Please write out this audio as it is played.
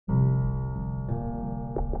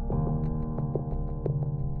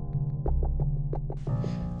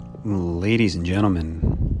Ladies and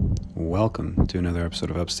gentlemen, welcome to another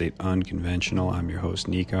episode of Upstate Unconventional. I'm your host,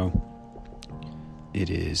 Nico.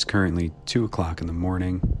 It is currently 2 o'clock in the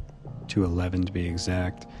morning, 2:11 to be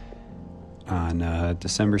exact, on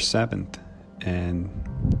December 7th, and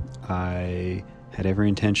I had every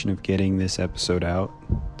intention of getting this episode out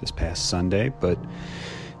this past Sunday, but,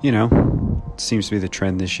 it seems to be the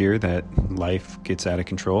trend this year that life gets out of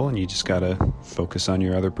control and you just gotta focus on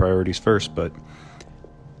your other priorities first, but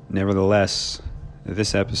nevertheless,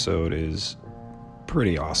 this episode is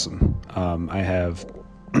pretty awesome. I have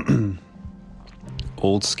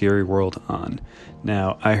Old Scary World on.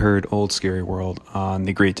 Now, I heard Old Scary World on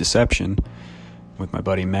The Great Deception with my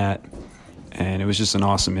buddy Matt, and it was just an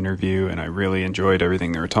awesome interview, and I really enjoyed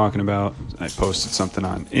everything they were talking about. I posted something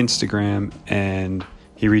on Instagram, and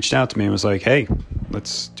he reached out to me and was like, hey,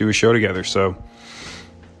 let's do a show together. So,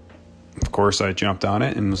 of course, I jumped on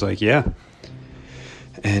it and was like, yeah.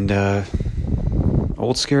 And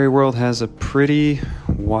Old Scary World has a pretty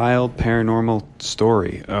wild paranormal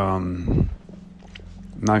story. I'm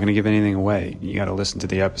not going to give anything away. You got to listen to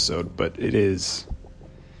the episode, but it's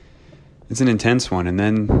an intense one. And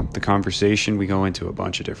then the conversation, we go into a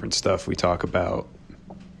bunch of different stuff. We talk about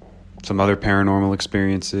some other paranormal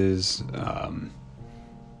experiences.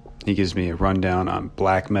 He gives me a rundown on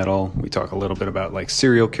black metal. We talk a little bit about like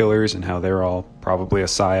serial killers and how they're all probably a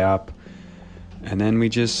psyop. And then we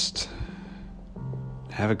just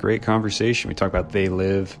have a great conversation. We talk about They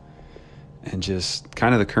Live and just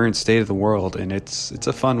kind of the current state of the world. And it's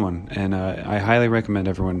a fun one. And I highly recommend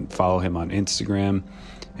everyone follow him on Instagram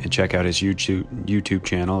and check out his YouTube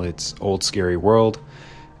channel. It's Old Scary World.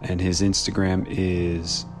 And his Instagram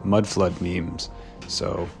is Mudflood Memes.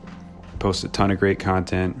 So post a ton of great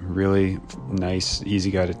content. Really nice, easy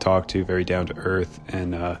guy to talk to. Very down to earth.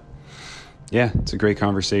 And yeah, it's a great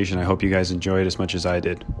conversation. I hope you guys enjoy it as much as I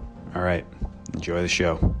did. All right, enjoy the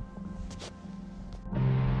show.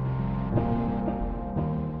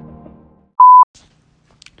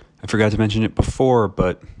 I forgot to mention it before,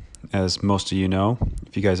 but as most of you know,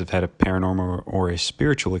 if you guys have had a paranormal or a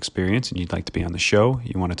spiritual experience and you'd like to be on the show,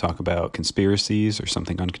 you want to talk about conspiracies or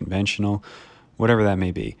something unconventional, whatever that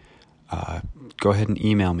may be, go ahead and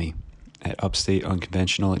email me at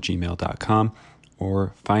upstateunconventional@gmail.com.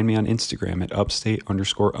 or find me on Instagram at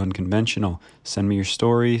upstate_unconventional. Send me your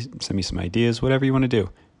story, send me some ideas, whatever you want to do.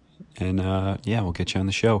 And we'll get you on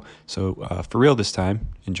the show. So for real this time,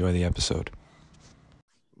 enjoy the episode.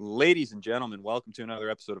 Ladies and gentlemen, welcome to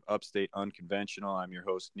another episode of Upstate Unconventional. I'm your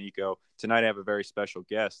host, Nico. Tonight I have a very special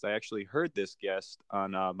guest. I actually heard this guest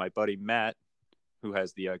on my buddy Matt, who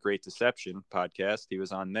has the Great Deception podcast. He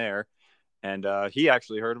was on there. And he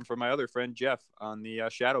actually heard him from my other friend, Jeff, on the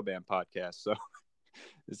Shadow Band podcast. So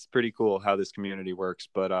it's pretty cool how this community works.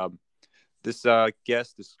 But this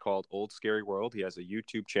guest is called Old Scary World. He has a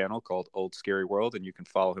YouTube channel called Old Scary World, and you can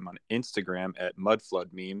follow him on Instagram at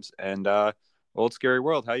Mudflood Memes. And Old Scary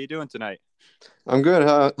World, how you doing tonight? I'm good.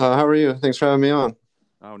 How are you? Thanks for having me on.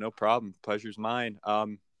 Oh, no problem. Pleasure's mine.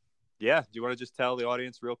 Do you want to just tell the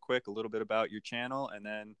audience real quick a little bit about your channel? And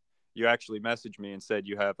then you actually messaged me and said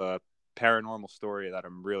you have a paranormal story that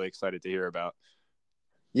I'm really excited to hear about.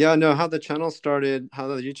 Yeah, no, how the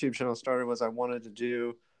YouTube channel started was I wanted to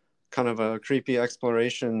do kind of a creepy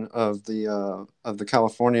exploration of the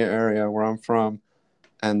California area where I'm from.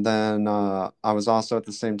 And then I was also at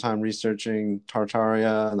the same time researching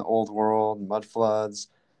Tartaria and the old world, mud floods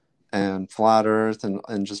and flat earth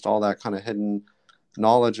and just all that kind of hidden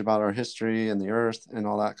knowledge about our history and the earth and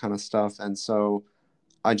all that kind of stuff. And so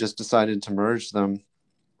I just decided to merge them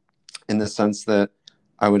in the sense that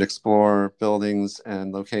I would explore buildings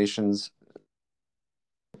and locations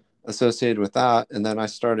associated with that. And then I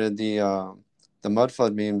started the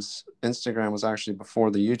Mudflood Memes. Instagram was actually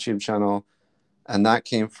before the YouTube channel. And that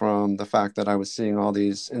came from the fact that I was seeing all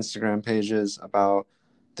these Instagram pages about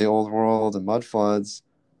the old world and mud floods.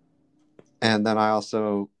 And then I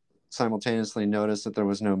also simultaneously noticed that there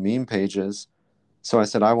was no meme pages. So I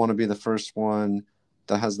said, I want to be the first one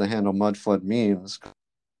that has the handle Mudflood Memes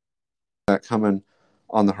that coming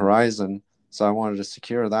on the horizon. So I wanted to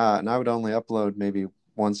secure that. And I would only upload maybe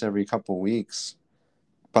once every couple of weeks.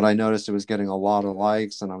 But I noticed it was getting a lot of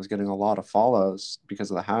likes and I was getting a lot of follows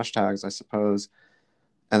because of the hashtags, I suppose.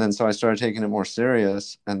 And then so I started taking it more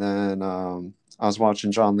serious. And then I was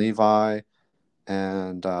watching John Levi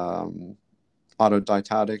and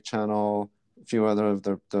Autodidactic channel, a few other of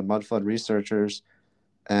the Mudflood researchers.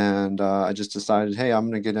 And I just decided, hey, I'm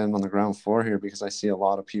going to get in on the ground floor here because I see a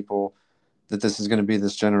lot of people that this is going to be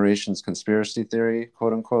this generation's conspiracy theory,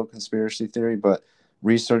 quote unquote conspiracy theory, but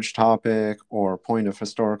research topic or point of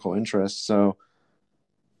historical interest. So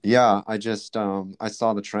Yeah, I just I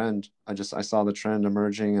saw the trend. I saw the trend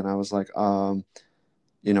emerging, and I was like, I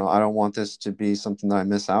don't want this to be something that I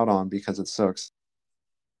miss out on because it's so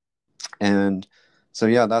and so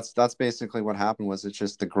yeah, that's basically what happened. Was it's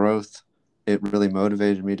just the growth. It really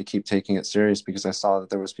motivated me to keep taking it serious because I saw that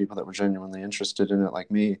there was people that were genuinely interested in it like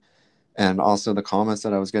me. And also the comments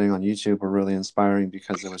that I was getting on YouTube were really inspiring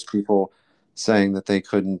because there was people saying that they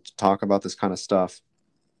couldn't talk about this kind of stuff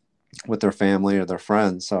with their family or their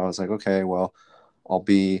friends. So I was like, okay, well, I'll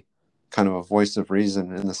be kind of a voice of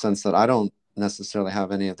reason in the sense that I don't necessarily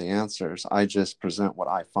have any of the answers. I just present what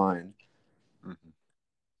I find. Mhm.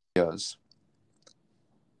 Yes.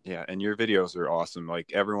 Yeah, and your videos are awesome.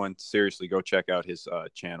 Like everyone, seriously, go check out his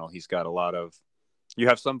channel. He's got a lot of. You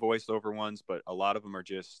have some voiceover ones, but a lot of them are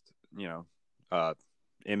just uh,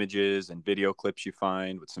 images and video clips you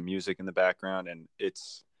find with some music in the background, and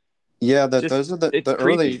it's Yeah, that just those are the it's the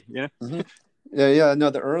early. creepy, you know. Mhm. Yeah, no,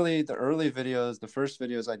 the early videos, the first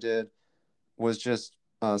videos I did was just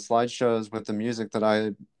slideshows with the music that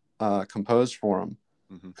I composed for them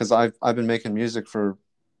Hmm. because I've been making music for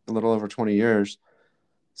a little over 20 years.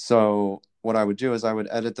 So what I would do is I would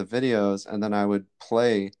edit the videos and then I would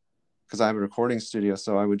play because I have a recording studio.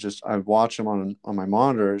 So I would watch them on my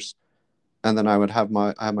monitors, and then I have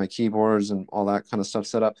my keyboards and all that kind of stuff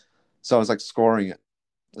set up. So I was like scoring it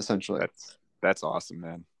essentially. That's awesome,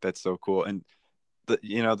 man. That's so cool. And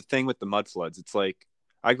the thing with the mud floods, it's like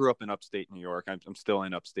I grew up in upstate New York. I'm still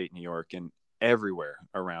in upstate New York, and everywhere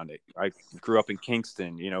around it. I grew up in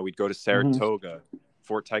Kingston. We'd go to Mm-hmm. Saratoga.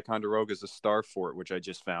 Fort Ticonderoga is a star fort, which I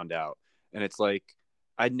just found out. And it's like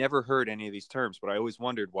I'd never heard any of these terms, but I always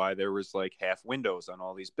wondered why there was like half windows on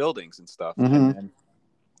all these buildings and stuff. And Mm-hmm. then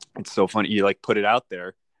it's so funny. You like put it out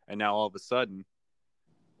there, and now all of a sudden,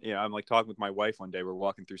 I'm like talking with my wife one day. We're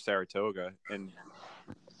walking through Saratoga, and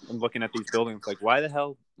I'm looking at these buildings like, why the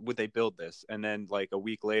hell would they build this? And then like a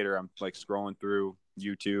week later, I'm like scrolling through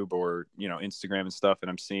YouTube or Instagram and stuff, and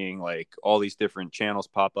I'm seeing like all these different channels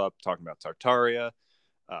pop up talking about Tartaria,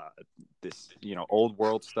 uh, this old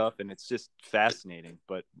world stuff, and it's just fascinating.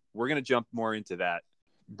 But we're gonna jump more into that.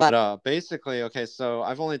 But basically, okay, so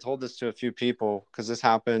I've only told this to a few people because this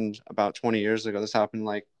happened about 20 years ago. This happened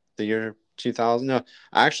like the year 2000. No,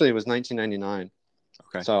 actually, it was 1999.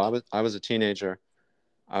 Okay. So I was a teenager.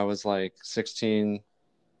 I was like 16,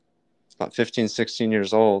 about 15, 16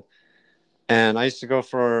 years old. And I used to go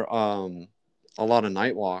for a lot of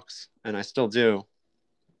night walks, and I still do.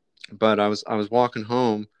 But I was walking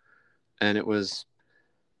home, and it was,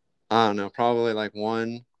 I don't know, probably like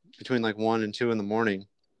between like 1 and 2 in the morning.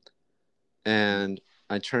 And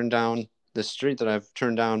I turned down the street that I've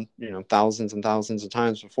turned down, thousands and thousands of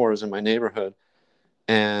times before. It was in my neighborhood.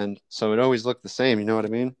 And so it always looked the same. You know what I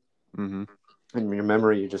mean? Mm-hmm. In your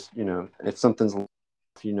memory, you just, if something's,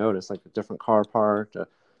 you notice like a different car parked, a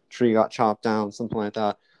tree got chopped down, something like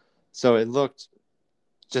that. So it looked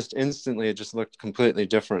just instantly, it just looked completely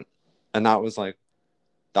different. And that was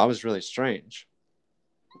really strange.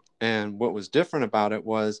 And what was different about it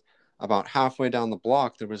was about halfway down the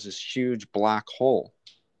block, there was this huge black hole,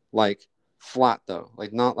 like flat though,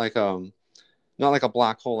 like not like a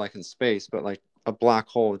black hole like in space, but like a black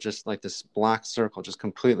hole, just like this black circle, just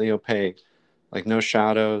completely opaque, like no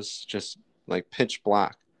shadows, just like pitch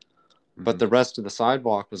black. But Mm-hmm. the rest of the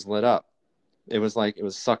sidewalk was lit up. It was like it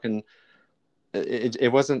was sucking.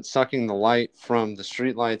 It wasn't sucking the light from the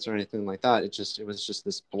street lights or anything like that. It was just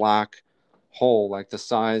this black hole, like the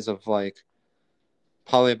size of like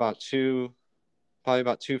probably about two probably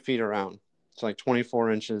about 2 feet around. It's like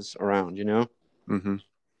 24 inches around, Mm-hmm.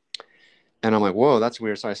 And I'm like, whoa, that's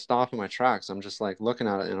weird. So I stop in my tracks. I'm just like looking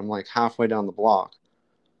at it, and I'm like halfway down the block.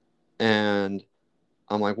 And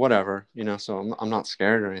I'm like, whatever, so I'm not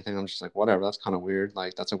scared or anything. I'm just like, whatever, that's kind of weird.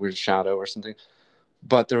 Like, that's a weird shadow or something.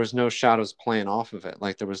 But there was no shadows playing off of it.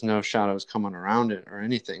 Like, there was no shadows coming around it or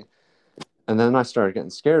anything. And then I started getting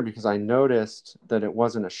scared because I noticed that it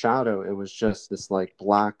wasn't a shadow. It was just this like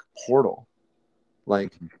black portal.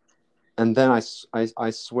 Like, Mm-hmm. and then I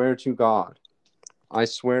swear to God, I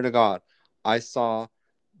swear to God, I saw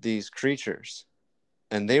these creatures,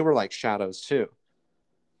 and they were like shadows too,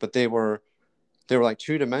 but they were like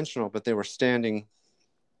two-dimensional, but they were standing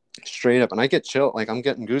straight up. And I get chill, like I'm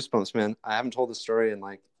getting goosebumps, man. I haven't told the story in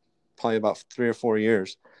like probably about 3 or 4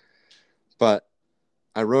 years, but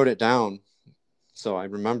I wrote it down, so I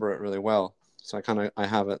remember it really well. So I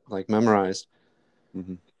have it like memorized.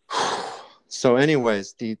 Mm-hmm. So,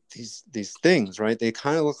 anyways, these things, right? They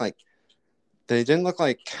didn't look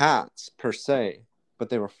like cats per se, but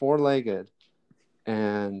they were four-legged,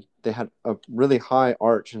 and they had a really high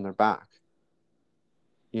arch in their back.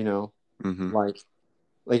 You know, Mm-hmm. like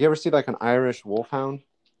Like, you ever see like an Irish wolfhound?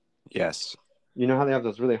 Yes. You know how they have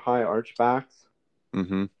those really high arch backs?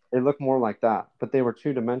 Mm-hmm. They look more like that, but they were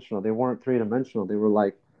two-dimensional. They weren't three-dimensional. They were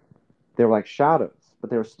like shadows, but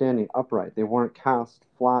they were standing upright. They weren't cast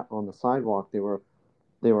flat on the sidewalk. They were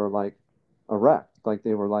like erect. Like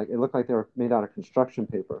they were like it looked like they were made out of construction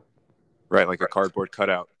paper. Right, like a cardboard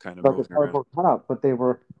cutout kind of Like a moving around. cardboard cutout, but they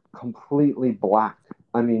were completely black.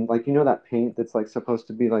 I mean, like that paint that's like supposed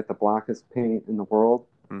to be like the blackest paint in the world.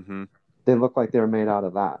 Mm-hmm. They looked like they were made out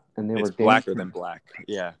of that, and they It's were blacker dancing. than black.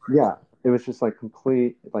 Yeah. Yeah, it was just like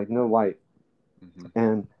complete, like no light, Mm-hmm.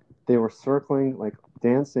 and they were circling, like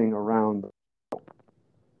dancing around.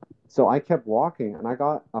 So I kept walking, and I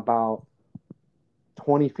got about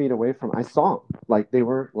 20 feet away from. I saw them, like they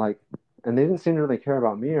were like, and they didn't seem to really care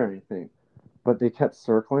about me or anything, but they kept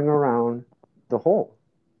circling around the hole.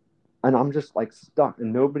 And I'm just like stuck,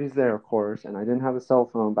 and nobody's there, of course. And I didn't have a cell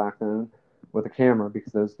phone back then with a camera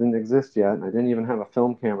because those didn't exist yet. And I didn't even have a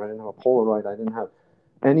film camera. I didn't have a Polaroid. I didn't have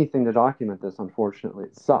anything to document this, unfortunately.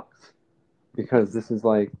 It sucks because this is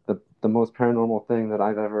like the most paranormal thing that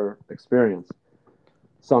I've ever experienced.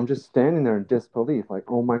 So I'm just standing there in disbelief, like,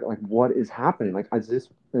 oh my, like, what is happening? Like,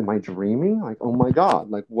 am I dreaming? Like, oh my God,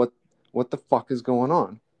 like, what the fuck is going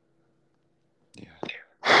on?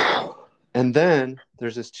 Yeah. And then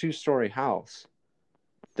there's this 2-story house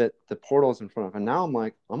that the portal's in front of. And now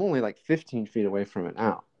I'm only like 15 feet away from it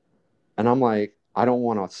now. And I'm like, I don't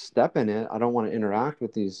want to step in it. I don't want to interact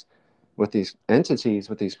with these entities,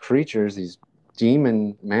 with these creatures, these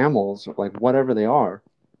demon mammals, like whatever they are.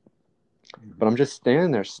 But I'm just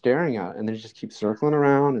standing there staring at it, and they just keep circling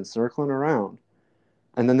around and circling around.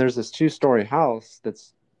 And then there's this 2-story house that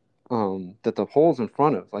the hole's in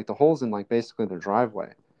front of, like the hole's in like basically their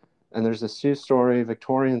driveway. And there's this 2-story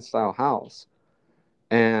Victorian style house,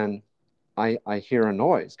 and I hear a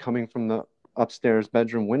noise coming from the upstairs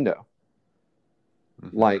bedroom window.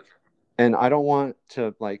 Mm-hmm. Like, and I don't want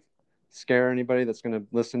to like scare anybody that's going to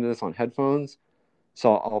listen to this on headphones.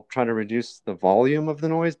 So I'll try to reduce the volume of the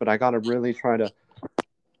noise, but I got to really try to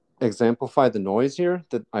exemplify the noise here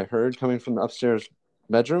that I heard coming from the upstairs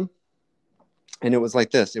bedroom. And it was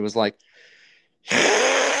like this. It was like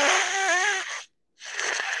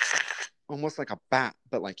almost like a bat,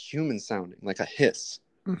 but like human sounding, like a hiss.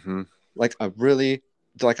 Mm-hmm. Like a really,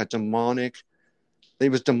 like a demonic, it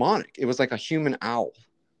was demonic. It was like a human owl.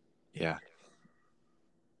 Yeah.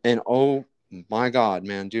 And oh my God,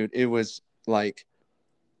 man, dude, it was like,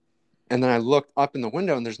 and then I looked up in the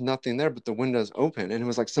window and there's nothing there, but the window's open. And it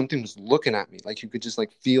was like something was looking at me. Like you could just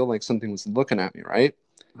like feel like something was looking at me, right?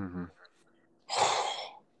 Mm-hmm.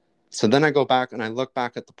 So then I go back and I look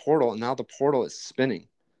back at the portal, and now the portal is spinning.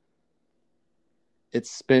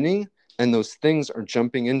 It's spinning, and those things are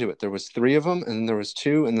jumping into it. There was 3 of them, and then there was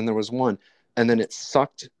 2, and then there was 1. And then it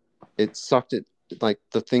sucked it, like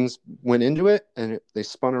the things went into it, and they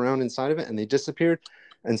spun around inside of it, and they disappeared,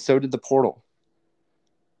 and so did the portal.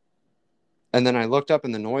 And then I looked up,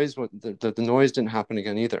 and the noise didn't happen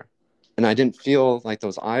again either. And I didn't feel like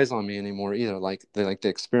those eyes on me anymore either. Like the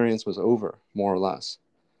experience was over, more or less.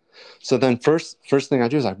 So then first thing I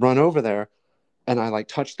do is I run over there, and I like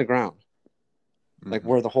touch the ground, like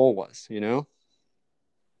where the hole was, you know?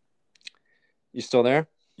 You still there?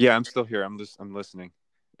 Yeah, I'm still here. I'm listening.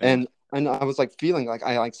 And I was like feeling like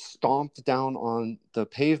I like stomped down on the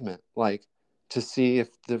pavement, like to see if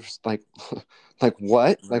there's like like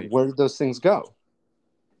what? Like where did those things go?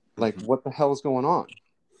 Like what the hell is going on?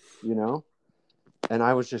 You know? And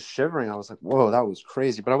I was just shivering. I was like, whoa, that was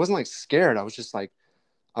crazy. But I wasn't like scared. I was just like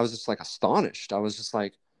astonished. I was just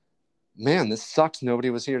like, man, this sucks. Nobody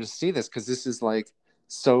was here to see this because this is like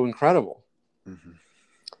so incredible. Mm-hmm.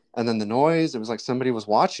 And then the noise, it was like somebody was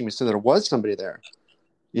watching me. So there was somebody there.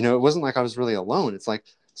 You know, it wasn't like I was really alone. It's like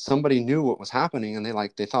somebody knew what was happening, and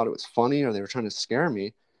they thought it was funny, or they were trying to scare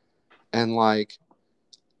me. And like,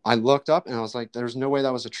 I looked up and I was like, there's no way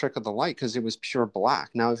that was a trick of the light because it was pure black.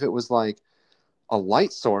 Now, if it was like a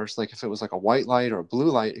light source, like if it was like a white light or a blue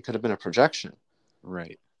light, it could have been a projection.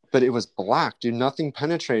 Right. But it was black, dude. Nothing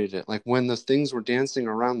penetrated it. Like when those things were dancing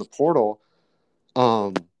around the portal,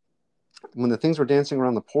 the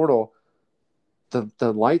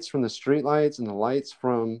lights from the street lights and the lights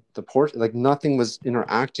from the porch, like nothing was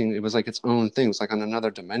interacting. It was like its own thing. It was like on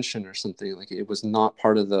another dimension or something. Like it was not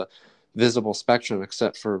part of the visible spectrum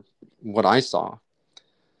except for what I saw.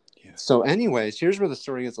 Yeah. So anyways, here's where the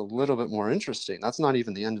story gets a little bit more interesting. That's not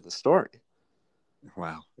even the end of the story.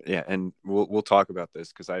 Wow. Yeah, and we'll talk about this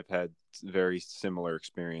because I've had very similar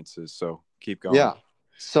experiences. So keep going. Yeah.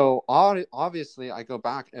 So obviously, I go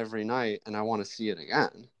back every night and I want to see it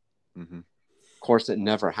again. Mm-hmm. Of course, it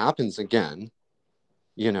never happens again.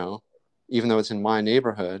 you know, even though it's in my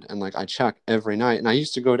neighborhood, and like I check every night. And I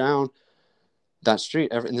used to go down that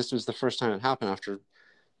street and this was the first time it happened after,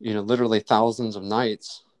 literally thousands of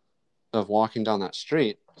nights of walking down that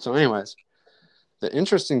street. So anyways, the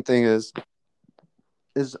interesting thing is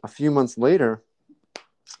a few months later,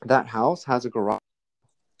 that house has a garage,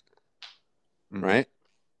 right?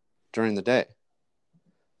 During the day.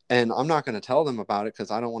 And I'm not going to tell them about it because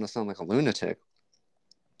I don't want to sound like a lunatic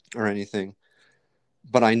or anything.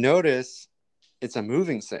 But I notice it's a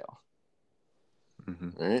moving sale,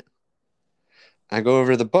 right? I go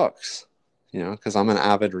over the books, because I'm an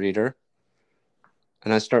avid reader.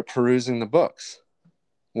 And I start perusing the books.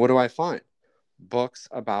 What do I find? Books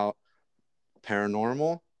about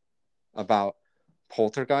paranormal, about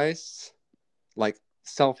poltergeists, like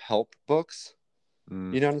self-help books.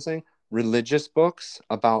 You know what I'm saying? Religious books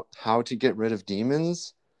about how to get rid of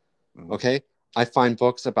demons. Okay. I find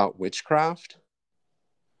books about witchcraft.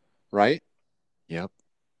 Right? Yep.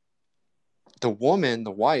 The woman,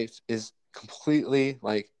 the wife, is completely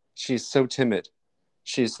like, she's so timid.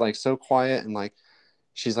 She's like so quiet, and like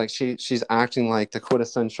she's acting like the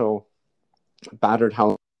quintessential battered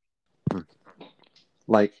house.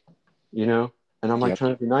 Like, and I'm like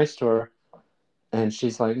trying to be nice to her, and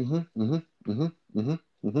she's like,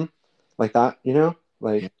 like that,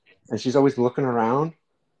 like, and she's always looking around,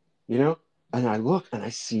 and I look and I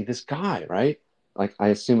see this guy, right? Like, I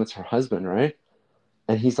assume it's her husband, right?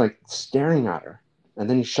 And he's like staring at her, and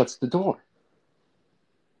then he shuts the door.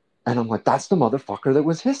 And I'm like, that's the motherfucker that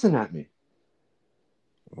was hissing at me.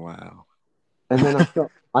 Wow. And then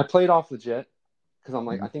I played off legit because I'm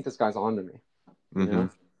like, I think this guy's onto me. You know?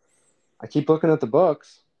 I keep looking at the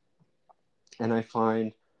books, and I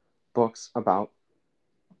find books about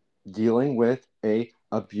dealing with a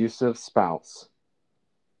abusive spouse.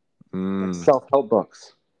 Like self-help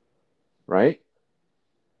books, right?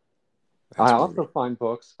 I also find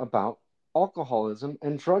books about alcoholism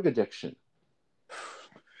and drug addiction.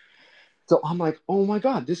 So I'm like, oh my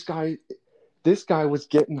God, this guy was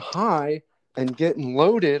getting high and getting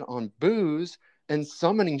loaded on booze and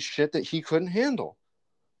summoning shit that he couldn't handle.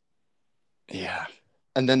 Yeah.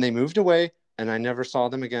 And then they moved away, and I never saw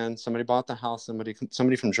them again. Somebody bought the house.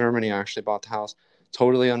 Somebody from Germany actually bought the house.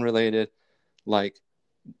 Totally unrelated. Like,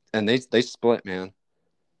 and they split, man.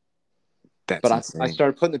 That's but insane. I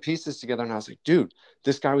started putting the pieces together, and I was like, dude,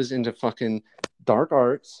 this guy was into fucking dark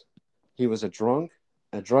arts. He was a drunk,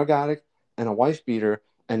 a drug addict, and a wife beater,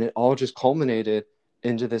 and it all just culminated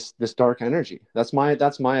into this dark energy. That's my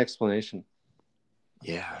explanation.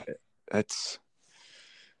 Yeah, that's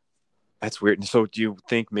weird. So do you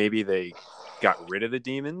think maybe they got rid of the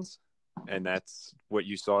demons, and that's what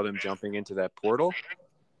you saw them jumping into that portal?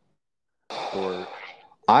 Or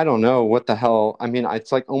I don't know what the hell. I mean,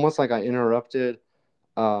 it's like almost like I interrupted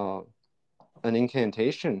an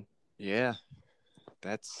incantation. Yeah,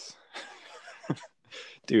 that's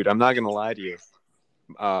dude, I'm not gonna lie to you.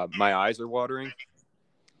 My eyes are watering.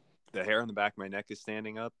 The hair on the back of my neck is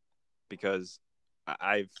standing up because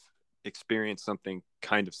I've experienced something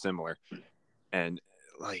kind of similar. And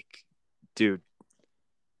like, dude,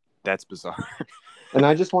 that's bizarre. And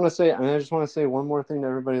I just want to say one more thing to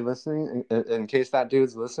everybody listening, in case that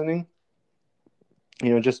dude's listening.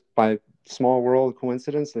 Just by small world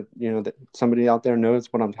coincidence that that somebody out there knows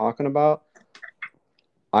what I'm talking about.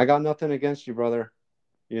 I got nothing against you, brother.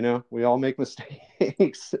 We all make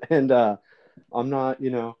mistakes, and I'm not.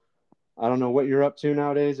 I don't know what you're up to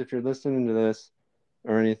nowadays if you're listening to this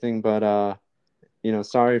or anything, but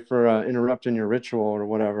sorry for interrupting your ritual or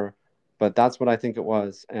whatever. But that's what I think it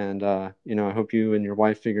was, and I hope you and your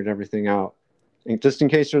wife figured everything out. And just in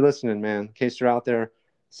case you're listening, man, in case you're out there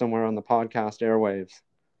somewhere on the podcast airwaves,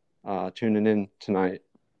 tuning in tonight,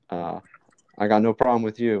 I got no problem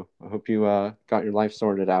with you. I hope you got your life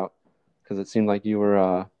sorted out, because it seemed like you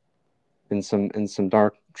were in some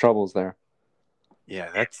dark troubles there.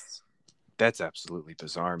 Yeah, that's absolutely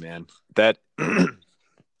bizarre, man. That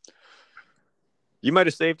you might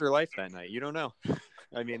have saved her life that night. You don't know.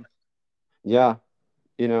 I mean, yeah,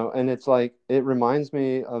 and it's like, it reminds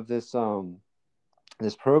me of this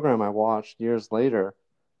this program I watched years later.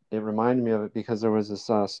 It reminded me of it because there was this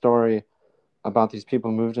story about these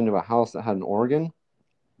people moved into a house that had an organ,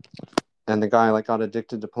 and the guy like got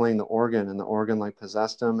addicted to playing the organ, and the organ like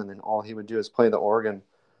possessed him, and then all he would do is play the organ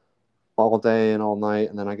all day and all night,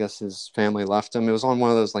 and then I guess his family left him. It was on one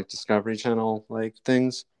of those like Discovery Channel like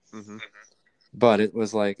things. But it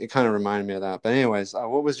was like, it kind of reminded me of that. But anyways,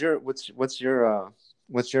 what's your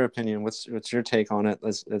opinion? What's your take on it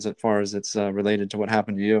as far as it's related to what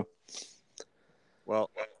happened to you? Well,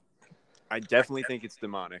 I definitely think it's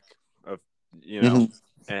demonic of you know,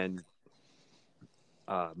 and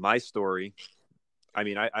my story, I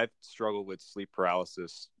mean, I've struggled with sleep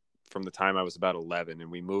paralysis from the time I was about 11, and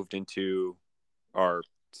we moved into our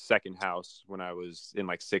second house when I was in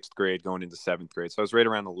like 6th grade going into 7th grade. So I was right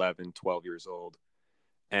around 11, 12 years old.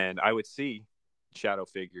 And I would see shadow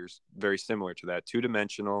figures very similar to that,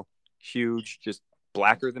 2-dimensional, huge, just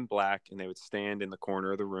blacker than black. And they would stand in the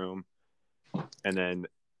corner of the room. And then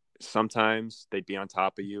sometimes they'd be on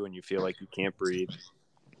top of you and you feel like you can't breathe.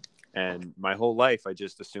 And my whole life, I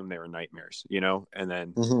just assumed they were nightmares, you know? And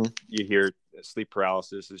then you hear sleep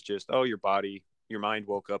paralysis is just, oh, your mind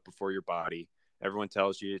woke up before your body. Everyone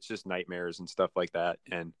tells you it's just nightmares and stuff like that.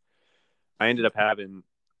 And I ended up having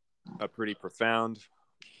a pretty profound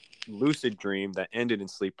lucid dream that ended in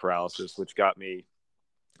sleep paralysis, which got me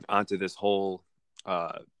onto this whole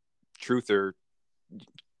truther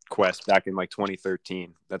quest back in like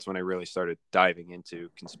 2013. That's when I really started diving into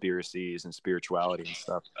conspiracies and spirituality and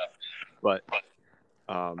stuff. But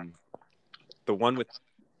the one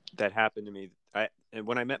that happened to me, and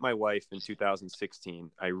when I met my wife in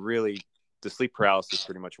 2016, the sleep paralysis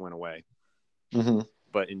pretty much went away.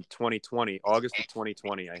 But in 2020, August of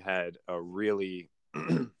 2020, I had a really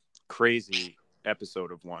crazy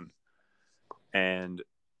episode of one. And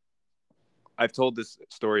I've told this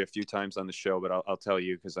story a few times on the show, but I'll tell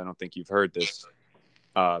you because I don't think you've heard this.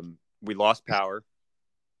 We lost power.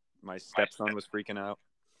 My stepson was freaking out.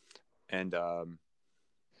 And,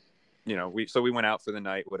 we went out for the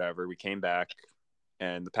night, whatever. We came back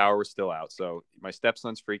and the power was still out. So my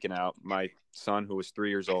stepson's freaking out. My son, who was 3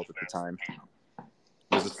 years old at the time,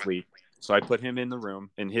 was asleep. So I put him in the room,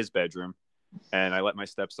 in his bedroom, and I let my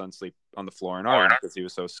stepson sleep on the floor in our room because he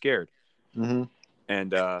was so scared.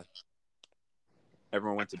 And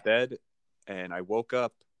everyone went to bed, and I woke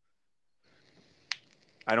up.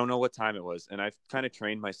 I don't know what time it was, and I've kind of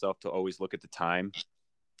trained myself to always look at the time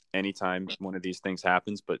anytime one of these things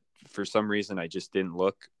happens, but for some reason I just didn't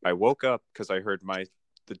look. I woke up because I heard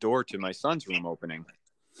the door to my son's room opening,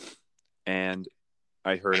 and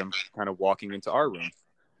I heard him kind of walking into our room,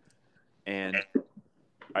 and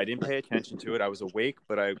I didn't pay attention to it. I was awake,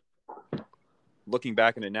 but looking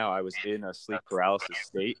back on it now, I was in a sleep paralysis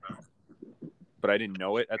state, but I didn't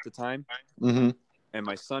know it at the time. And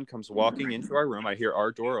my son comes walking into our room. I hear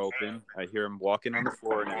our door open. I hear him walking on the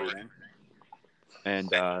floor and everything.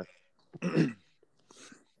 And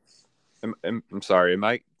I'm sorry, am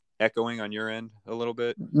I echoing on your end a little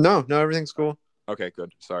bit? No, everything's cool. Okay,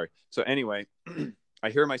 good. Sorry. So anyway, I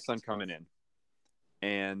hear my son coming in,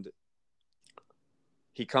 and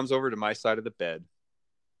he comes over to my side of the bed.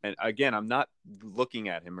 And again, I'm not looking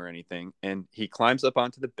at him or anything. And he climbs up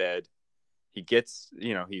onto the bed. He gets,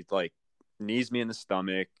 he like knees me in the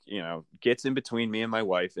stomach, gets in between me and my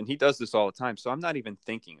wife. And he does this all the time. So I'm not even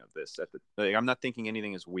thinking of this I'm not thinking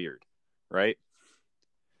anything is weird. Right.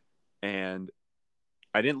 And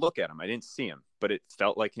I didn't look at him. I didn't see him, but it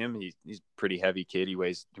felt like him. He's a pretty heavy kid. He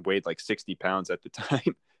weighed like 60 pounds at the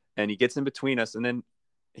time. And he gets in between us, and then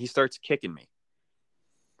he starts kicking me.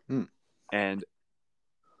 And,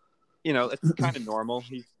 it's kind of normal.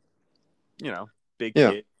 He's, big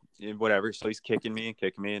kid, whatever. So he's kicking me,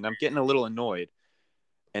 and I'm getting a little annoyed.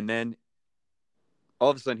 And then all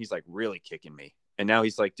of a sudden he's like really kicking me. And now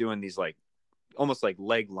he's like doing these like almost like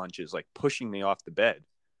leg lunges, like pushing me off the bed.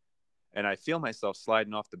 And I feel myself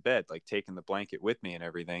sliding off the bed, like taking the blanket with me and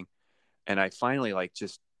everything. And I finally like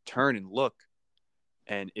just turn and look.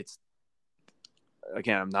 And it's,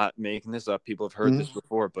 again, I'm not making this up. People have heard this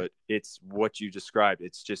before, but it's what you described.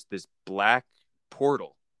 It's just this black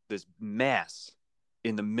portal, this mass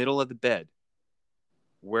in the middle of the bed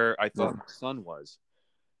where I thought my son was.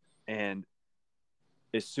 And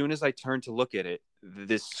as soon as I turned to look at it,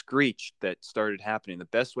 this screech that started happening, the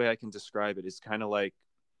best way I can describe it is kind of like,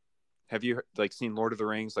 have you like seen Lord of the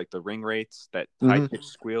Rings, like the ring wraiths, that high-pitched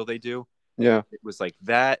squeal they do? Yeah. It was like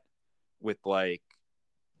that with like,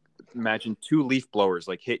 imagine 2 leaf blowers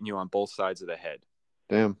like hitting you on both sides of the head.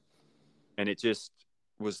 Damn. And it just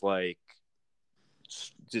was like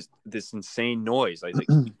just this insane noise. I like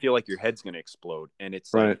you feel like your head's going to explode, and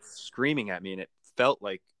it's like screaming at me, and it felt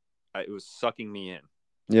like it was sucking me in.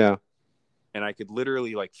 Yeah. And I could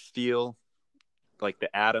literally like feel like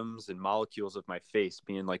the atoms and molecules of my face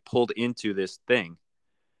being like pulled into this thing.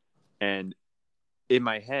 And in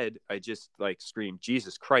my head, I just like screamed,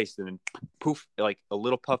 Jesus Christ. And then poof, like a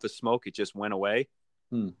little puff of smoke, it just went away.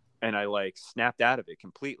 And I like snapped out of it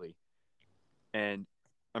completely. And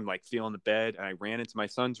I'm like feeling the bed, and I ran into my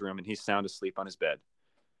son's room, and he's sound asleep on his bed.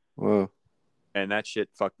 Whoa. And that shit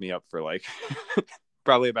fucked me up for like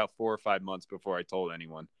probably about 4 or 5 months before I told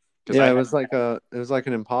anyone. Yeah, it was like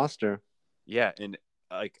an imposter. Yeah, and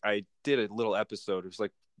like I did a little episode. It was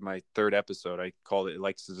like my third episode. I called it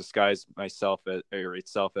 "Likes to Disguise Myself as, or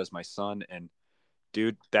Itself as My Son." And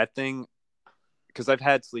dude, that thing, because I've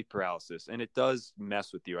had sleep paralysis, and it does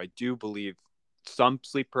mess with you. I do believe some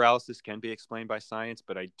sleep paralysis can be explained by science,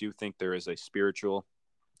 but I do think there is a spiritual,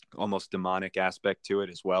 almost demonic aspect to it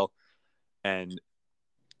as well. And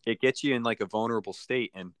it gets you in like a vulnerable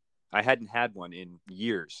state. And I hadn't had one in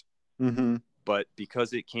years. Mm-hmm. But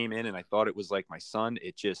because it came in and I thought it was like my son,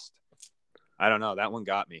 it just, I don't know, that one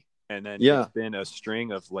got me. And then Yeah. it's been a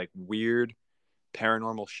string of like weird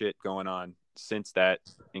paranormal shit going on since that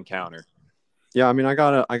encounter. Yeah, I mean, I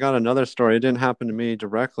got another story. It didn't happen to me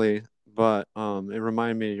directly, but it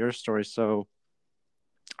reminded me of your story. So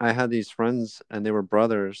I had these friends, and they were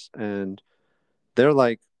brothers, and they're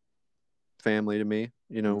like family to me.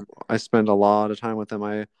 You know, I spend a lot of time with them.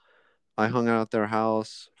 I hung out at their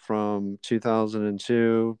house from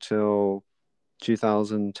 2002 till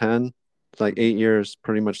 2010, like 8 years,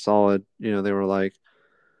 pretty much solid. You know, they were like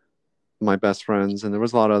my best friends, and there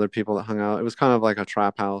was a lot of other people that hung out. It was kind of like a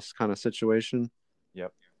trap house kind of situation.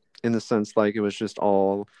 Yep. In the sense, like, it was just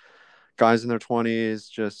all guys in their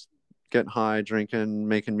 20s, just getting high, drinking,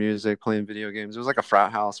 making music, playing video games. It was like a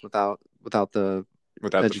frat house without the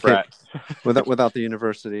Without the frat. without the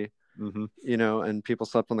university. Mm-hmm. You know, and people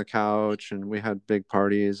slept on the couch, and we had big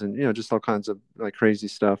parties, and, you know, just all kinds of like crazy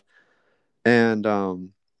stuff. And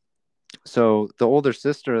so the older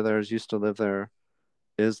sister of theirs used to live there,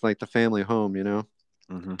 is like the family home, you know.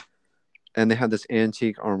 Mm-hmm. And they had this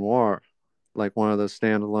antique armoire, like one of those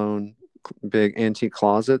standalone big antique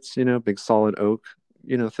closets, you know, big solid oak,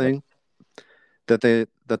 you know, thing that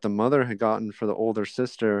the mother had gotten for the older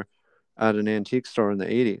sister at an antique store in the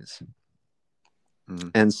 80s. Mm-hmm.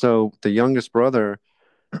 And so the youngest brother,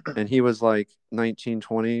 and he was like 19,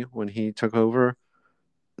 20 when he took over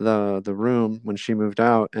the room when she moved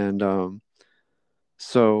out. And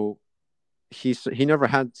so he never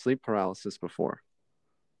had sleep paralysis before,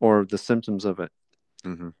 or the symptoms of it.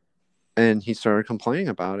 Mm-hmm. And he started complaining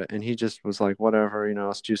about it, and he just was like, whatever, you know, I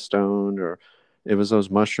was too stoned, or it was those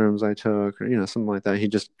mushrooms I took, or, you know, something like that. He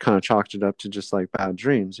just kind of chalked it up to just like bad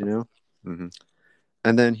dreams, you know. Mm-hmm.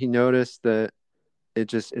 And then he noticed that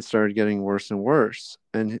it started getting worse and worse.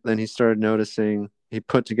 And then he started noticing, he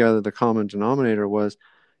put together the common denominator was,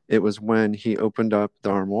 it was when he opened up the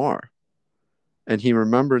armoire, and he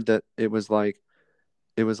remembered that it was like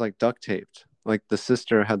duct taped. Like the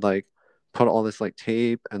sister had like put all this like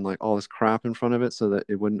tape and like all this crap in front of it so that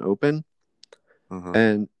it wouldn't open. Uh-huh.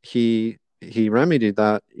 And he remedied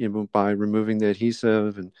that, you know, by removing the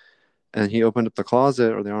adhesive, and he opened up the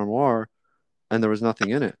closet or the armoire, and there was nothing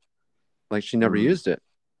in it. Like, she never used it.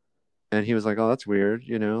 And he was like, oh, that's weird,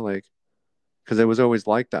 you know, like, because it was always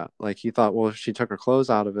like that. Like, he thought, well, she took her clothes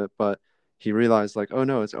out of it, but he realized, like, oh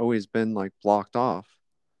no, it's always been like blocked off,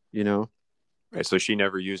 you know. Right, so she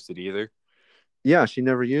never used it either. Yeah, she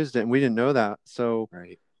never used it, and we didn't know that. So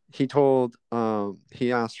Right.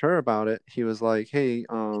 He asked her about it. He was like, hey,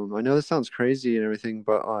 I know this sounds crazy and everything,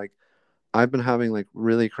 but like, I've been having like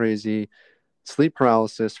really crazy sleep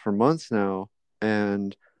paralysis for months now,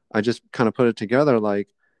 and I just kind of put it together, like,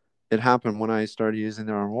 it happened when I started using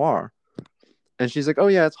the armoire. And she's like, oh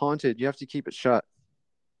yeah, it's haunted, you have to keep it shut.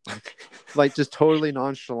 Like, just totally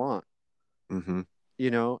nonchalant. Mm-hmm.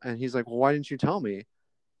 You know. And he's like, well, why didn't you tell me?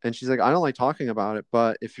 And she's like, I don't like talking about it,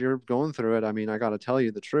 but if you're going through it, I mean, I got to tell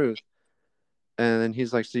you the truth. And then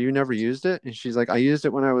he's like, so you never used it? And she's like, I used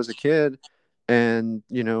it when I was a kid, and,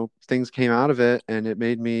 you know, things came out of it, and it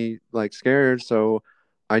made me like scared, so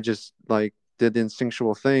I just like did the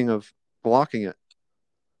instinctual thing of blocking it.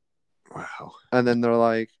 Wow. And then they're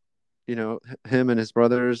like, you know, him and his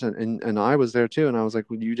brothers, and I was there too, and I was like,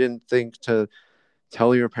 well, you didn't think to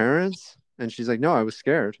tell your parents? And she's like, no, I was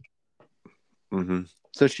scared. Mm-hmm.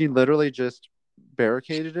 So she literally just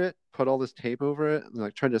barricaded it, put all this tape over it, and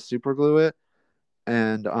like tried to super glue it,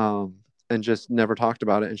 and just never talked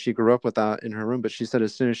about it. And she grew up with that in her room, but she said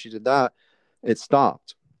as soon as she did that, it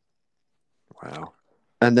stopped. Wow.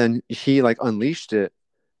 And then he like unleashed it,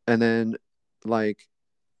 and then like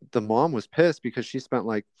the mom was pissed because she spent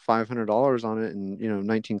like $500 on it, and, you know,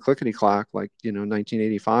 19 clickety clack, like, you know,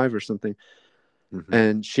 1985 or something. Mm-hmm.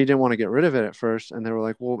 And she didn't want to get rid of it at first, and they were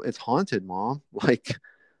like, well, it's haunted, Mom. Like,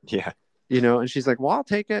 Yeah. you know. And she's like, well, I'll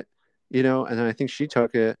take it, you know. And then I think she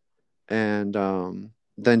took it, and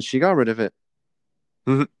then she got rid of it.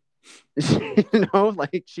 Mm-hmm. You know,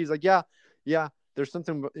 like, she's like, yeah, there's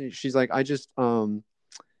something. She's like, I just you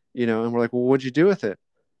know. And we're like, well, what'd you do with it,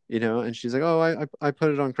 you know? And she's like, oh, I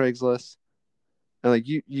put it on Craigslist. And like,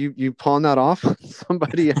 you pawn that off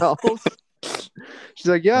somebody else. She's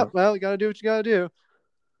like, yeah, well, you got to do what you got to do.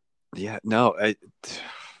 Yeah, no,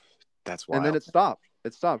 that's wild. And then it stopped.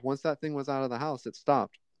 It stopped. Once that thing was out of the house, it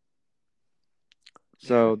stopped.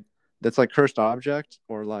 So that's like cursed object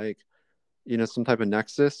or like, some type of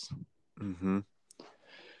nexus. Mm-hmm.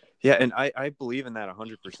 Yeah, and I believe in that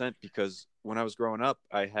 100% because when I was growing up,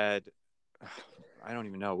 I don't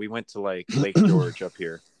even know. We went to like Lake George up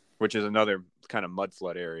here, which is another kind of mud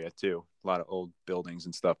flood area too. A lot of old buildings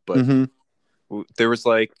and stuff. But there was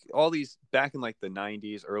like all these back in like the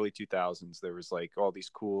 90s, early 2000s, there was like all these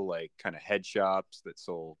cool like kind of head shops that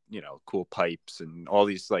sold, cool pipes and all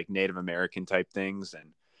these like Native American type things.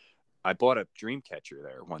 And I bought a dream catcher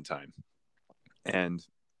there one time. And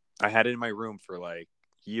I had it in my room for like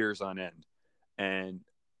years on end. And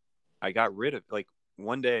I got rid of like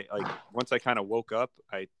one day, like once I kind of woke up,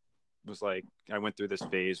 I went through this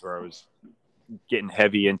phase where I was getting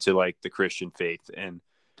heavy into like the Christian faith. And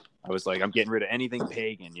I was like, I'm getting rid of anything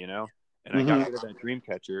pagan, and I got rid of that dream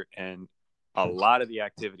catcher and a lot of the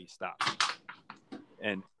activity stopped.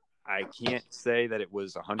 And I can't say that it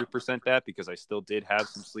was 100% that because I still did have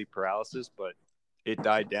some sleep paralysis, but it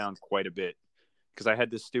died down quite a bit because I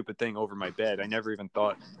had this stupid thing over my bed. I never even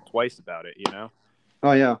thought twice about it,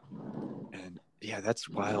 Oh, yeah. And yeah, that's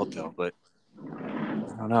wild though, but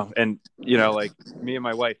I don't know. And, like me and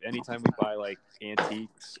my wife, anytime we buy like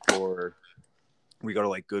antiques or we go to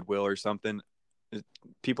like Goodwill or something,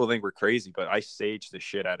 people think we're crazy, but I sage the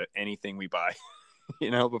shit out of anything we buy,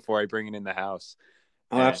 before I bring it in the house.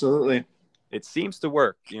 Oh, and absolutely. It seems to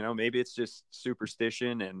work, maybe it's just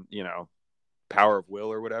superstition and, power of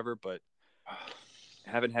will or whatever, but I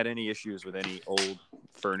haven't had any issues with any old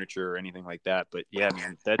furniture or anything like that. But yeah,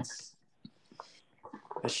 man, that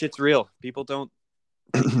shit's real. People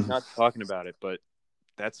not talking about it, but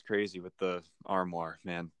that's crazy with the armoire,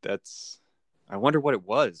 man. I wonder what it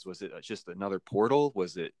was. Was it just another portal?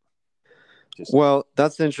 Was it just... Well,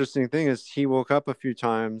 that's the interesting thing is he woke up a few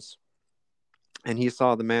times and he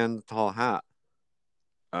saw the man with the tall hat.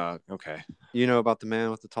 Okay. You know about the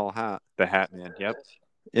man with the tall hat? The hat man. Yep.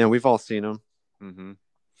 Yeah, we've all seen him. Mm-hmm.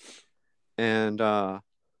 And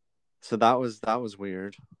so that was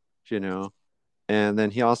weird, And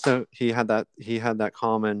then he had that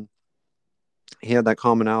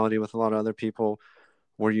commonality with a lot of other people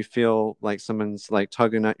where you feel like someone's like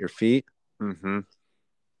tugging at your feet. Mm-hmm.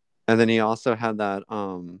 And then he also had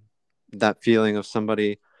that feeling of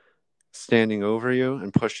somebody standing over you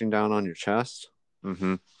and pushing down on your chest.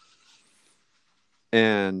 Mm-hmm.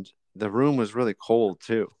 And the room was really cold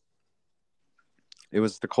too. It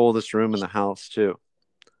was the coldest room in the house too.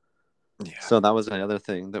 Yeah. So that was the other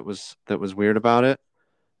thing that was weird about it.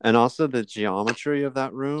 And also the geometry of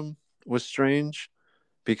that room was strange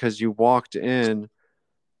because you walked in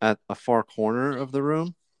at a far corner of the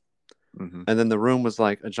room, and then the room was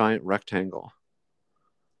like a giant rectangle.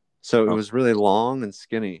 So it was really long and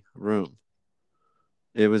skinny room.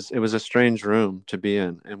 It was a strange room to be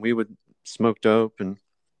in, and we would smoke dope and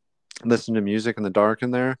listen to music in the dark in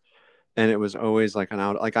there, and it was always like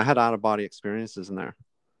I had out of body experiences in there.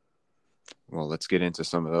 Well, let's get into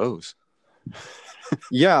some of those.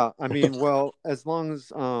 Yeah, I mean, well, as long as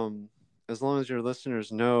your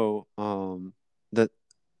listeners know that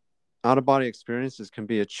out of body experiences can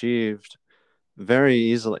be achieved very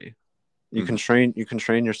easily. You can train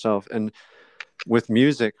yourself, and with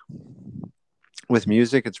music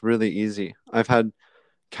it's really easy. I've had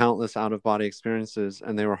countless out of body experiences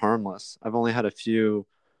and they were harmless. I've only had a few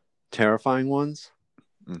terrifying ones.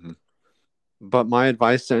 Mm-hmm. But my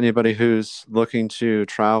advice to anybody who's looking to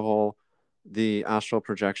travel the astral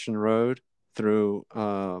projection road through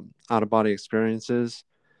out of body experiences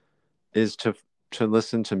is to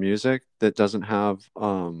listen to music that doesn't have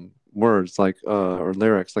words like or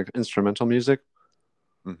lyrics, like instrumental music.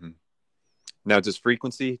 Mm-hmm. Now, does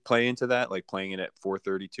frequency play into that, like playing it at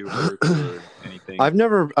 432 hertz or anything? I've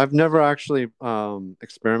never actually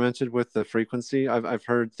experimented with the frequency. I've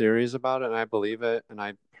heard theories about it and I believe it, and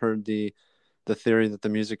I've heard the theory that the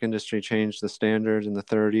music industry changed the standard in the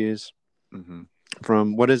 30s. Mm-hmm.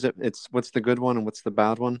 From what is it? What's the good one and what's the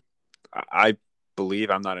bad one? I believe,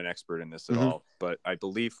 I'm not an expert in this at all, but I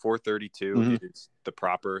believe 432 is the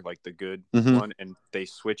proper, like the good one, and they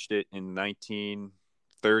switched it in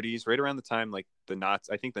 1930s, right around the time like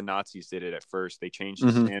I think the Nazis did it at first. They changed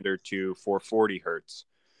the standard to 440 hertz,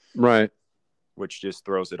 right, which just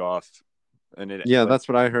throws it off. And that's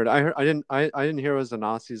what I heard. I didn't hear it was the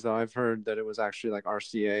Nazis though. I've heard that it was actually like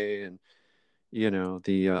RCA and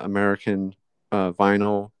the American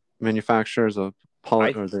vinyl manufacturers of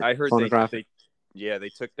I heard they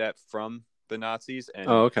took that from the Nazis and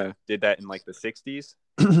Oh, okay. did that in like the 60s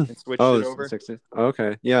and switched Oh, it it's the over. 60s.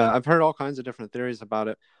 Okay. Yeah, I've heard all kinds of different theories about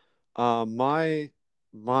it. My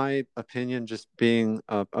opinion, just being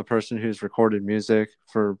a person who's recorded music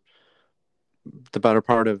for the better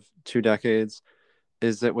part of 2 decades,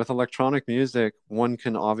 is that with electronic music, one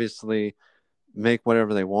can obviously make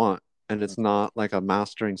whatever they want. And it's not like a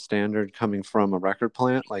mastering standard coming from a record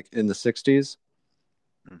plant like in the 60s.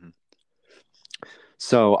 Mm-hmm.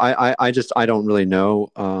 So I don't really know,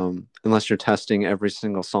 unless you're testing every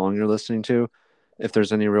single song you're listening to, if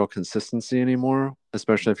there's any real consistency anymore,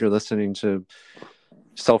 especially if you're listening to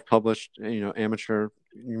self-published, amateur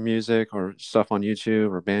music or stuff on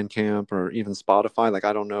YouTube or Bandcamp or even Spotify. Like,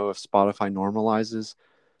 I don't know if Spotify normalizes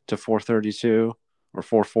to 432 or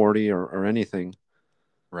 440 or anything.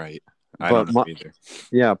 Right. I don't know either.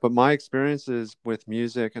 Yeah, but my experiences with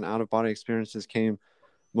music and out-of-body experiences came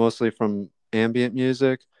mostly from ambient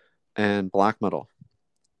music and black metal.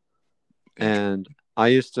 And I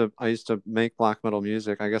used to make black metal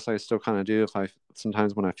music. I guess I still kind of do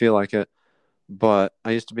sometimes when I feel like it. But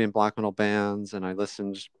I used to be in black metal bands, and I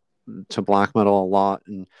listened to black metal a lot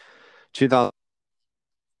in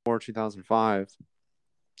 2004, 2005.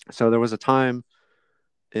 So there was a time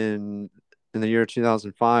in the year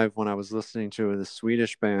 2005 when I was listening to a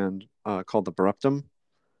Swedish band called the Abruptum.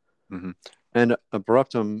 Mm-hmm. And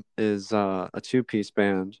Abruptum is a two-piece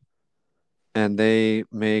band, and they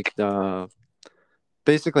make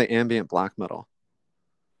basically ambient black metal.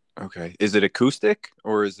 Okay. Is it acoustic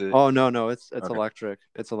or is it? Oh, no, it's Okay. electric.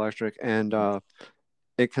 It's electric. And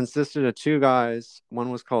it consisted of two guys.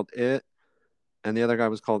 One was called It, and the other guy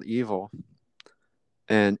was called Evil.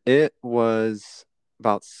 And It was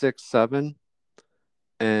about 6'7",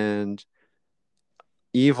 and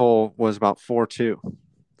Evil was about 4'2".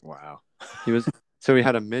 Wow. So he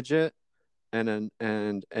had a midget and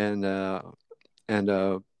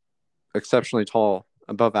a exceptionally tall,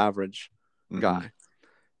 above average guy. Mm-hmm.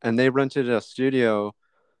 And they rented a studio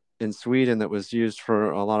in Sweden that was used for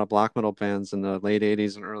a lot of black metal bands in the late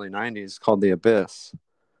 80s and early 90s called The Abyss.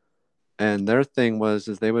 And their thing is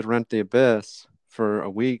they would rent The Abyss for a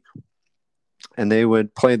week, and they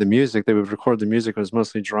would play the music. They would record the music. It was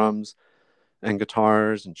mostly drums and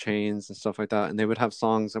guitars and chains and stuff like that. And they would have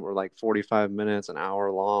songs that were like 45 minutes, an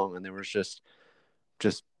hour long. And there was just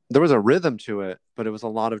there was a rhythm to it, but it was a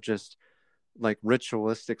lot of just like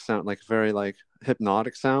ritualistic sound, like very like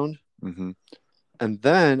hypnotic sound. Mm-hmm. And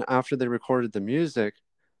then after they recorded the music,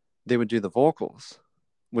 they would do the vocals,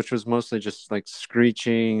 which was mostly just like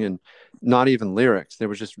screeching and not even lyrics. They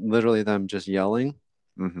were just literally them just yelling.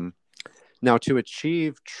 Mm-hmm. Now, to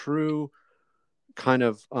achieve true kind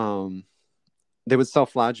of, they would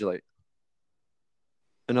self-flagellate.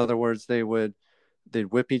 In other words, they'd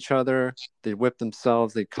whip each other, they'd whip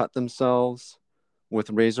themselves, they'd cut themselves with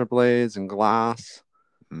razor blades and glass.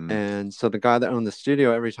 Mm. And so the guy that owned the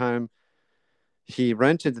studio, every time he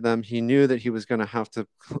rented them, he knew that he was going to have to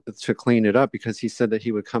clean it up, because he said that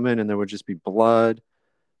he would come in and there would just be blood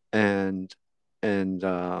and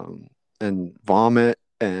vomit,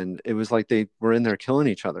 and it was like they were in there killing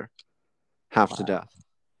each other half to death.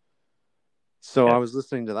 So I was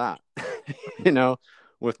listening to that,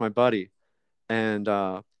 with my buddy, and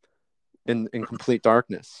in complete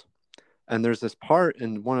darkness. And there's this part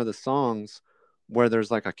in one of the songs where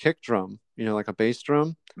there's like a kick drum, like a bass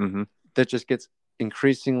drum, mm-hmm. that just gets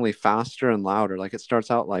increasingly faster and louder. Like it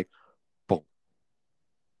starts out like boom,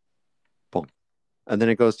 boom, and then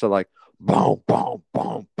it goes to like boom, boom,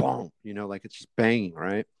 boom, boom. Like it's just banging,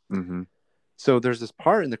 right? Mm-hmm. So there's this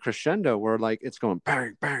part in the crescendo where like it's going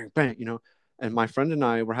bang, bang, bang, And my friend and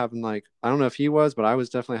I were having like, I don't know if he was, but I was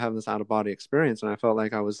definitely having this out of body experience, and I felt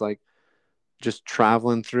like I was like just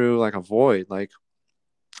traveling through like a void, like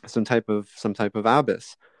some type of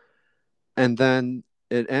abyss. And then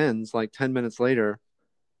it ends like 10 minutes later,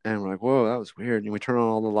 and we're like, whoa, that was weird. And we turn on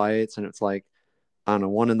all the lights, and it's like, I don't know,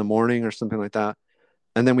 1 a.m. or something like that.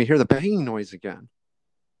 And then we hear the banging noise again.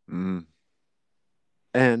 Mm.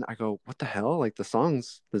 And I go, what the hell? Like the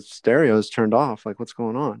stereo is turned off. Like, what's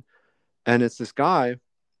going on? And it's this guy,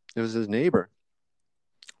 it was his neighbor,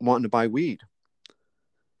 wanting to buy weed.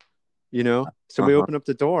 So we opened up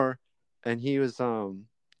the door, and he was a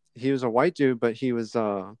white dude, but he was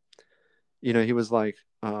he was like,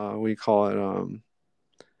 what do you call it?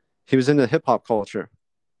 He was into hip hop culture.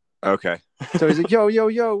 Okay. So he's like,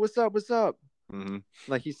 yo, what's up? Mm-hmm.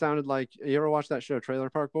 Like he sounded like, you ever watch that show Trailer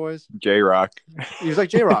Park Boys? J-Rock. He was like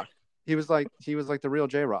J-Rock. He was like the real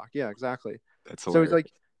J-Rock. Yeah, exactly. That's hilarious. So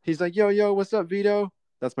he's like, yo, what's up, Vito?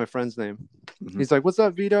 That's my friend's name. Mm-hmm. He's like, what's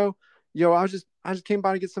up, Vito? yo, I just came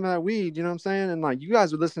by to get some of that weed, you know what I'm saying? And like, you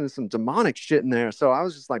guys were listening to some demonic shit in there. So I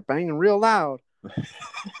was just like banging real loud.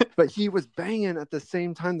 But he was banging at the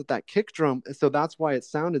same time that kick drum. So that's why it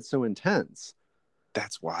sounded so intense.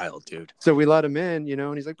 That's wild, dude. So we let him in, you know,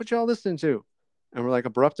 and he's like, what y'all listening to? And we're like,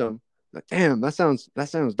 abrupt him. Like, damn, that sounds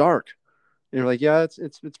dark. And you're like, yeah,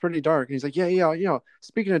 it's pretty dark. And he's like, yeah, you know,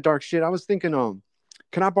 speaking of dark shit, I was thinking,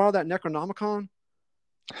 can I borrow that Necronomicon?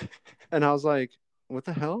 And I was like, what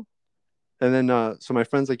the hell? And then so my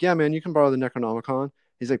friend's like, yeah, man, you can borrow the Necronomicon.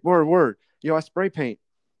 He's like, word. Yo, I spray paint.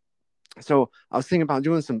 So I was thinking about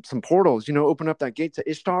doing some portals, you know, open up that gate to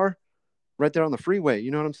Ishtar right there on the freeway.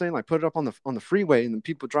 You know what I'm saying? Like put it up on the freeway, and then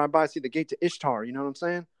people drive by, see the gate to Ishtar. You know what I'm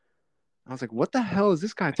saying? I was like, what the hell is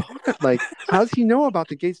this guy talking? Like, how does he know about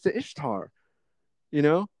the gates to Ishtar? You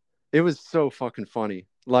know, it was so fucking funny.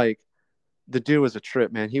 Like, the dude was a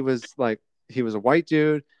trip, man. He was a white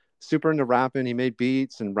dude, super into rapping. He made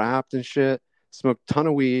beats and rapped and shit, smoked a ton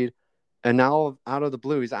of weed. And now out of the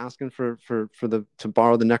blue, he's asking to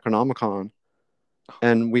borrow the Necronomicon.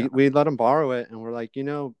 And we let him borrow it, and we're like, you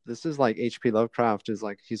know, this is like H.P. Lovecraft is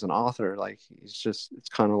like, he's an author. Like, it's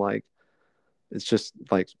kind of like, it's just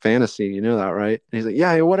like fantasy, you know that, right? And he's like,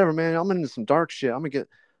 yeah, whatever, man. I'm into some dark shit. I'm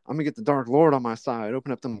gonna get the Dark Lord on my side.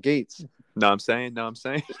 Open up them gates. No, I'm saying. No, I'm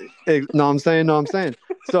saying.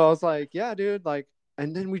 So I was like, yeah, dude. Like,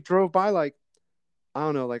 and then we drove by, like, I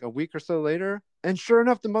don't know, like a week or so later, and sure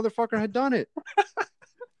enough, the motherfucker had done it.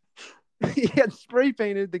 He had spray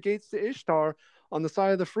painted the gates to Ishtar on the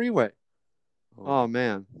side of the freeway. Oh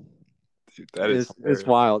man, dude, it's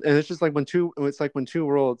wild. And it's just like when two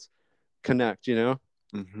worlds connect, you know.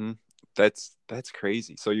 Mm-hmm. That's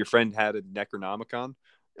crazy. So your friend had a Necronomicon?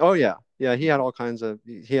 Oh yeah, he had all kinds of,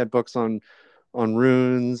 he had books on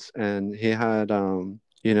runes, and he had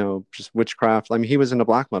you know, just witchcraft. I mean, he was into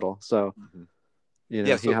black metal, so you know,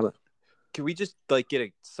 yeah, he had can we just like get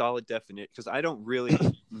a solid definition, because I don't really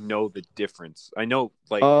know the difference. I know,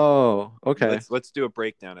 like, oh, okay, let's do a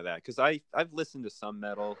breakdown of that, because I've listened to some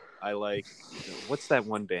metal. I like, what's that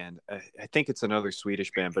one band? I think it's another Swedish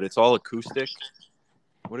band, but it's all acoustic.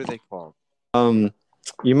 What are they called?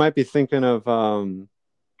 You might be thinking of damn,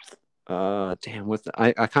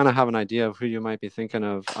 I kind of have an idea of who you might be thinking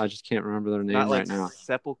of. I just can't remember their name right now.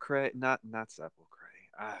 Sepulchre, not Sepulchre.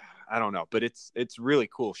 I don't know, but it's really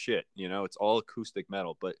cool shit. You know, it's all acoustic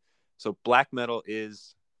metal. But so black metal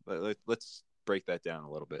is. Let's break that down a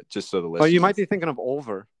little bit, just so the listeners. Oh, you might be thinking of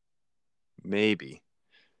Ulver. Maybe.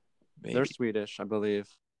 They're Swedish, I believe.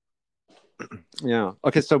 Yeah.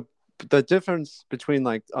 Okay. So the difference between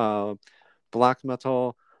like black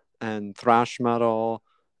metal and thrash metal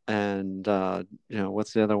and you know,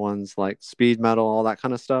 what's the other ones, like speed metal, all that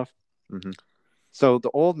kind of stuff. Mm-hmm. So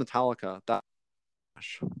the old Metallica, that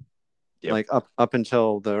like up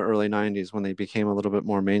until the early 90s, when they became a little bit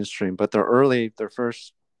more mainstream, but their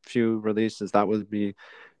first few releases, that would be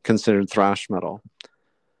considered thrash metal.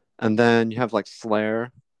 And then you have like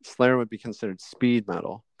Slayer would be considered speed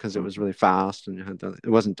metal because it was really fast, and it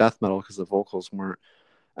wasn't death metal because the vocals weren't.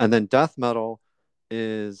 And then death metal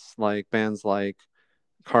is like bands like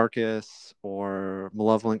Carcass or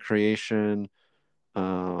Malevolent Creation,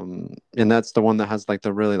 and that's the one that has like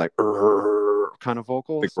the really like kind of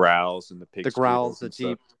vocals, the growls and the pig growls,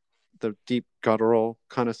 the deep guttural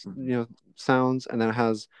kind of you know, sounds. And then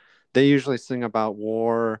they usually sing about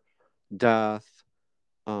war, death,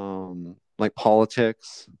 like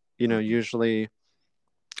politics, you know, usually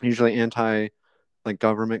anti like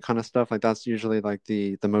government kind of stuff. Like that's usually like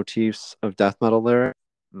the motifs of death metal lyrics.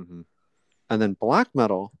 And then black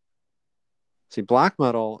metal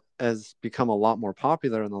has become a lot more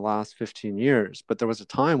popular in the last 15 years, but there was a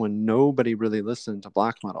time when nobody really listened to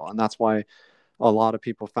black metal, and that's why a lot of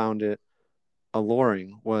people found it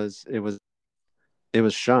alluring. It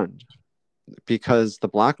was shunned because the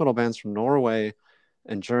black metal bands from Norway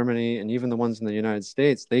and Germany, and even the ones in the United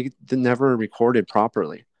States, they never recorded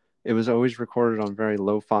properly. It was always recorded on very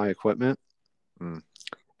lo-fi equipment.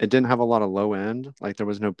 It didn't have a lot of low end, like there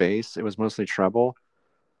was no bass. It was mostly treble.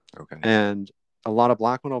 Okay. And a lot of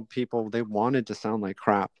black metal people, they wanted to sound like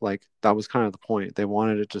crap. Like that was kind of the point. They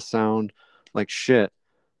wanted it to sound like shit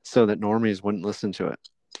so that normies wouldn't listen to it.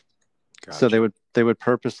 Gotcha. So they would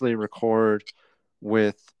purposely record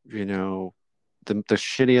with, you know, the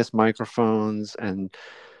shittiest microphones and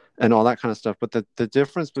all that kind of stuff. But the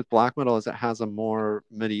difference with black metal is it has a more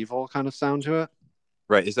medieval kind of sound to it.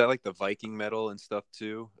 Right. Is that like the Viking metal and stuff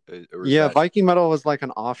too? Viking metal was like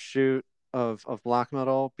an offshoot of black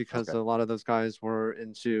metal because a lot of those guys were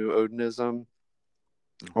into Odinism,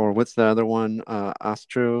 or what's the other one?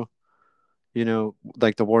 Astro. you know,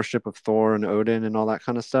 like the worship of Thor and Odin and all that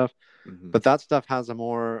kind of stuff. Mm-hmm. But that stuff has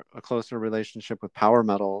a closer relationship with power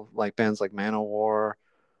metal, like bands like Manowar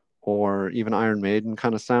or even Iron Maiden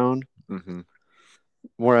kind of sound. Mm-hmm.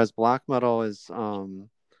 Whereas black metal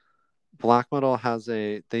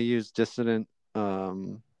they use dissonant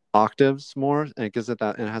octaves more, and it gives it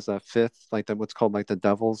that, and it has a fifth, like what's called like the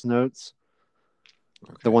devil's notes,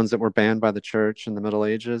 Okay. the ones that were banned by the church in the Middle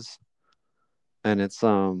Ages. And it's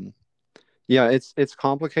yeah, it's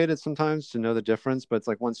complicated sometimes to know the difference, but it's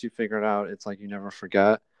like once you figure it out, it's like you never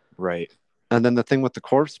forget. Right. And then the thing with the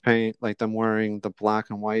corpse paint, like them wearing the black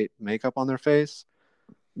and white makeup on their face,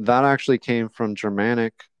 that actually came from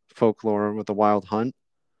Germanic folklore with the Wild Hunt.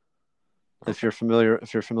 Okay. If you're familiar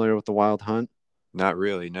with the Wild Hunt. Not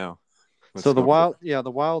really, no. So the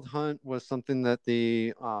Wild Hunt was something that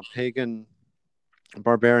the pagan,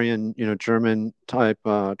 barbarian, you know, German type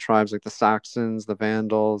tribes like the Saxons, the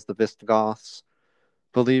Vandals, the Visigoths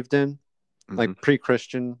believed in, like Mm-hmm.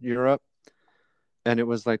 pre-Christian Europe. And it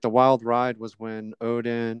was like the wild ride was when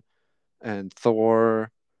Odin and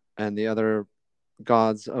Thor and the other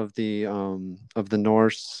gods of the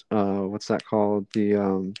Norse, what's that called?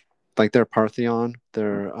 The like their Parthenon,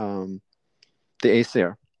 their the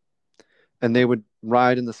Aesir, and they would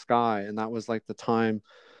ride in the sky, and that was like the time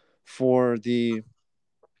for the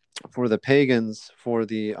pagans, for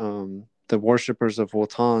the worshippers of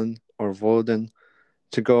Wotan or Woden,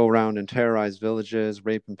 to go around and terrorize villages,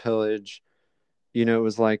 rape and pillage. You know, it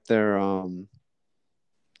was like they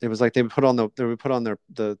would put on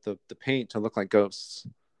the paint to look like ghosts.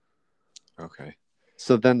 Okay.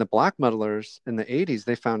 So then the black metalers in the 80s,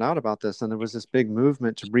 they found out about this, and there was this big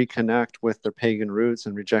movement to reconnect with their pagan roots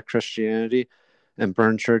and reject Christianity and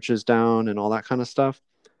burn churches down and all that kind of stuff.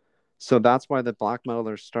 So that's why the black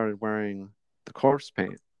metalers started wearing the corpse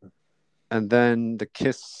paint. And then the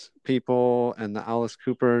Kiss people and the Alice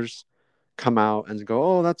Coopers come out and go,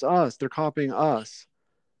 oh, that's us. They're copying us.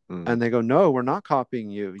 And they go, no, we're not copying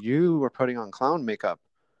you. You were putting on clown makeup.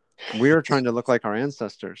 We're trying to look like our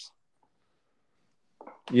ancestors.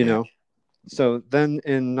 You know? So then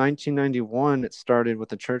in 1991, it started with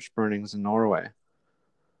the church burnings in Norway.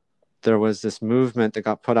 There was this movement that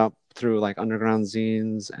got put out through like underground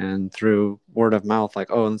zines and through word of mouth,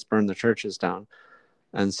 like, oh, let's burn the churches down.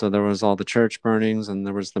 And so there was all the church burnings, and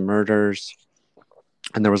there was the murders,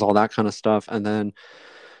 and there was all that kind of stuff. And then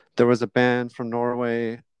there was a band from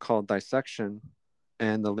Norway called Dissection,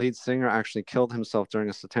 and the lead singer actually killed himself during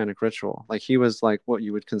a satanic ritual. Like, he was like what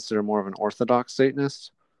you would consider more of an orthodox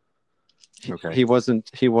Satanist. He wasn't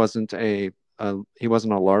a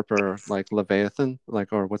LARPer like Leviathan,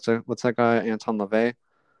 like, or what's that guy, Anton LaVey?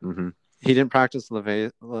 Mm-hmm. He didn't practice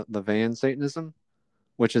LaVeyan Satanism,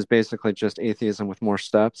 which is basically just atheism with more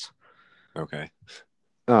steps. Okay.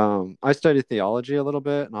 I studied theology a little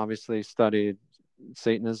bit, and obviously studied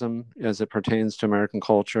Satanism as it pertains to American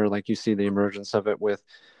culture. Like, you see the emergence of it with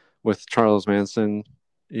Charles Manson,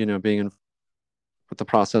 you know, being in with the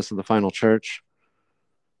process of the final church.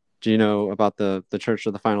 Do you know about the Church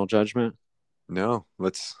of the Final Judgment? No,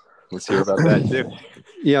 let's hear about that too.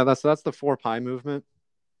 Yeah, that's the 4-Pi movement,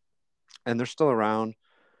 and they're still around.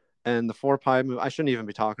 And the 4-Pi movement, I shouldn't even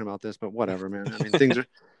be talking about this, but whatever, man. I mean,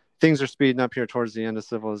 things are speeding up here towards the end of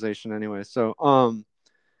civilization anyway. So,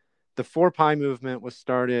 the 4-Pi movement was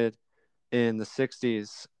started in the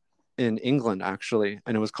 60s in England, actually,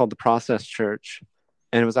 and it was called the Process Church,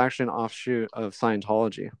 and it was actually an offshoot of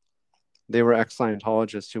Scientology. They were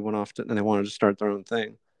ex-Scientologists who went off and they wanted to start their own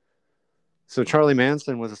thing. So Charlie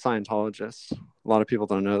Manson was a Scientologist. A lot of people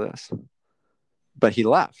don't know this, but he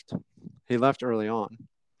left. He left early on,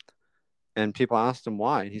 and people asked him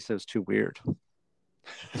why, and he said it's too weird.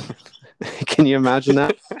 Can you imagine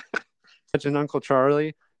that? Imagine Uncle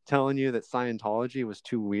Charlie telling you that Scientology was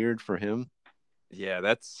too weird for him. Yeah,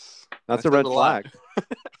 that's a red flag.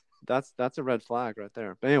 That's a red flag right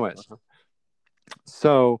there. But anyways,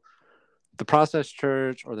 so the Process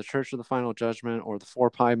Church, or the Church of the Final Judgment, or the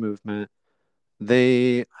 4-Pi movement,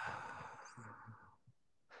 they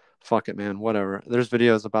fuck it, man, whatever. There's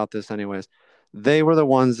videos about this anyways. They were the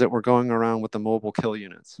ones that were going around with the mobile kill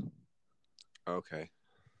units. Okay.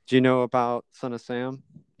 Do you know about Son of Sam,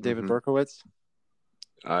 David Berkowitz?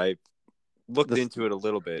 I looked into it a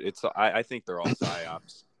little bit. I think they're all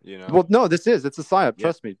psyops, you know? Well, no, it's a psyop.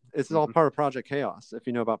 Trust me. It's all part of Project Chaos, if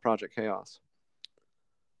you know about Project Chaos.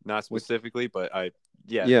 Not specifically, but like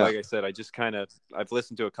I said, I've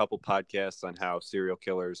listened to a couple podcasts on how serial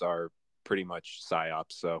killers are pretty much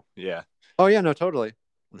psyops. So yeah. Oh yeah, no, totally.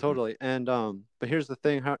 And but here's the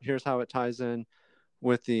thing. Here's how it ties in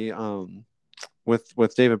with the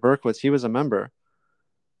with David Berkowitz. He was a member,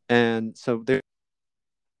 And so they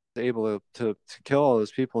were able to kill all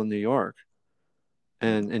those people in New York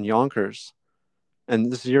and in Yonkers.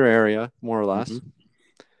 And this is your area, more or less. Mm-hmm.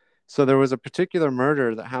 So there was a particular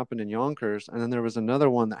murder that happened in Yonkers, and then there was another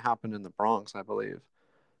one that happened in the Bronx, I believe.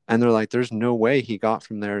 And they're like, there's no way he got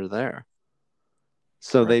from there to there.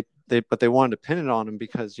 So Right. they wanted to pin it on him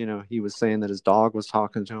because, you know, he was saying that his dog was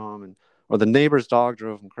talking to him, or the neighbor's dog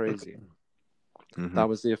drove him crazy. Mm-hmm. That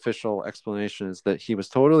was the official explanation, is that he was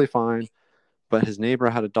totally fine, but his neighbor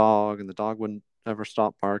had a dog and the dog wouldn't ever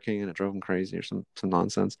stop barking and it drove him crazy, or some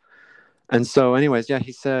nonsense. And so anyways, yeah,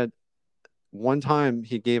 he said one time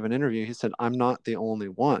he gave an interview, he said, I'm not the only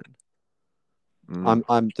one.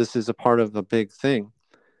 This is a part of a big thing.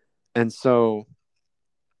 And so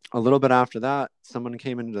a little bit after that, someone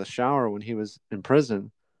came into the shower when he was in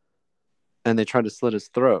prison and they tried to slit his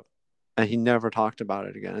throat, and he never talked about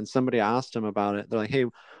it again. And somebody asked him about it. They're like, hey,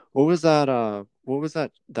 what was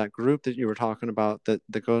that group that you were talking about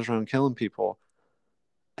that goes around killing people?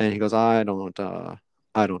 And he goes, I don't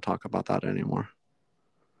talk about that anymore.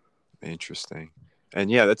 Interesting. And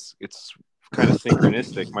yeah, it's kind of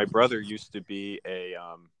synchronistic. My brother used to be a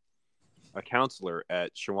counselor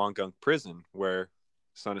at Shawangunk Prison, where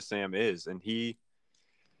Son of Sam is, and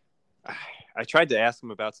I tried to ask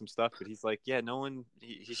him about some stuff, but he's like, yeah, no one,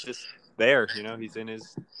 he's just there, you know, he's in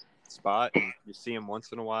his spot and you see him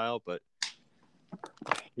once in a while, but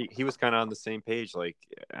he was kind of on the same page. Like,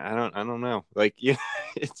 I don't know. Like, yeah,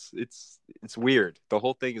 it's weird. The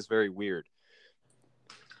whole thing is very weird.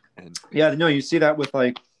 And yeah, no, you see that with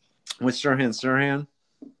Sirhan,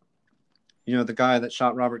 you know, the guy that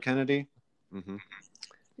shot Robert Kennedy. Mm-hmm.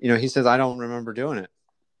 You know, he says, I don't remember doing it.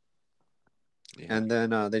 Yeah. And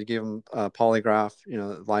then they gave him a polygraph, you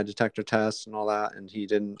know, lie detector test and all that, and he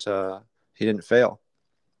didn't fail.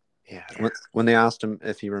 Yeah. When they asked him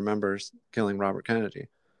if he remembers killing Robert Kennedy,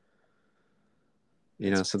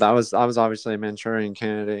 you know, so that was obviously a Manchurian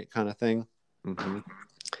candidate kind of thing. Mm-hmm.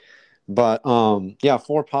 But yeah,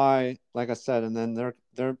 4-pi, like I said, and then they're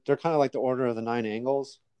kind of like the Order of the Nine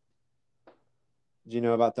Angles. Do you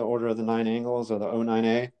know about the Order of the Nine Angles, or the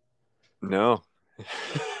O9A? No.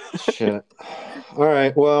 Shit. All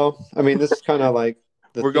right. Well, I mean, this is kind of like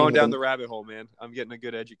we're going down the rabbit hole, man. I'm getting a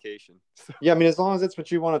good education. Yeah, I mean, as long as it's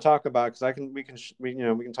what you want to talk about, because we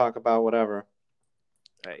can talk about whatever.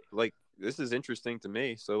 Hey, like, this is interesting to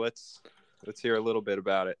me, so let's hear a little bit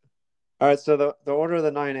about it. All right. So the Order of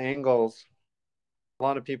the Nine Angles, a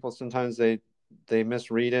lot of people sometimes they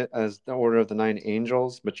misread it as the Order of the Nine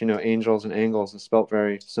Angels, but you know, angels and angles is spelt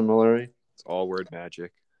very similarly. It's all word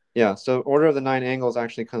magic. Yeah. So Order of the Nine Angles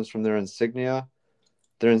actually comes from their insignia.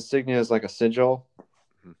 Their insignia is like a sigil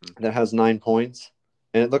that has 9 points,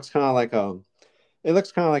 and it looks kind of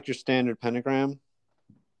like your standard pentagram.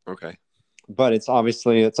 Okay. But it's a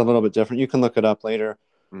little bit different. You can look it up later.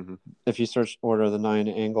 Mm-hmm. If you search Order of the Nine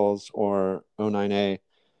Angles or O9A.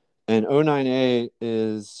 And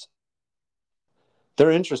O9A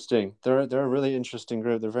they're interesting. They're a really interesting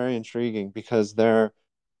group. They're very intriguing because they're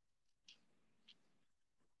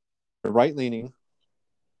right-leaning.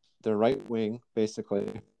 They're right-wing,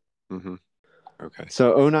 basically. Mm-hmm. Okay.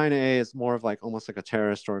 So O9A is more of like almost like a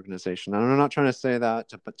terrorist organization. And I'm not trying to say that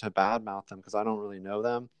to badmouth them, because I don't really know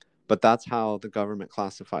them, but that's how the government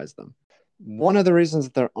classifies them. One of the reasons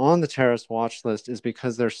that they're on the terrorist watch list is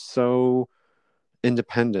because they're so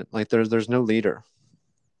independent. Like there's no leader.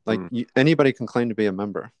 Like anybody can claim to be a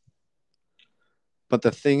member. But the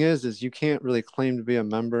thing is you can't really claim to be a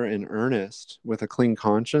member in earnest with a clean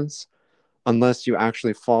conscience unless you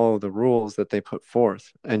actually follow the rules that they put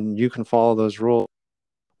forth. And you can follow those rules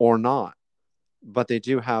or not. But they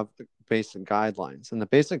do have basic guidelines. And the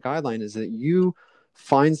basic guideline is that you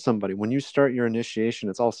find somebody. When you start your initiation,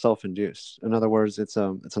 it's all self-induced. In other words, it's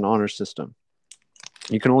an honor system.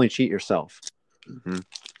 You can only cheat yourself. Mm-hmm.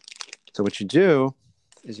 So what you do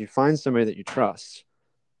is you find somebody that you trust.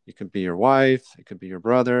 It could be your wife, it could be your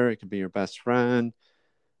brother, it could be your best friend,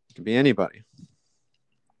 it could be anybody.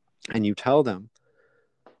 And you tell them,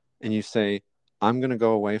 and you say, I'm going to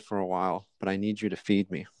go away for a while, but I need you to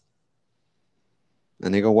feed me.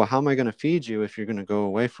 And they go, well, how am I going to feed you if you're going to go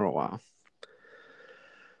away for a while?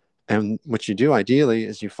 And what you do ideally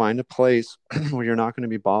is you find a place where you're not going to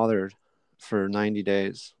be bothered for 90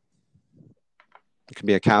 days. It could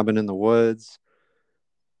be a cabin in the woods.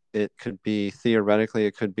 It could be, theoretically,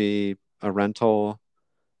 it could be a rental.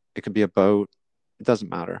 It could be a boat. It doesn't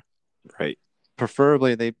matter. Right.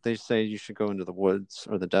 Preferably, they say you should go into the woods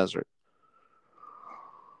or the desert.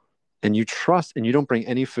 And you trust, and you don't bring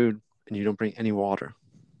any food, and you don't bring any water.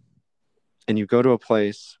 And you go to a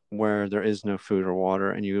place where there is no food or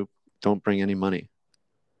water, and you don't bring any money.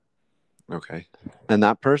 Okay. And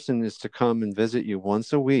that person is to come and visit you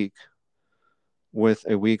once a week with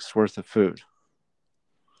a week's worth of food.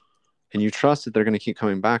 And you trust that they're going to keep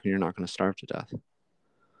coming back and you're not going to starve to death.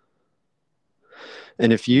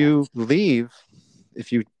 And if you leave,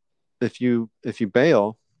 if you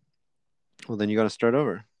bail, well, then you got to start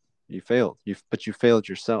over. You failed. But you failed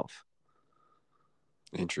yourself.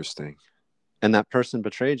 Interesting. And that person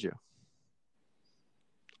betrayed you.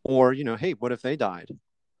 Or, hey, what if they died?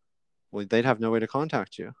 Well, they'd have no way to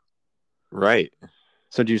contact you. Right.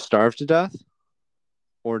 So do you starve to death?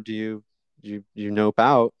 Or do you nope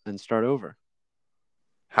out and start over?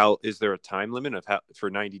 How is there a time limit of for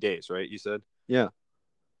 90 days, right? You said? Yeah.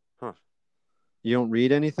 Huh. You don't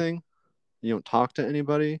read anything. You don't talk to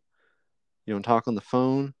anybody. You don't talk on the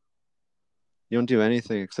phone. You don't do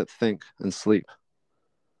anything except think and sleep.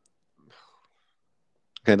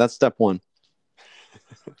 Okay, that's step 1.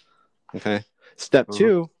 Okay. Step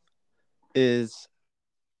 2 is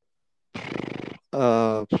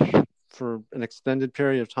for an extended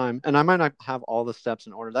period of time. And I might not have all the steps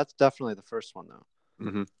in order. That's definitely the first one, though.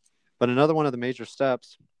 Mm-hmm. But another one of the major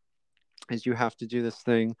steps is you have to do this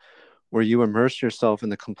thing where you immerse yourself in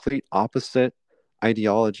the complete opposite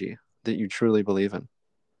ideology that you truly believe in.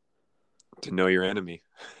 To know your enemy.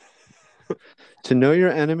 To know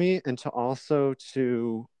your enemy and to also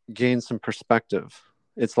to gain some perspective.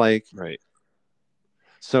 It's like, right.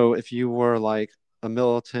 So if you were like a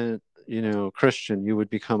militant, Christian, you would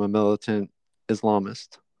become a militant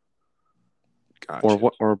Islamist.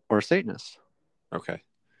 Gotcha. Or Satanist. Okay.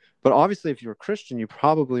 But obviously, if you were Christian, you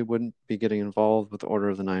probably wouldn't be getting involved with the Order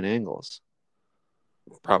of the Nine Angles.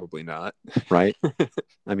 Probably not. Right?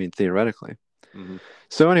 I mean, theoretically. Mm-hmm.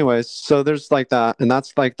 So anyways, so there's like that. And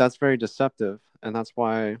that's very deceptive. And that's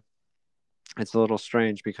why it's a little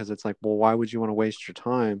strange, because it's like, well, why would you want to waste your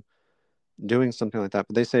time doing something like that?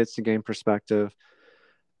 But they say it's to gain perspective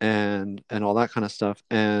and all that kind of stuff.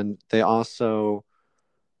 And they also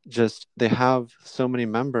they have so many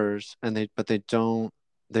members, and they don't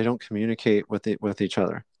communicate with each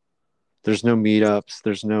other. There's no meetups,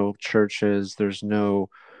 there's no churches,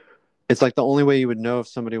 it's like the only way you would know if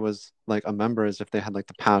somebody was like a member is if they had like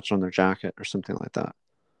the patch on their jacket or something like that.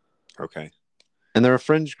 Okay. And they're a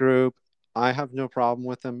fringe group. I have no problem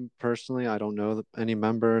with them personally. I don't know any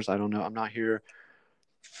members. I don't know. I'm not here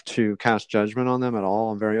to cast judgment on them at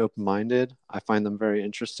all. I'm very open-minded. I find them very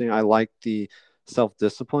interesting. I like the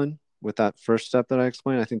self-discipline with that first step that I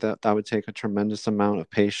explained. I think that would take a tremendous amount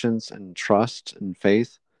of patience and trust and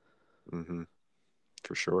faith. Mm-hmm.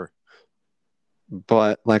 For sure.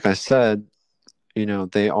 But like I said,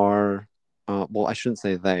 they are, well, I shouldn't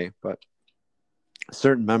say they, but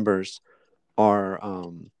certain members are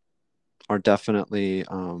definitely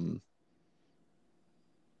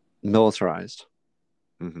militarized.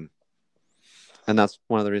 Mm-hmm. And that's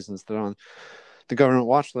one of the reasons they're on the government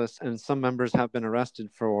watch list. And some members have been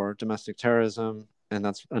arrested for domestic terrorism. And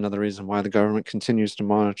that's another reason why the government continues to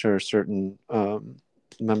monitor certain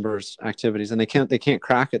members' activities. And they can't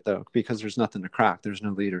crack it, though, because there's nothing to crack. There's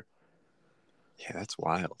no leader. Yeah, that's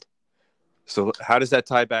wild. So how does that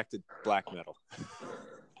tie back to black metal?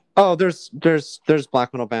 Oh, there's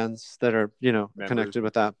black metal bands that are, connected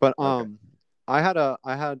with that. But Okay. I had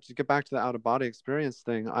to get back to the out of body experience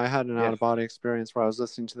thing. I had an out of body experience where I was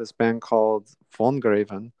listening to this band called Von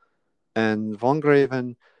Graven, and Von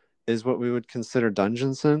Graven is what we would consider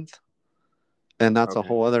dungeon synth, and that's a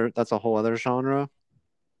whole other genre,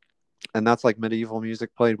 and that's like medieval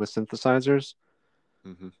music played with synthesizers.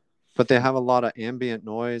 Mm-hmm. But they have a lot of ambient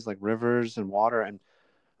noise, like rivers and water. And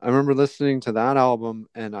I remember listening to that album,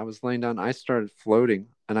 and I was laying down. I started floating,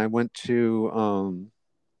 and I went to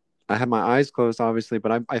I had my eyes closed, obviously,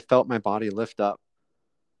 but I felt my body lift up.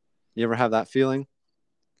 You ever have that feeling?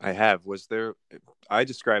 I have. I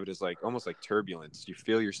describe it as like almost like turbulence. You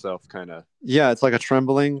feel yourself kind of. Yeah, it's like a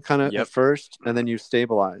trembling kind of at first, and then you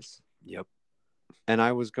stabilize. Yep. And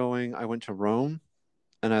I went to Rome,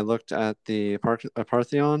 and I looked at the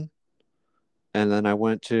Parthenon, and then I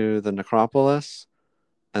went to the necropolis,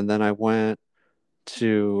 and then I went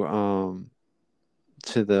to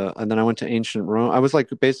and then I went to ancient Rome. I was like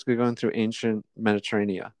basically going through ancient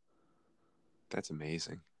Mediterranean. That's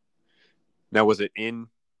amazing. Now, was it in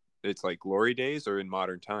its like glory days or in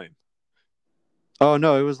modern time? Oh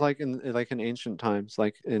no, it was like in ancient times,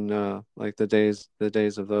 like in like the days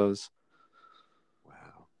of those.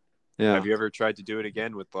 Wow. Yeah. Have you ever tried to do it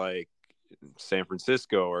again with like San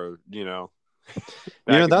Francisco or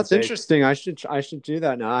that's interesting. I should do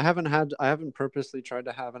that now. I haven't purposely tried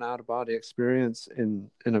to have an out of body experience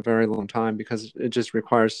in a very long time, because it just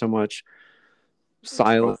requires so much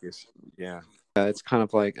silence. Yeah. Yeah, it's kind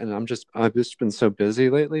of like, and I've just been so busy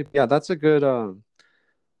lately. Yeah, that's a good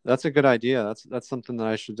idea. That's something that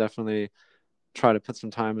I should definitely try to put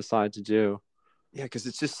some time aside to do. Yeah, because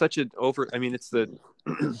it's just such an over. I mean, it's the.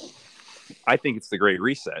 I think it's the Great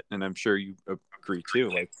Reset, and I'm sure you agree too.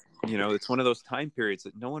 Like, it's one of those time periods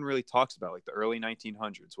that no one really talks about, like the early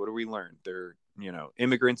 1900s. What do we learn?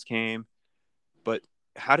 Immigrants came, but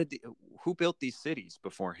who built these cities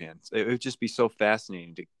beforehand? It would just be so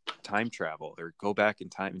fascinating to time travel or go back in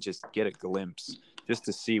time and just get a glimpse, just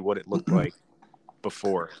to see what it looked like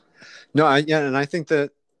before. No, and I think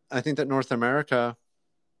that North America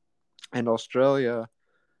and Australia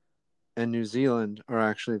and New Zealand are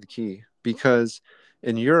actually the key, because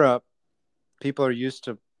in Europe, people are used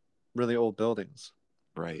to really old buildings.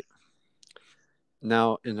 Right.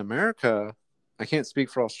 Now in America, I can't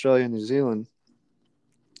speak for Australia and New Zealand.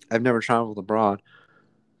 I've never traveled abroad,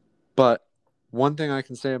 but one thing I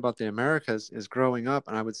can say about the Americas is growing up,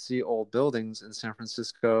 and I would see old buildings in San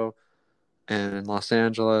Francisco and in Los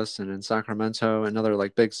Angeles and in Sacramento and other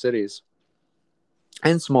like big cities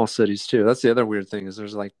and small cities too. That's the other weird thing, is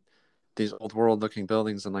there's like these old world looking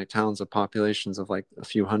buildings in like towns of populations of like a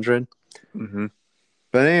few hundred. Mm-hmm.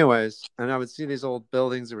 But anyways, and I would see these old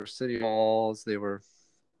buildings. They were city halls. They were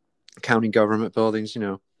county government buildings,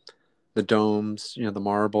 the domes, the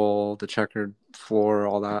marble, the checkered floor,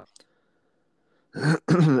 all that.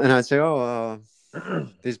 And I'd say, oh,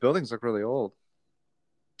 these buildings look really old.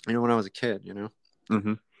 When I was a kid,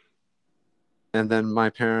 Mm-hmm. And then my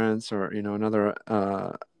parents or, another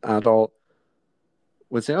adult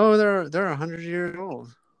would say, oh, they're 100 years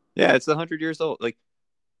old. Yeah, it's 100 years old. Like,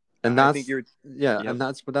 and I that's, think you're, yeah, yep. And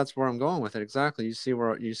that's where I'm going with it. Exactly. You see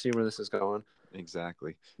where this is going.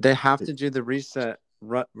 Exactly. They have to do the reset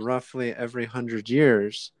roughly every 100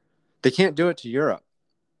 years. They can't do it to Europe.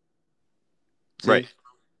 See? Right.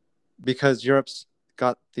 Because Europe's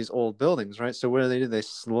got these old buildings, right? So what do? They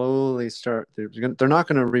slowly start. They're not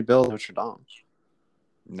going to rebuild Notre Dame.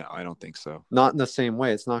 No, I don't think so. Not in the same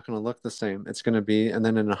way. It's not going to look the same. It's going to be, and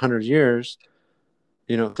then in 100 years,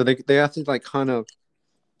 so they have to like kind of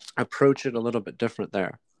approach it a little bit different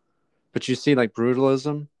there. But you see like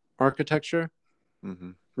brutalism architecture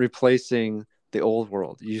mm-hmm. replacing the old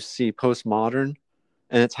world. You see postmodern,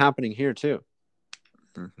 and it's happening here too.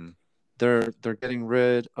 Mm-hmm. They're getting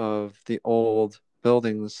rid of the old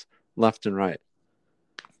buildings left and right.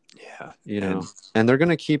 Yeah. And they're going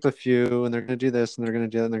to keep a few, and they're going to do this, and they're going to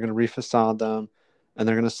do that, and they're going to refacade them, and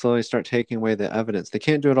they're going to slowly start taking away the evidence. They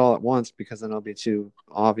can't do it all at once, because then it'll be too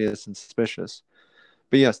obvious and suspicious.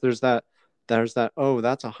 But yes, there's that. Oh,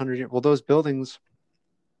 that's 100 years. Well, those buildings,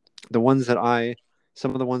 some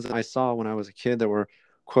of the ones that I saw when I was a kid that were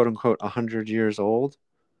quote unquote 100 years old,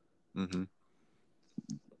 mm-hmm.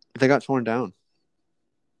 they got torn down.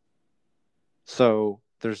 So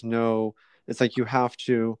it's like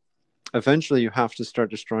eventually you have to start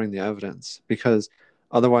destroying the evidence, because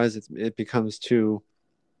otherwise it becomes too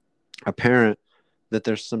apparent that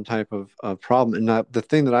there's some type of problem. And the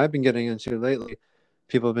thing that I've been getting into lately,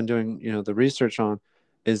 people have been doing, the research on,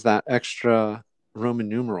 is that extra Roman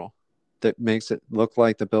numeral that makes it look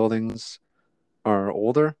like the buildings are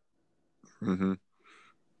older. Mm-hmm.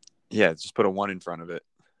 Yeah, just put a 1 in front of it.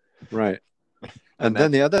 Right. And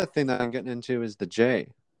then the other thing that I'm getting into is the J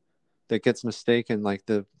that gets mistaken,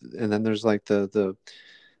 and then there's like the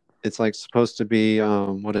it's like supposed to be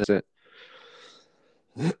what is it?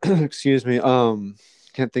 Excuse me.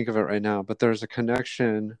 Can't think of it right now, but there's a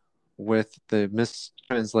connection with the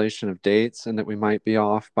mistranslation of dates, and that we might be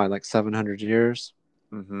off by like 700 years.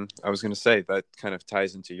 Mm-hmm. I was going to say that kind of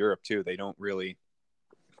ties into Europe too. They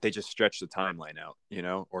just stretch the timeline out,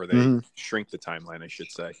 or they mm-hmm. shrink the timeline, I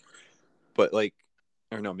should say. But like,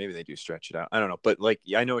 or no, maybe they do stretch it out. I don't know. But like,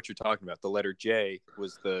 I know what you're talking about. The letter J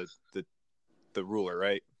was the ruler,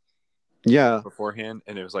 right? Yeah. Beforehand.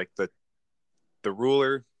 And it was like the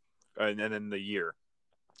ruler and then the year.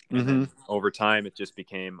 And mm-hmm. then over time, it just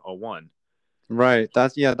became a 1. Right.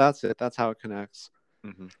 That's it. That's how it connects.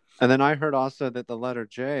 Mm-hmm. And then I heard also that the letter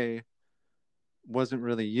J wasn't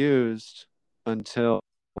really used until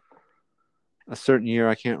a certain year.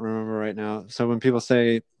 I can't remember right now. So when people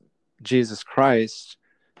say Jesus Christ,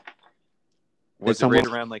 was it right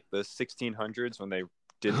around like the 1600s when they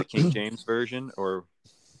did the King James version, or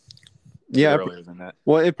earlier than that?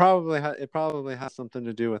 Well, it probably has something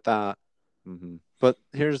to do with that. Mm-hmm. But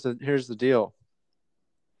here's the deal.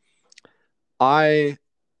 I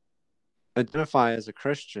identify as a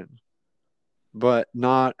Christian, but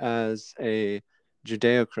not as a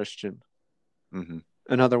Judeo-Christian. Mm-hmm.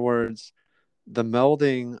 In other words, the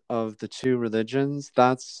melding of the two religions,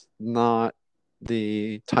 that's not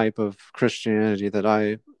the type of Christianity that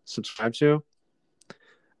I subscribe to.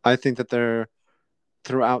 I think that they're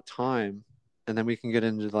throughout time, and then we can get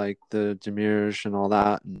into like the Demiurge and all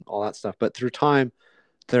that stuff. But through time,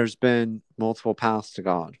 there's been multiple paths to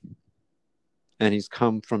God, and he's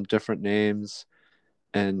come from different names,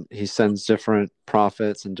 and he sends different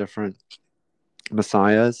prophets and different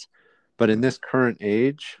messiahs. But in this current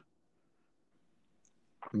age,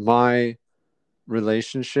 my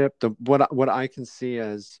relationship, what I can see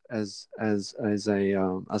as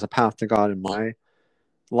a path to God in my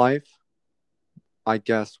life, I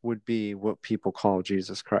guess, would be what people call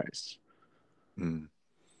Jesus Christ.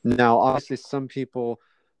 Now, obviously, some people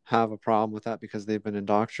have a problem with that because they've been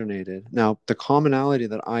indoctrinated. Now, the commonality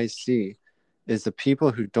that I see is the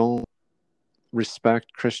people who don't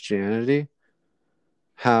respect Christianity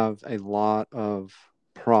have a lot of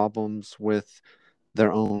problems with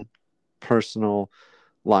their own personal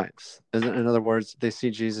lives. In other words, they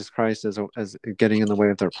see Jesus Christ as getting in the way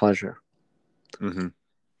of their pleasure. Mm-hmm.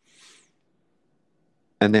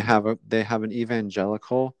 And they have an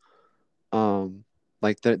evangelical,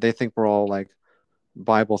 like they think we're all like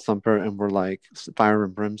Bible thumper and we're like fire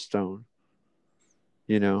and brimstone,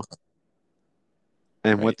 you know.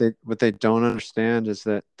 And Right. what they don't understand is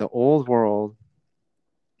that the old world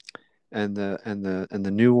and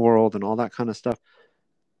the new world and all that kind of stuff,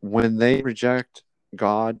 when they reject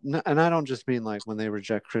God, and I don't just mean like when they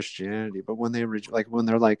reject Christianity, but when they when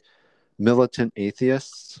they're like militant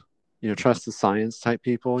atheists, you know, trust the science type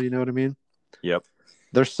people, you know what I mean? Yep.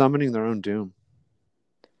 They're summoning their own doom.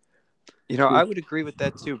 You know, I would agree with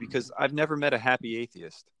that too, because I've never met a happy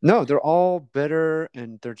atheist. No, they're all bitter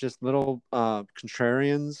and they're just little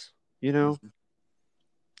contrarians, you know.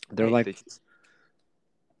 They're Right. like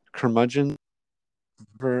curmudgeons,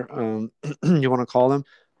 you want to call them.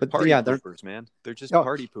 But Party yeah, poopers, man. They're just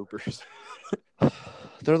party poopers.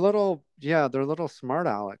 they're little smart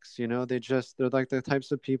Alex, you know. They're like the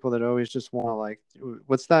types of people that always just want to like,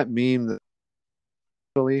 what's that meme that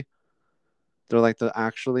they're like the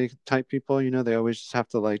actually type people, you know. They always just have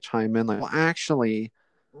to like chime in like, well, actually,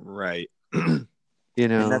 Right. you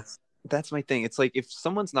know. And that's my thing. It's like, if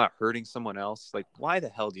someone's not hurting someone else, like, why the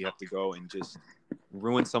hell do you have to go and just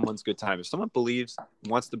ruin someone's good time? If someone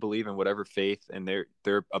wants to believe in whatever faith, and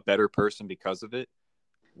they're a better person because of it,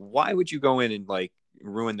 why would you go in and like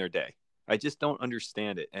ruin their day? I just don't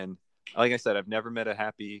understand it. And like I said, I've never met a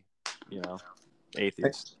happy, you know,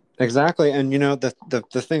 atheist. Exactly. And you know, the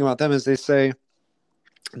thing about them is they say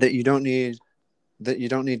that you don't need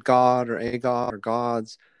God or a God or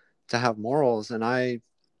gods to have morals, and I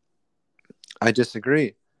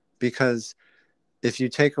disagree, because if you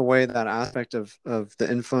take away that aspect of the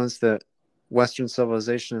influence that Western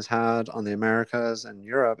civilization has had on the Americas and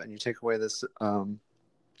Europe, and you take away this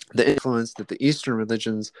the influence that the Eastern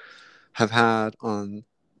religions have had on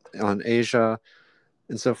Asia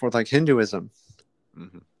and so forth, like Hinduism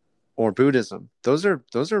or Buddhism, those are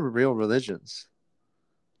real religions.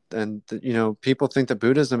 And you know, people think that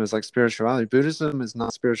Buddhism is like spirituality. Buddhism is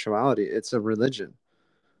not spirituality; it's a religion.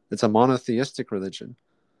 It's a monotheistic religion.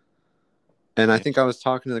 And I think I was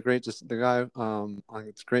talking to the guy on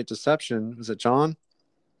Great Deception. Was it John?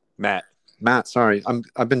 Matt. Sorry,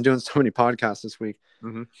 I've been doing so many podcasts this week,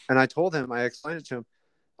 Mm-hmm. and I told him, I explained it to him.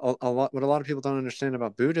 A lot. What a lot of people don't understand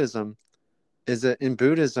about Buddhism is that in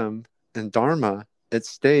Buddhism and Dharma, it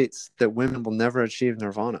states that women will never achieve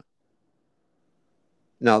nirvana.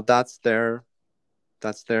 Now that's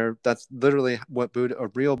literally what a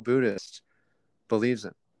real Buddhist believes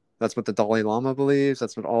in. That's what the Dalai Lama believes.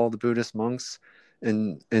 That's what all the Buddhist monks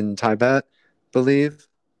in Tibet believe,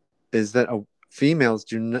 is that females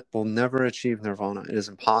will never achieve nirvana. It is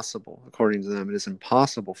impossible, according to them. It is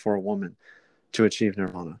impossible for a woman to achieve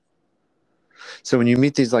nirvana. So when you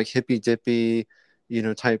meet these like hippy dippy, you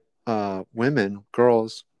know, type women,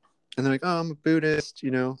 girls, and they're like, "Oh, I'm a Buddhist,"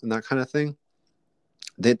 you know, and that kind of thing.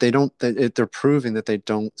 They're proving that they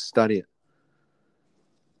don't study it.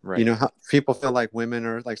 Right. You know how people feel like women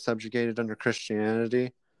are like subjugated under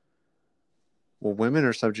Christianity? Well, women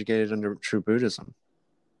are subjugated under true Buddhism.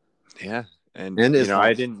 Yeah. And Islam. you know,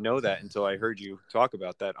 I didn't know that until I heard you talk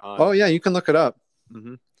about that on. Oh yeah, you can look it up.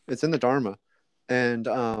 Mm-hmm. It's in the Dharma. And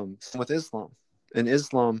with Islam. In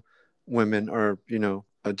Islam, women are, you know,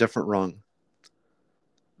 a different rung.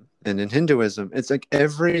 And in Hinduism, it's like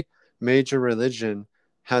every major religion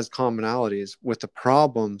has commonalities with the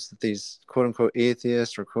problems that these quote unquote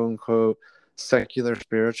atheists or quote unquote secular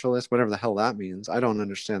spiritualists, whatever the hell that means. I don't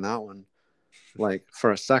understand that one, like,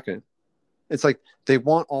 for a second. It's like they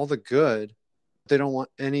want all the good, they don't want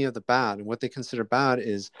any of the bad. And what they consider bad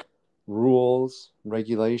is rules,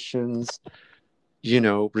 regulations,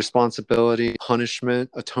 responsibility, punishment,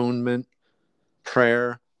 atonement,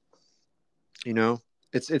 prayer.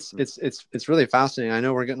 It's really fascinating. I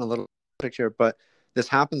know we're getting a little topic here, but this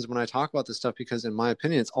happens when I talk about this stuff because, in my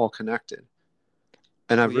opinion, it's all connected.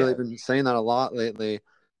 And I've really been saying that a lot lately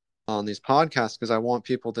on these podcasts because I want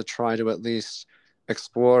people to try to at least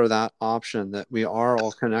explore that option that we are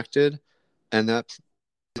all connected, and that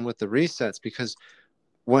with the resets, because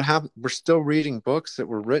what happened? We're still reading books that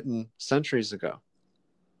were written centuries ago.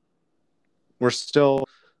 We're still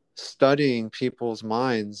studying people's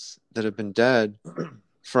minds that have been dead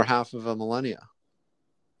for half of a millennia.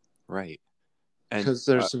 Right. And because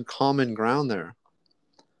there's some common ground there.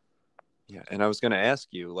 Yeah. And I was going to ask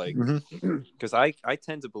you, like, because I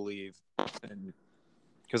tend to believe,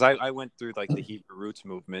 because I went through like the Hebrew roots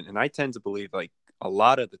movement, and I tend to believe like a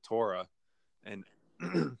lot of the Torah and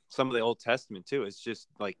some of the Old Testament too is just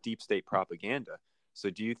like deep state propaganda. So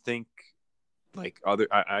do you think like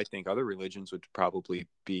I think other religions would probably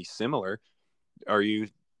be similar? Are you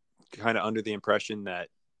kind of under the impression that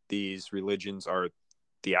these religions are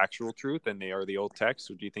the actual truth and they are the old text,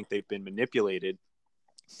 or do you think they've been manipulated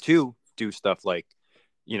to do stuff like,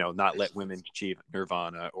 not let women achieve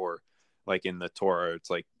nirvana, or like in the Torah, it's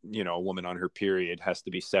like, a woman on her period has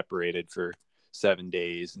to be separated for 7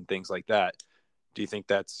 days and things like that? Do you think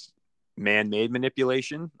that's man-made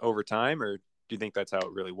manipulation over time, or do you think that's how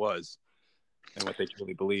it really was and what they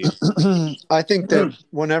truly believe? I think that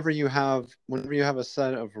whenever you have a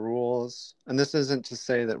set of rules, and this isn't to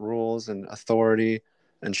say that rules and authority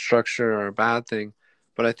and structure are a bad thing,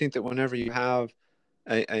 but I think that whenever you have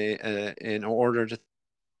in order to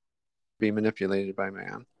be manipulated by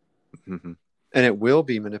man, and it will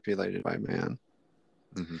be manipulated by man,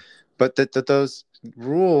 but that those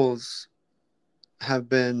rules have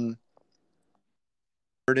been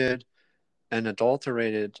perverted and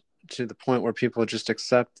adulterated to the point where people just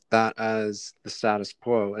accept that as the status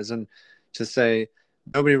quo, as in to say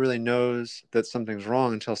nobody really knows that something's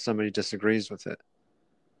wrong until somebody disagrees with it.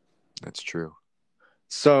 That's true.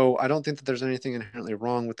 So I don't think that there's anything inherently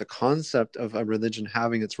wrong with the concept of a religion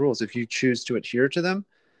having its rules if you choose to adhere to them.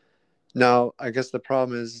 Now, I guess the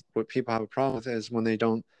problem is, what people have a problem with is when they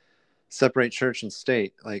don't separate church and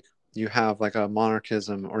state. Like you have like a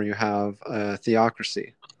monarchism or you have a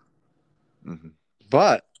theocracy.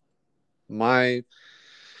 But my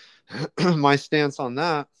stance on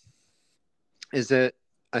that is that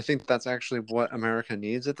I think that's actually what America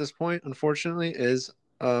needs at this point, unfortunately, is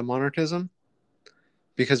monarchism.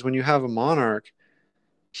 Because when you have a monarch,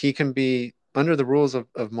 he can be, under the rules of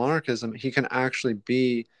monarchism, he can actually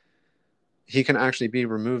be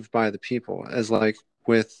removed by the people, as like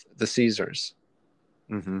with the Caesars.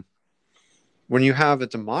 When you have a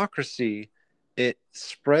democracy, it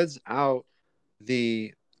spreads out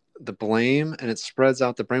the blame, and it spreads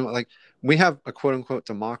out the blame. Like we have a quote unquote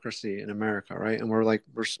democracy in America, right? And we're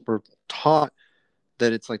taught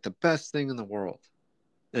that it's like the best thing in the world,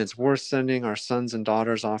 and it's worth sending our sons and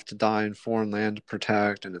daughters off to die in foreign land to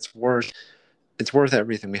protect, and it's worth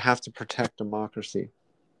everything. We have to protect democracy.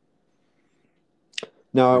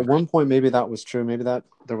 Now, at one point, maybe that was true. Maybe that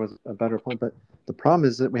there was a better point, but the problem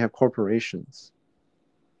is that we have corporations,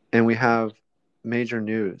 and we have major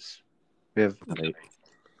news. We have,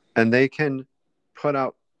 and they can put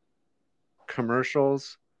out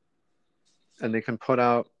commercials, and they can put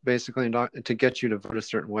out basically to get you to vote a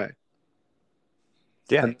certain way.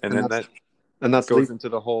 Yeah, and then that goes into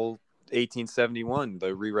the whole 1871,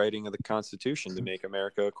 the rewriting of the Constitution to make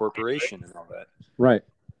America a corporation and all that. Right.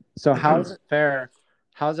 So how is it fair?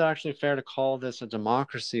 How is it actually fair to call this a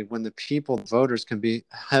democracy when the people, the voters, can be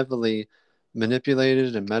heavily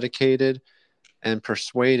manipulated and medicated and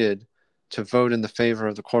persuaded to vote in the favor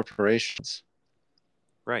of the corporations?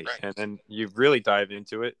 Right. And then you really dive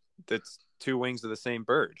into it, that's two wings of the same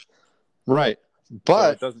bird. Right. But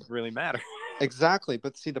so it doesn't really matter. Exactly.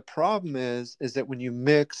 But see, the problem is that when you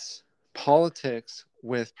mix politics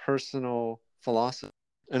with personal philosophy,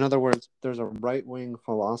 in other words, there's a right-wing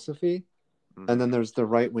philosophy, and then there's the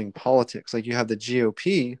right-wing politics. Like you have the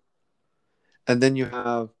GOP, and then you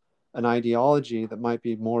have an ideology that might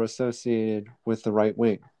be more associated with the right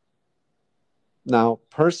wing. Now,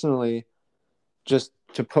 personally, just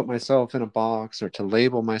to put myself in a box or to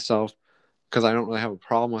label myself, because I don't really have a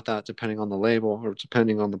problem with that depending on the label or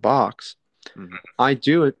depending on the box. I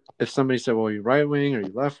do it. If somebody said, well, are you right wing? Are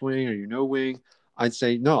you left wing? Are you no wing? I'd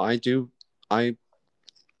say, no, I do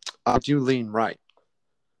lean right.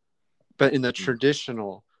 But in the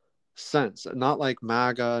traditional sense, not like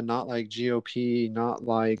MAGA, not like GOP, not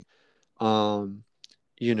like, what's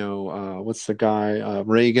the guy,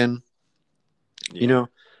 Reagan,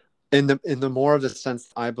 In the more of the sense,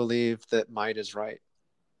 I believe that might is right.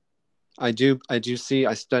 I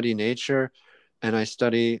study nature, and I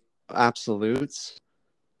study absolutes,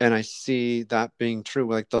 and I see that being true.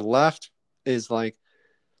 Like the left is like,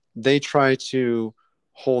 they try to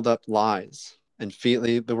hold up lies and feel,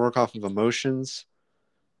 they work off of emotions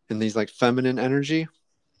and these like feminine energy.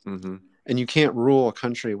 Mm-hmm. And you can't rule a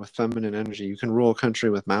country with feminine energy. You can rule a country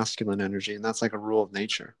with masculine energy, and that's like a rule of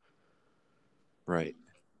nature. Right.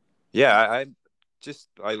 Yeah,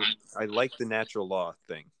 I like the natural law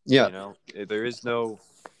thing. Yeah. You know, there is no,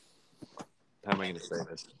 how am I going to say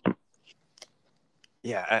this?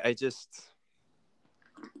 Yeah, I just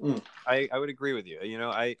I would agree with you. You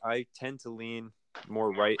know, I tend to lean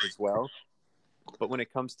more right as well. But when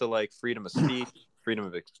it comes to like freedom of speech, freedom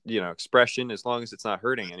of expression, as long as it's not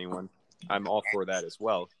hurting anyone, I'm all for that as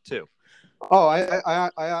well too. Oh, I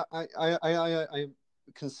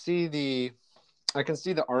can see the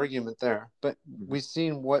argument there, but we've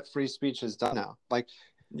seen what free speech has done now. Like,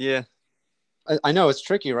 yeah, I know it's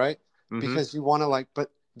tricky, right? Mm-hmm. Because you want to like,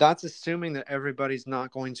 but that's assuming that everybody's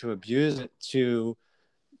not going to abuse it to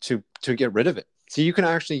get rid of it. So you can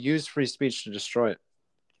actually use free speech to destroy it.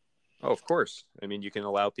 Oh, of course. I mean, you can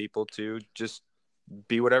allow people to just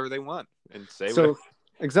be whatever they want and say So whatever.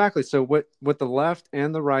 exactly. So what the left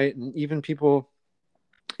and the right, and even people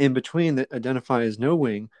in between that identify as no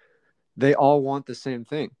wing, they all want the same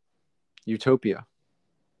thing: utopia.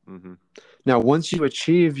 Mm-hmm. Now, once you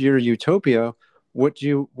achieve your utopia, what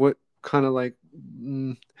kind of like,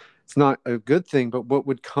 it's not a good thing, but what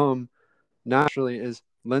would come naturally is,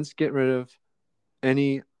 let's get rid of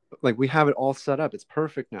any, like, we have it all set up. It's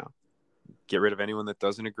perfect now. Get rid of anyone that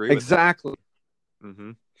doesn't agree exactly. with it.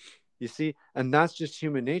 Mm-hmm. You see, and that's just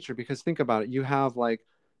human nature, because think about it. You have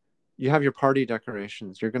your party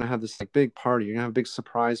decorations. You're going to have this like big party. You're going to have a big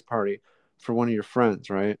surprise party for one of your friends,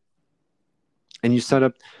 right? And you set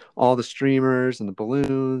up all the streamers and the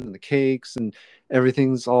balloons and the cakes, and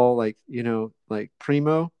everything's all like, like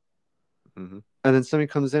primo. Mm-hmm. And then somebody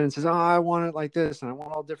comes in and says, "Oh, I want it like this, and I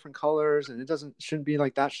want all different colors, and shouldn't be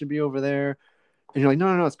like that. Should be over there." And you're like,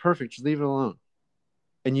 "No, it's perfect. Just leave it alone."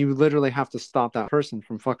 And you literally have to stop that person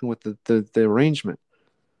from fucking with the arrangement.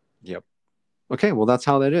 Yep. Okay, well, that's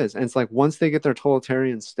how that is. And it's like, once they get their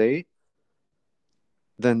totalitarian state,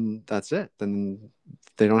 then that's it. Then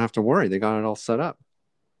they don't have to worry. They got it all set up.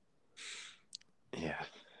 Yeah,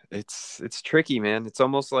 it's tricky, man. It's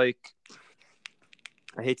almost like,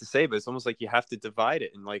 I hate to say, but it's almost like you have to divide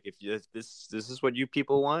it. And like, if this is what you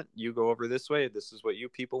people want, you go over this way. This is what you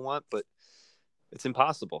people want, but it's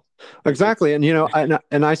impossible. Exactly.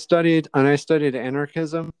 And I studied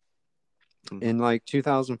anarchism in like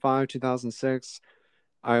 2005, 2006.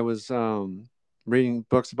 I was reading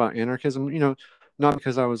books about anarchism, not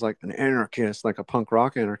because I was like an anarchist, like a punk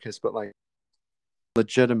rock anarchist, but like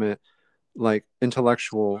legitimate, like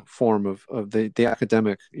intellectual form of the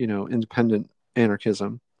academic, independent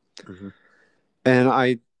anarchism. Mm-hmm. And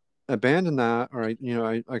I abandoned that, or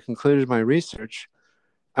I concluded my research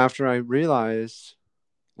after I realized,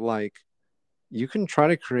 like, you can try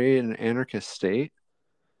to create an anarchist state,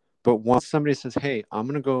 but once somebody says, "Hey, I'm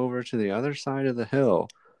going to go over to the other side of the hill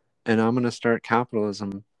and I'm going to start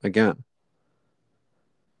capitalism again.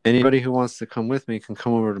 Anybody who wants to come with me can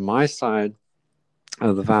come over to my side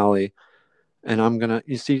of the valley, and I'm going to,"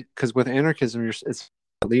 you see, because with anarchism, it's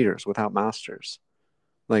leaders without masters.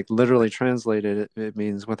 Like, literally translated, it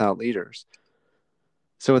means without leaders.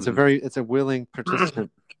 So it's it's a willing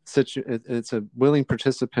participant it's a willing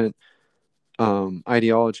participant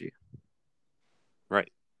ideology.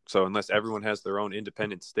 Right. So unless everyone has their own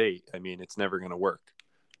independent state, I mean, it's never going to work.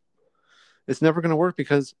 It's never going to work,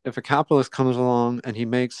 because if a capitalist comes along and he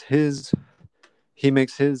makes his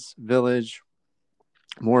village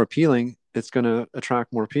more appealing, it's going to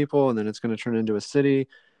attract more people, and then it's going to turn into a city.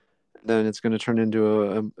 Then it's going to turn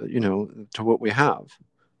into to what we have.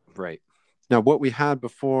 Right. Now, what we had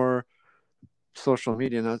before social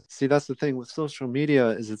media. Now, see, that's the thing with social media,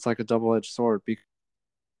 is it's like a double-edged sword, because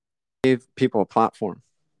it gave people a platform.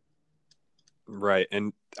 Right.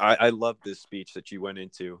 And I love this speech that you went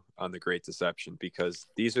into on the Great Deception, because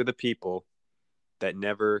these are the people that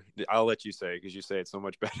never, I'll let you say it, because you say it so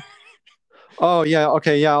much better. Oh yeah.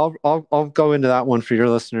 Okay. Yeah. I'll go into that one for your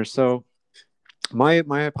listeners. So my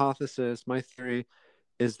hypothesis, my theory,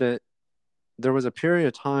 is that there was a period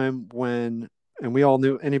of time when, and we all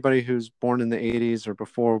knew, anybody who's born in the 80s or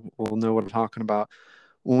before will know what I'm talking about,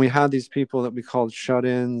 when we had these people that we called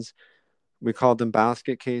shut-ins. We called them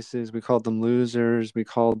basket cases. We called them losers. We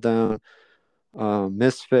called them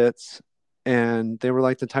misfits. And they were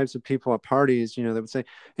like the types of people at parties, that would say,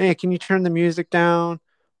 "Hey, can you turn the music down?"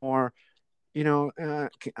 or, I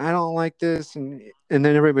don't like this. And then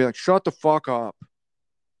everybody like, shut the fuck up.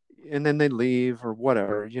 And then they leave or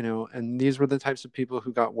whatever, and these were the types of people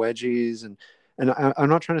who got wedgies. And I'm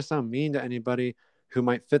not trying to sound mean to anybody who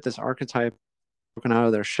might fit this archetype, broken out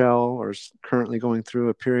of their shell or is currently going through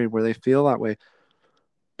a period where they feel that way,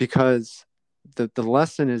 because the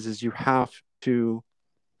lesson is you have to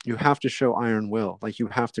show iron will. Like, you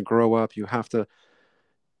have to grow up, you have to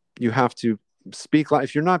speak.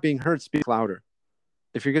 If you're not being heard, speak louder.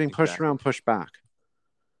 If you're getting pushed around, push back.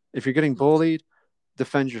 If you're getting bullied,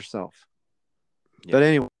 defend yourself. Yeah. But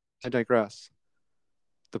anyway, I digress.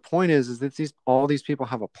 The point is that all these people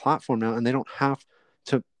have a platform now, and they don't have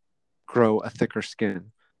to grow a thicker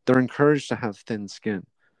skin. They're encouraged to have thin skin,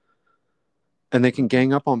 and they can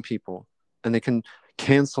gang up on people, and they can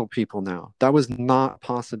cancel people now. That was not a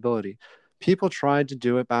possibility. People tried to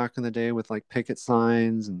do it back in the day with like picket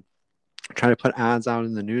signs and try to put ads out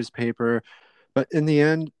in the newspaper, but in the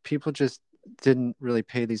end, people just didn't really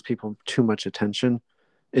pay these people too much attention.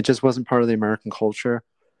 It just wasn't part of the American culture.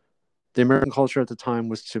 The American culture at the time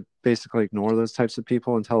was to basically ignore those types of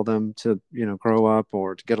people and tell them to, grow up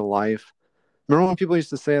or to get a life. Remember when people used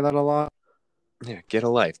to say that a lot? Yeah, get a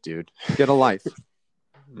life, dude. Get a life.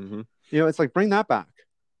 Mm-hmm. It's like, bring that back.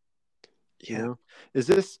 Yeah. Is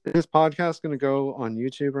this podcast going to go on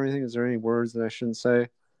YouTube or anything? Is there any words that I shouldn't say?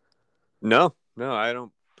 No, I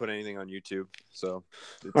don't put anything on YouTube. So,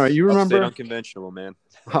 all right, you remember? Unconventional, man.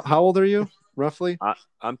 How old are you, roughly?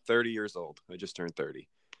 I'm 30 years old. I just turned 30.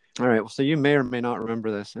 All right. Well, so you may or may not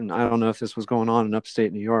remember this, and I don't know if this was going on in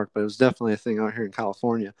upstate New York, but it was definitely a thing out here in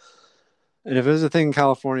California. And if it was a thing in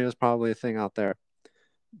California, it was probably a thing out there.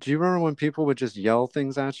 Do you remember when people would just yell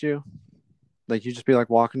things at you? Like, you'd just be like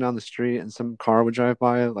walking down the street and some car would drive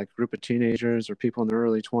by, like a group of teenagers or people in their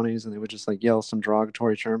early 20s, and they would just like yell some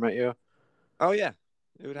derogatory term at you. Oh, yeah.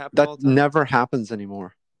 It would happen all That the time. never happens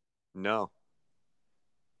anymore. No.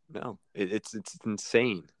 It's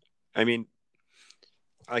insane. I mean,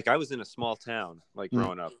 like, I was in a small town, like,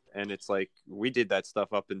 growing up, and it's like we did that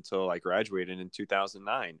stuff up until I graduated in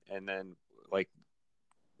 2009. And then, like,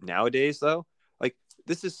 nowadays, though, like,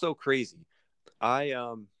 this is so crazy. I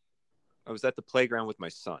was at the playground with my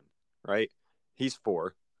son, right? He's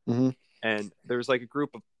 4. Mm-hmm. And there's like a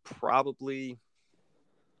group of probably,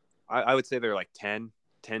 I would say they're like 10,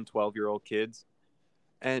 12-year-old kids.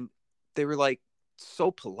 And they were like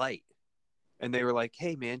so polite. And they were like,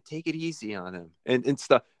 hey, man, take it easy on him and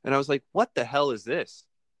stuff. And I was like, what the hell is this?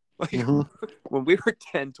 Like, when we were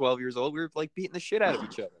 10, 12 years old, we were like beating the shit out of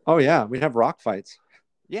each other. Oh, yeah. We'd have rock fights.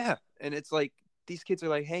 Yeah. And it's like, these kids are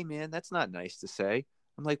like, hey, man, that's not nice to say.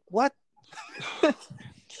 I'm like, what?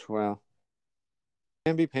 Wow.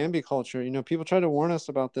 Pamby culture. People try to warn us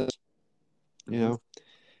about this,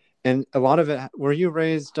 and a lot of it. Were you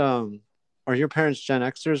raised, are your parents Gen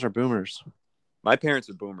Xers or boomers? My parents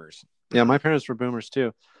are boomers. Yeah, my parents were boomers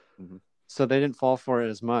too. Mm-hmm. So they didn't fall for it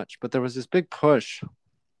as much. But there was this big push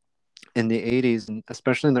in the 80s, and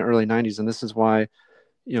especially in the early 90s. And this is why,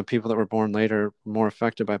 people that were born later were more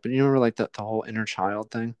affected by it. But you remember like the whole inner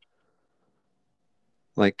child thing?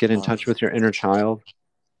 Like, get in touch with your inner child.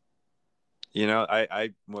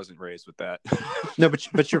 I wasn't raised with that. No,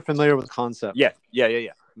 but you're familiar with the concept. Yeah.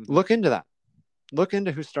 Mm-hmm. Look into that. Look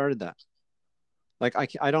into who started that. Like,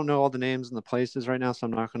 I don't know all the names and the places right now, so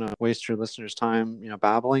I'm not going to waste your listeners' time,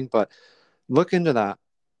 babbling. But look into that.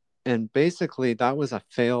 And basically, that was a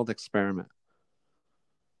failed experiment.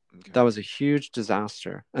 Okay. That was a huge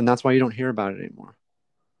disaster, and that's why you don't hear about it anymore.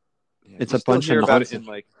 Yeah, it's a bunch of about it in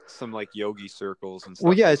like some like yogi circles and stuff.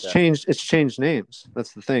 Well, yeah, like it's that. changed. It's changed names.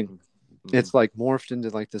 That's the thing. Mm-hmm. It's like morphed into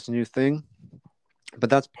like this new thing. But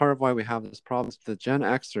that's part of why we have this problem. The Gen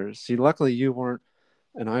Xers. See, luckily you weren't,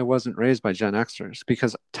 and I wasn't raised by Gen Xers,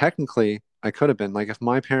 because technically I could have been. Like, if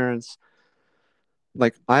my parents,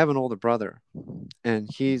 like, I have an older brother, and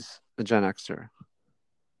he's a Gen Xer,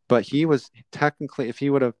 but he was technically, if he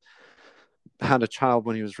would have had a child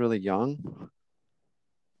when he was really young,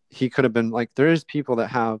 he could have been like, there is people that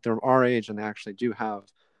have, they're our age and they actually do have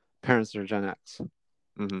parents that are Gen X.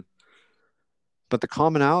 Mm-hmm. But the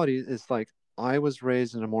commonality is like, I was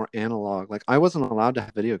raised in a more analog, like I wasn't allowed to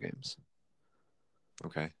have video games.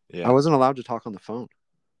 Okay. Yeah. I wasn't allowed to talk on the phone.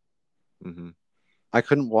 Mm-hmm. I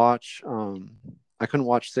couldn't watch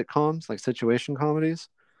sitcoms, like situation comedies,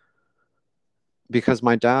 because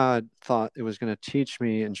my dad thought it was going to teach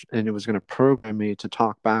me and it was going to program me to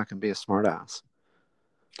talk back and be a smartass.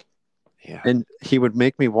 Yeah. And he would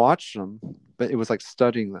make me watch them, but it was like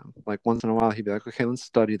studying them. Like, once in a while, he'd be like, okay, let's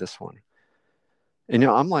study this one. And,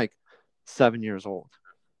 I'm like 7 years old.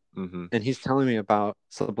 Mm-hmm. And he's telling me about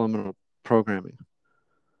subliminal programming.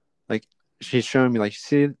 Like she's showing me, like,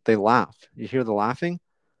 see, they laugh. You hear the laughing?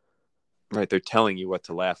 Right. They're telling you what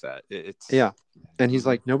to laugh at. It's Yeah. And he's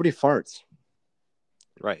like, nobody farts.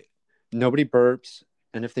 right. Nobody burps.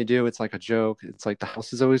 And if they do, it's like a joke. It's like the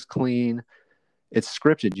house is always clean. It's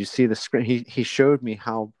scripted. You see the script. He showed me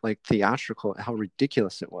how like theatrical, how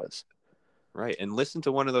ridiculous it was. Right. And listen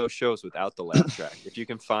to one of those shows without the laugh track. If you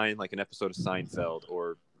can find like an episode of Seinfeld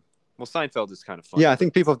or, well, Seinfeld is kind of funny. Yeah, I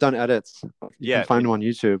think people have done edits. You can find them on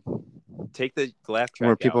YouTube. Take the laugh track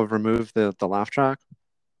where people out, have removed the laugh track.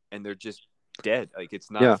 And they're just dead. Like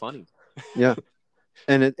it's not funny. Yeah.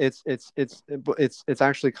 And it's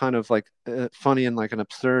actually kind of like funny in like an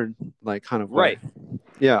absurd like kind of way. Right.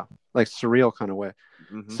 Yeah, like surreal kind of way.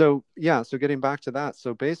 Mm-hmm. So getting back to that,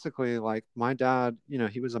 so basically like my dad, you know,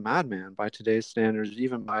 he was a madman by today's standards,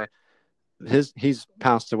 even by he's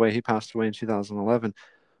passed away. He passed away in 2011,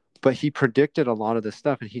 but he predicted a lot of this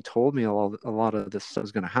stuff, and he told me a lot of this stuff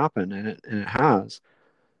is going to happen, and it has,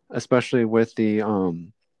 especially with the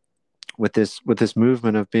with this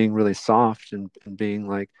movement of being really soft and being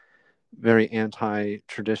like very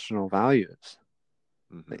anti-traditional values.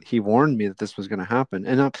 Mm-hmm. He warned me that this was going to happen.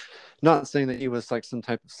 And I'm not saying that he was like some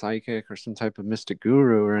type of psychic or some type of mystic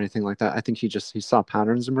guru or anything like that. I think he saw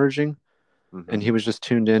patterns emerging, and he was just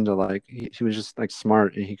tuned into like, he was just like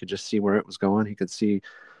smart, and he could just see where it was going. He could see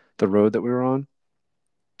the road that we were on.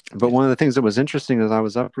 But one of the things that was interesting is I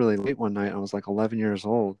was up really late one night. I was like 11 years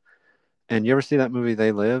old. And you ever see that movie,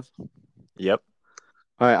 They Live? Yep.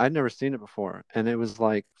 I'd never seen it before. And it was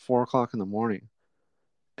like 4:00 in the morning.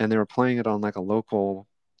 And they were playing it on like a local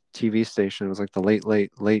TV station. It was like the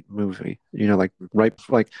late movie, you know, like right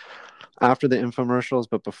like after the infomercials,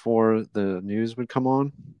 but before the news would come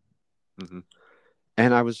on. Mm-hmm.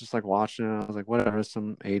 And I was just like watching it. I was like, whatever,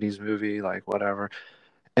 some 80s movie, like whatever.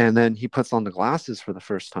 And then he puts on the glasses for the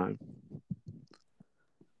first time.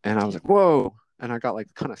 And I was like, whoa. And I got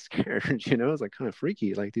like kind of scared, you know, it was like kind of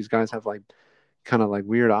freaky. Like these guys have like kind of like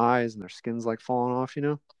weird eyes and their skin's like falling off, you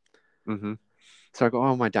know? Mm-hmm. So I go,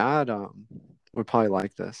 oh, my dad would probably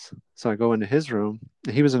like this. So I go into his room.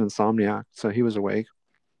 He was an insomniac, so he was awake.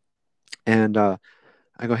 And I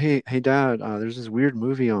go, hey, Dad, there's this weird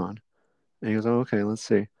movie on. And he goes, oh, okay, let's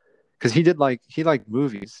see. Because he liked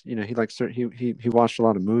movies. You know, he watched a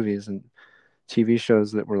lot of movies and TV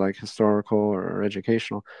shows that were like historical or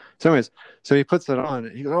educational. So anyways, so he puts it on.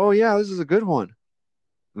 And he goes, oh, yeah, this is a good one.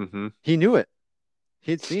 Mm-hmm. He knew it.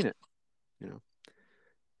 He'd seen it, you know.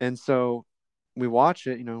 And so we watch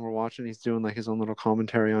it, you know, we're watching, he's doing like his own little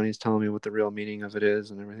commentary on it. He's telling me what the real meaning of it is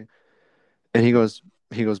and everything. And he goes,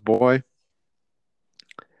 boy,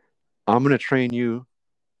 I'm going to train you.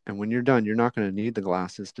 And when you're done, you're not going to need the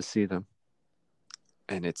glasses to see them.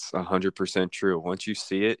 And it's 100% true. Once you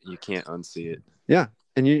see it, you can't unsee it. Yeah.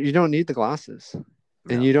 And you don't need the glasses. No.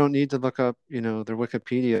 And you don't need to look up, you know, their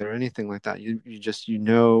Wikipedia or anything like that. You just, you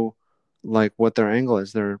know, like what their angle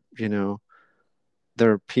is. They're, you know,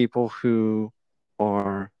 they're people who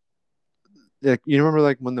are like, you remember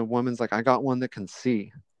like when the woman's like, I got one that can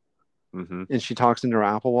see. Mm-hmm. And she talks into her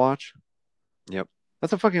Apple Watch. Yep.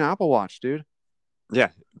 That's a fucking Apple Watch, dude. Yeah.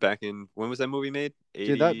 Back in, when was that movie made?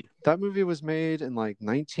 80... Dude, that movie was made in like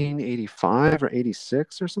 1985 or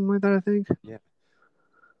 86 or something like that, I think. Yeah.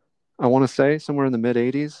 I want to say somewhere in the mid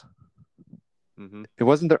 80s. Mm-hmm. It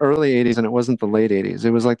wasn't the early 80s and it wasn't the late 80s.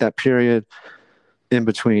 It was like that period in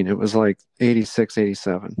between. It was like 86,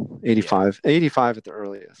 87, 85, 85 at the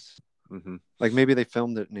earliest. Mm-hmm. Like maybe they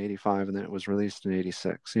filmed it in 85 and then it was released in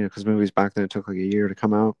 86, you know, because movies back then it took like a year to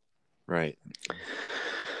come out. Right.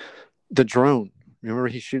 The drone. Remember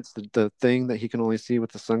he shoots the thing that he can only see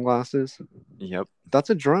with the sunglasses? Yep.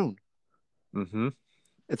 That's a drone. Mm-hmm.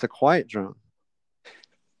 It's a quiet drone.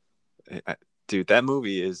 Dude, that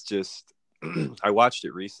movie is just... I watched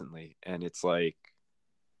it recently, and it's like...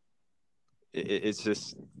 It's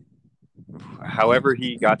just... However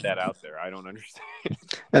he got that out there, I don't understand.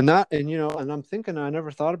 And you know, and I'm thinking, I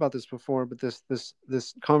never thought about this before, but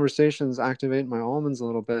this conversation's activating my almonds a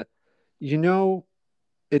little bit. You know,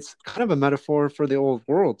 it's kind of a metaphor for the old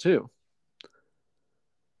world too.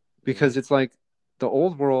 Because it's like the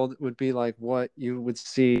old world would be like what you would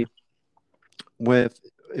see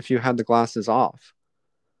if you had the glasses off.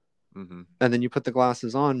 Mm-hmm. And then you put the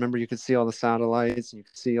glasses on, remember you could see all the satellites and you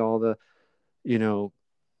could see all the, you know,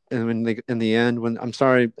 and when they, in the end, when, I'm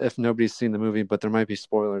sorry if nobody's seen the movie, but there might be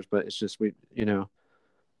spoilers, but it's just, you know,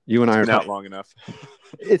 you and I are not long enough.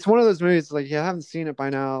 It's one of those movies like you haven't seen it by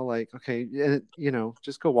now, like, okay, and you know,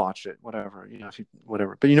 just go watch it, whatever, you know, if you,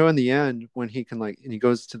 whatever. But you know, in the end, when he can like, and he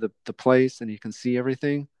goes to the place and he can see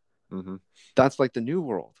everything, mm-hmm. That's like the new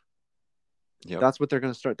world. Yep. That's what they're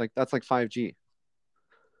going to start. Like, that's like 5G.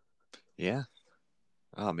 Yeah.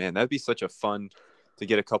 Oh man, that'd be such a fun to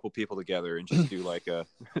get a couple people together and just do like a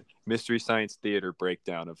Mystery Science Theater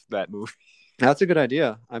breakdown of that movie. That's a good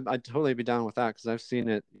idea. I'd totally be down with that because I've seen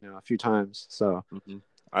it, a few times. So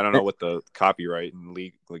I don't know what the copyright and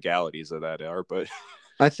legalities of that are, but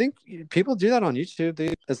I think people do that on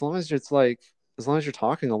YouTube. As long as you're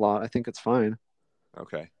talking a lot, I think it's fine.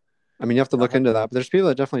 okay. I mean, you have to look into that, but there's people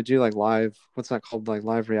that definitely do like live. What's that called? Like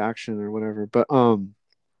live reaction or whatever. But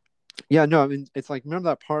yeah, no, I mean, it's like remember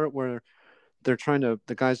that part where the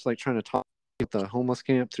guys like trying to talk at the homeless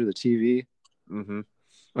camp through the TV. Mm-hmm.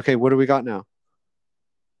 Okay, what do we got now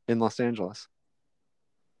in Los Angeles?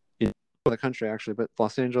 The country actually, but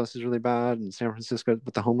Los Angeles is really bad, and San Francisco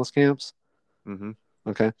with the homeless camps. Mm-hmm.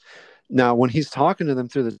 Okay, now when he's talking to them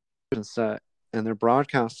through the television set, and they're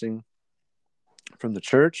broadcasting from the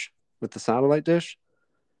church with the satellite dish,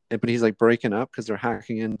 but he's like breaking up because they're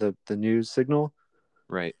hacking in the news signal.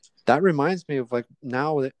 Right. That reminds me of like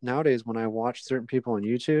nowadays when I watch certain people on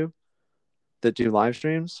YouTube that do live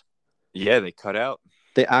streams. Yeah, they cut out.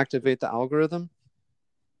 They activate the algorithm,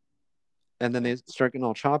 and then they start getting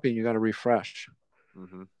all choppy, and you got to refresh.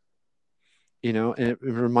 Mm-hmm. And it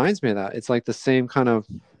reminds me of that. It's like the same kind of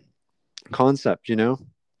concept, Yeah,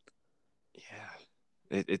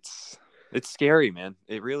 it's scary, man.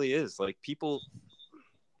 It really is. Like people,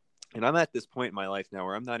 and I'm at this point in my life now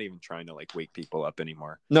where I'm not even trying to like wake people up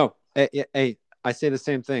anymore. No, hey, I say the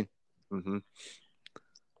same thing. Mm-hmm.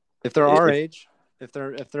 If they're our age, if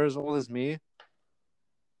they're as old as me,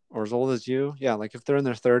 or as old as you, yeah, like if they're in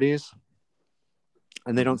their 30s,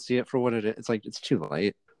 and they don't see it for what it is, it's like it's too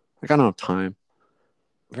late. Like I don't have time.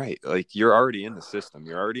 Right. Like you're already in the system.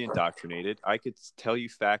 You're already indoctrinated. I could tell you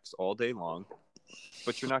facts all day long,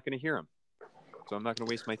 but you're not going to hear them. So I'm not going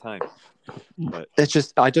to waste my time. But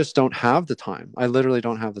I just don't have the time. I literally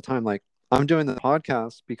don't have the time. Like I'm doing the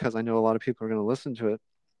podcast because I know a lot of people are going to listen to it.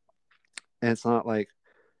 And it's not like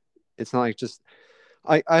just,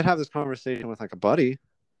 I'd have this conversation with like a buddy,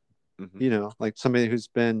 like somebody who's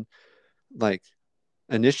been like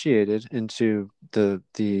initiated into the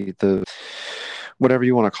whatever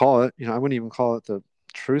you want to call it. I wouldn't even call it the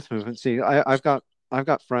truth movement. See, I've got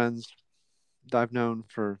friends that I've known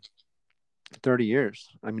for 30 years.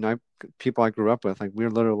 I mean, people I grew up with, like we're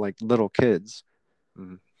literally like little kids.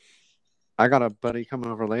 Mm-hmm. I got a buddy coming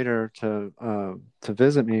over later to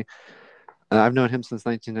visit me, and I've known him since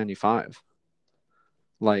 1995.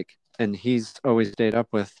 Like, and he's always stayed up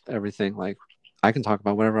with everything. Like, I can talk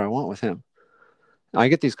about whatever I want with him. I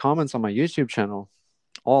get these comments on my YouTube channel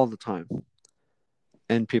all the time,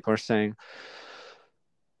 and people are saying,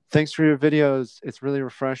 "Thanks for your videos. It's really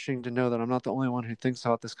refreshing to know that I'm not the only one who thinks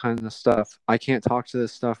about this kind of stuff. I can't talk to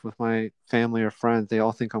this stuff with my family or friends. They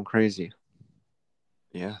all think I'm crazy."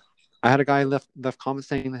 Yeah. I had a guy left comments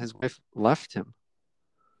saying that his wife left him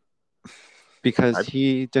because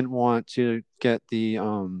he didn't want to get the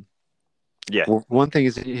Well, one thing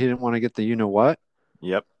is he didn't want to get the what.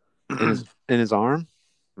 Yep. in his arm.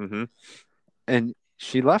 Mm-hmm. And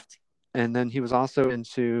she left, and then he was also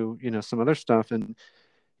into some other stuff, and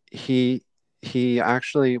he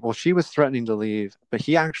actually, well, she was threatening to leave, but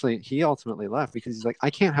he ultimately left because he's like, I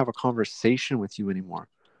can't have a conversation with you anymore.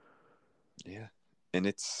 Yeah. And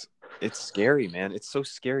it's scary, man. It's so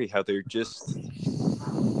scary how they're just,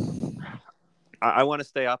 I want to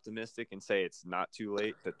stay optimistic and say it's not too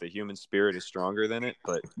late, that the human spirit is stronger than it,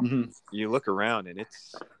 but you look around and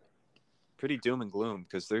it's pretty doom and gloom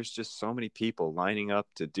because there's just so many people lining up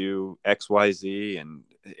to do XYZ, and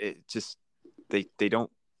it just they don't.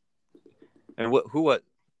 And what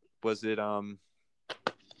was it? I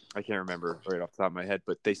can't remember right off the top of my head,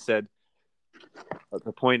 but they said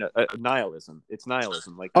the point of nihilism. It's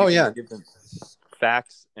nihilism. Like, give them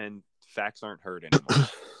facts, and facts aren't heard anymore.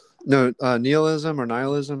 No, nihilism or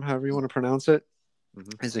nihilism, however you want to pronounce it,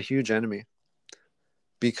 is a huge enemy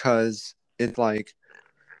because it's like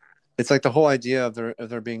the whole idea of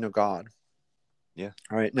there being no God. Yeah.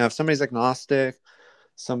 All right. Now, if somebody's agnostic,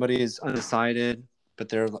 somebody's undecided, but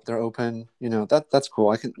they're open, that's cool.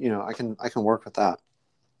 I can work with that.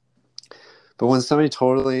 But when somebody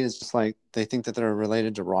totally is just like, they think that they're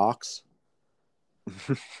related to rocks,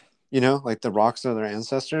 like the rocks are their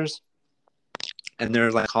ancestors, and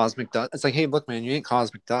they're like cosmic dust. It's like, hey, look, man, you ain't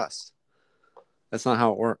cosmic dust. That's not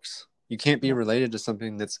how it works. You can't be related to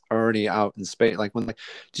something that's already out in space. Like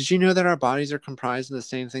did you know that our bodies are comprised of the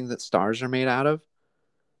same thing that stars are made out of?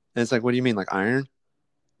 And it's like, what do you mean, like iron?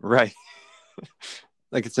 Right.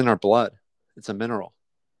 Like it's in our blood. It's a mineral.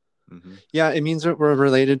 Mm-hmm. Yeah, it means that we're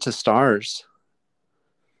related to stars.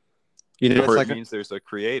 Or it means there's a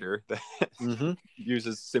creator that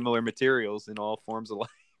uses similar materials in all forms of life.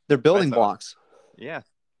 They're building That's blocks. Yeah.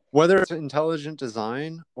 Whether it's intelligent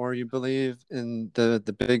design or you believe in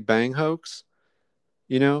the Big Bang hoax,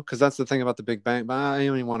 you know, because that's the thing about the Big Bang. But I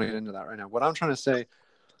don't even want to get into that right now. What I'm trying to say,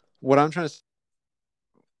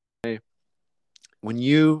 when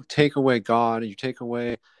you take away God, you take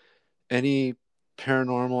away any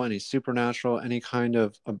paranormal, any supernatural, any kind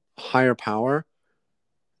of a higher power,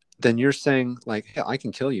 then you're saying like, hey, I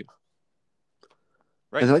can kill you.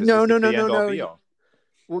 Right. And they're like, Because no, this no, is no, the no, end all no. be all.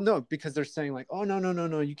 Well, no, because they're saying like, oh, no, no, no,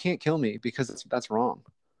 no, you can't kill me because that's wrong.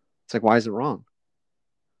 It's like, why is it wrong?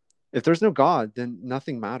 If there's no God, then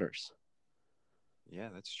nothing matters. Yeah,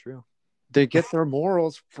 that's true. They get their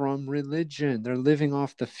morals from religion. They're living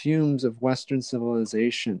off the fumes of Western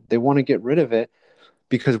civilization. They want to get rid of it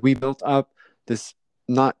because we built up this,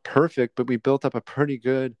 not perfect, but we built up a pretty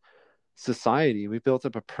good society. We built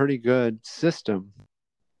up a pretty good system,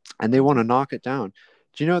 and they want to knock it down.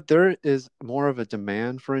 Do you know there is more of a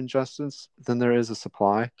demand for injustice than there is a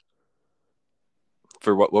supply?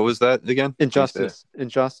 For what was that again? Injustice,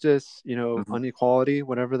 Mm-hmm. inequality,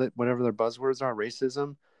 whatever their buzzwords are,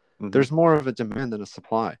 racism. Mm-hmm. There's more of a demand than a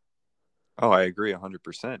supply. Oh, I agree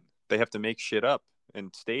 100%. They have to make shit up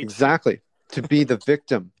and stage Exactly. To be the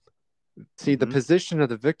victim. See, the Mm-hmm. position of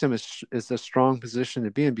the victim is a strong position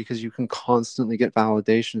to be in because you can constantly get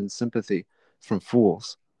validation and sympathy from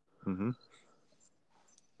fools. Mm-hmm.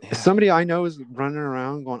 If somebody I know is running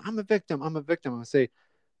around going, I'm a victim, I'm going to say,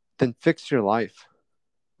 then fix your life.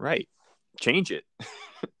 Right. Change it.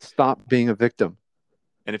 Stop being a victim.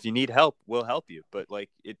 And if you need help, we'll help you. But like,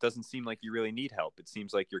 it doesn't seem like you really need help. It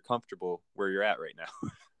seems like you're comfortable where you're at right now.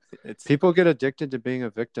 People get addicted to being a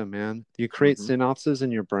victim, man. You create synapses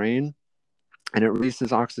in your brain and it releases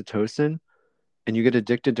oxytocin, and you get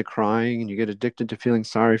addicted to crying, and you get addicted to feeling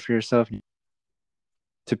sorry for yourself,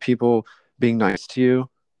 to people being nice to you.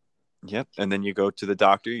 Yep. And then you go to the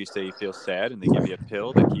doctor, you say you feel sad, and they give you a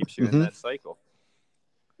pill that keeps you in that cycle.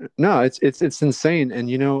 No, it's insane. And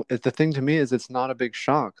the thing to me is it's not a big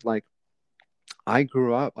shock. Like, I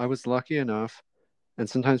grew up, I was lucky enough, and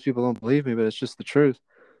sometimes people don't believe me, but it's just the truth.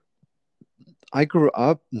 I grew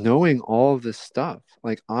up knowing all of this stuff.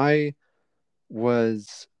 Like, I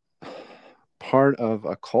was part of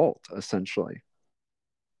a cult, essentially.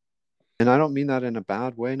 And I don't mean that in a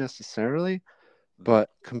bad way necessarily,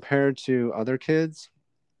 but compared to other kids,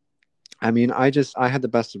 I mean, I had the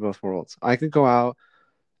best of both worlds. I could go out,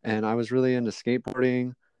 and I was really into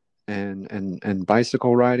skateboarding and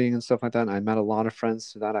bicycle riding and stuff like that. And I met a lot of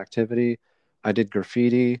friends through that activity. I did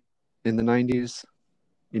graffiti in the 90s,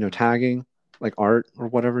 tagging, like art or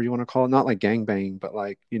whatever you want to call it. Not like gangbang, but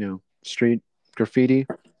like, street graffiti.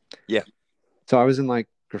 Yeah. So I was in like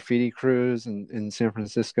graffiti crews in San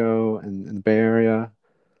Francisco and in the Bay Area.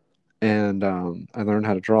 And I learned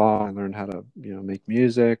how to draw. I learned how to, make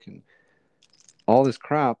music and all this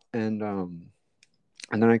crap. And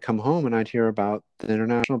then I'd come home and I'd hear about the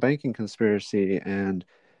international banking conspiracy and,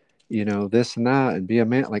 this and that, and be a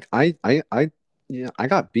man. Like I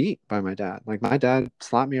got beat by my dad. Like, my dad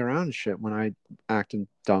slapped me around and shit when I acted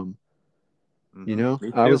dumb. Me too.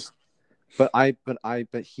 But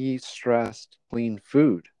he stressed clean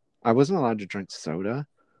food. I wasn't allowed to drink soda.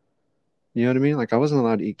 You know what I mean? Like, I wasn't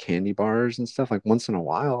allowed to eat candy bars and stuff, like once in a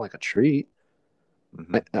while, like a treat.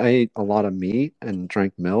 I ate a lot of meat and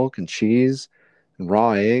drank milk and cheese and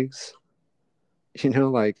raw eggs.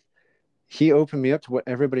 Like, he opened me up to what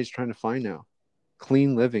everybody's trying to find now: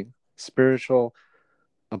 clean living, spiritual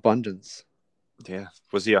abundance. Yeah.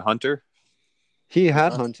 Was he a hunter? He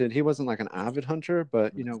had hunted. He wasn't like an avid hunter,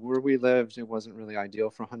 but where we lived, it wasn't really ideal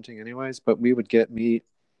for hunting anyways. But we would get meat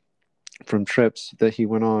from trips that he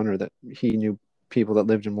went on, or that he knew people that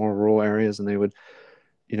lived in more rural areas, and they would,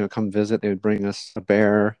 come visit. They would bring us a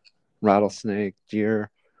bear, rattlesnake, deer.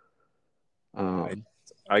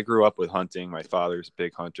 I grew up with hunting. My father's a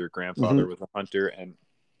big hunter. Grandfather was a hunter. And,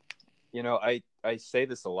 I say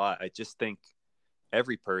this a lot. I just think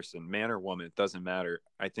every person, man or woman, it doesn't matter.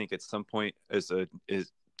 I think at some point is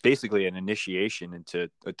basically an initiation into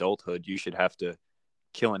adulthood. You should have to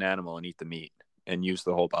kill an animal and eat the meat and use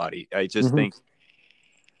the whole body. I just think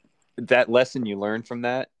that lesson you learn from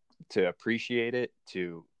that, to appreciate it,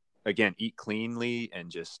 to, again, eat cleanly and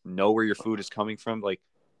just know where your food is coming from. Like,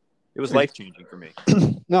 it was life-changing for me.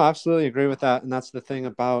 No, absolutely agree with that. And that's the thing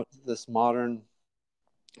about this modern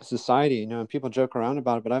society, and people joke around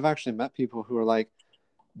about it, but I've actually met people who are like,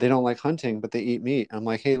 they don't like hunting, but they eat meat. I'm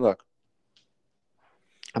like, hey, look,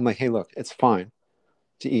 it's fine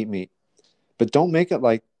to eat meat, but don't make it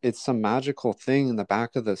like it's some magical thing in the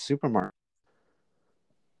back of the supermarket.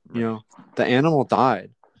 The animal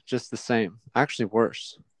died just the same, actually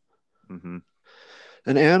worse.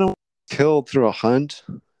 An animal killed through a hunt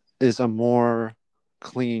is a more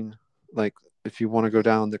clean, like if you want to go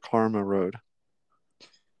down the karma road.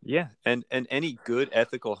 Yeah, and any good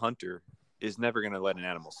ethical hunter is never going to let an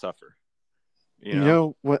animal suffer. You You know?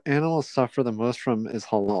 know what animals suffer the most from is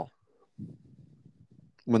halal.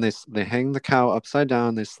 When they hang the cow upside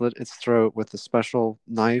down, they slit its throat with a special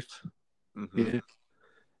knife. Mm-hmm.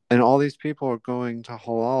 And all these people are going to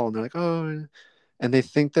halal, and they're like, oh, and they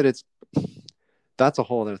think that that's a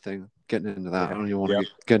whole other thing. Getting into that, I don't even want to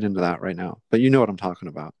get into that right now. But you know what I'm talking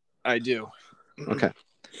about. I do. Okay,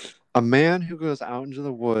 a man who goes out into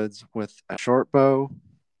the woods with a short bow,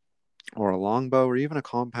 or a long bow, or even a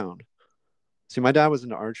compound. See, my dad was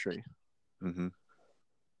into archery, Mm-hmm.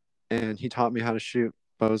 and he taught me how to shoot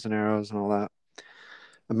bows and arrows and all that.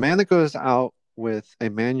 A man that goes out with a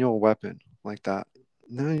manual weapon like that.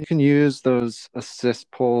 Now you can use those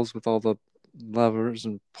assist pulls with all the levers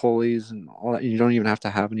and pulleys and all that. You don't even have to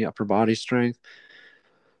have any upper body strength.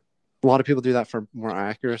 A lot of people do that for more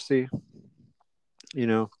accuracy,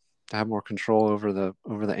 to have more control over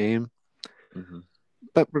the aim. Mm-hmm.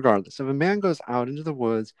 But regardless, if a man goes out into the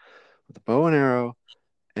woods with a bow and arrow,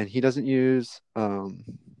 and he doesn't use a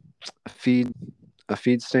feed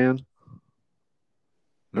stand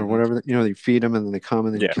or whatever, you feed them and then they come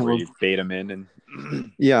and then you kill where them. you bait them in and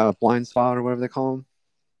Yeah, a blind spot or whatever they call them.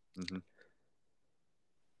 Mm-hmm.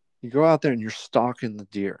 You go out there and you're stalking the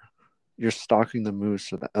deer, you're stalking the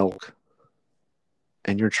moose or the elk,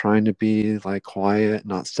 and you're trying to be like quiet,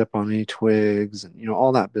 not step on any twigs, and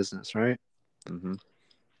all that business, right? Mm-hmm.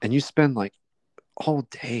 And you spend like all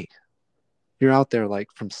day. You're out there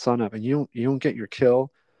like from sunup, and you don't get your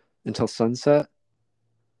kill until sunset.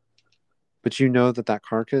 But you know that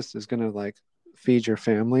carcass is gonna like feed your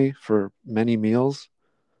family for many meals.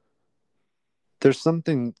 There's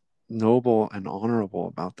something noble and honorable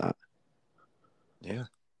about that. Yeah.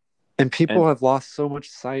 And people have lost so much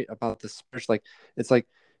sight about the spiritual. Like, it's like,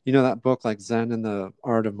 that book, like Zen and the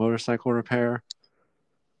Art of Motorcycle Repair.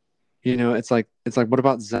 It's like, what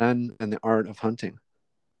about Zen and the art of hunting?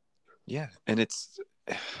 Yeah. And it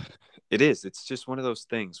is. It's just one of those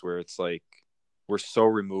things where it's like we're so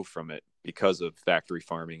removed from it because of factory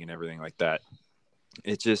farming and everything like that.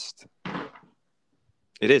 It is.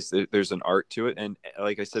 There's an art to it. And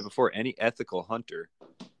like I said before, any ethical hunter,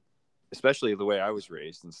 especially the way I was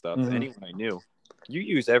raised and stuff, anyone I knew, you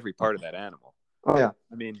use every part of that animal. Oh, yeah.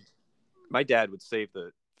 I mean, my dad would save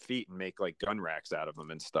the feet and make like gun racks out of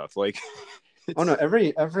them and stuff. Like, oh no,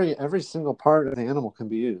 every single part of the animal can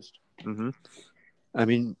be used. Mm-hmm. I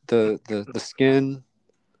mean, the skin.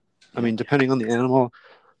 I mean, depending on the animal,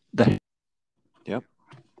 the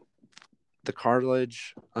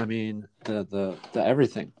cartilage. I mean, the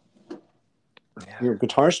everything. Yeah. Your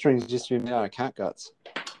guitar strings used to be made out of cat guts.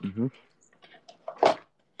 Mm-hmm.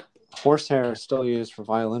 Horsehair is still used for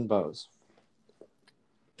violin bows.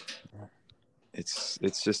 It's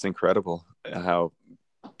just incredible how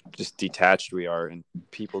just detached we are, and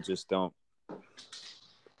people just don't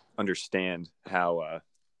understand how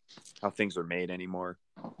things are made anymore,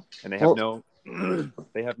 and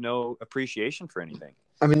they have no appreciation for anything.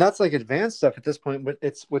 I mean, that's like advanced stuff at this point, but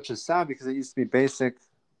which is sad because it used to be basic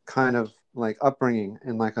kind of like upbringing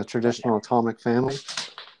in like a traditional atomic family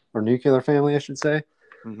or nuclear family, I should say.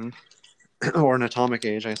 Mm-hmm. Or an atomic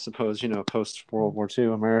age, I suppose, post World War II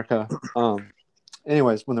America.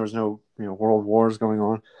 Anyways, when there was no, world wars going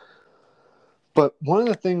on. But one of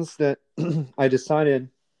the things that I decided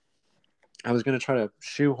I was going to try to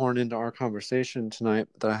shoehorn into our conversation tonight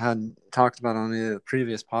that I hadn't talked about on any of the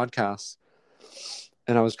previous podcasts,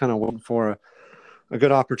 and I was kind of waiting for a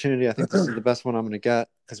good opportunity. I think this is the best one I'm going to get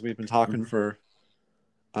because we've been talking for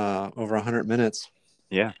over 100 minutes.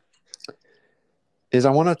 Yeah. Is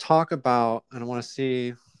I want to talk about, and I want to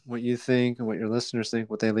see what you think and what your listeners think,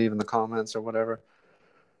 what they leave in the comments or whatever,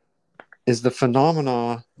 is the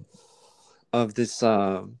phenomena of this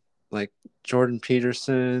like Jordan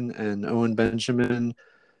Peterson and Owen Benjamin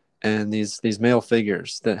and these male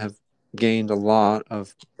figures that have gained a lot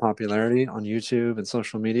of popularity on YouTube and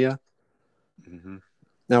social media. Mm-hmm.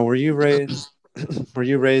 Now, were you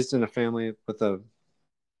raised in a family with were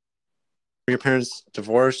your parents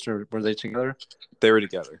divorced or were they together? They were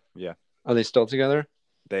together. Yeah. Are they still together?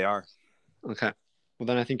 They are. Okay. Well,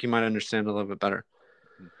 then I think you might understand a little bit better.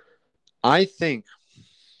 I think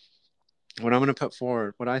what I'm going to put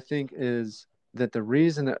forward, what I think is that the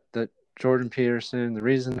reason that Jordan Peterson, the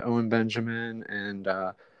reason Owen Benjamin and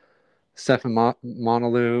Stefan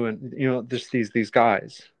Monalou and just these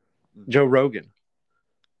guys, Joe Rogan,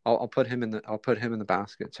 I'll put him in the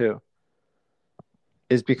basket too,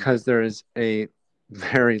 is because there is a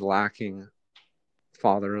very lacking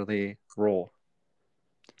fatherly role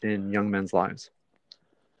in young men's lives.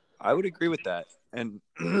 I would agree with that. And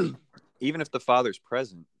even if the father's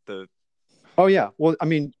present, Oh yeah, well, I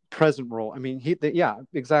mean, present role. I mean, yeah,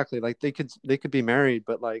 exactly. Like they could be married,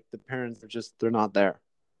 but like the parents are just they're not there.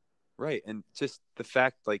 right, and just the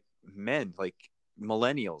fact, like men, like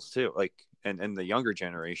millennials too, like and the younger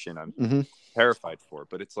generation, I'm Mm-hmm. terrified for.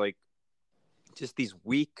 But it's like just these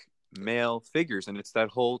weak male figures, and it's that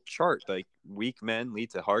whole chart. Like weak men lead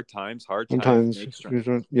to hard times. Hard times Sometimes, make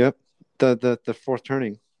strength. yep, the fourth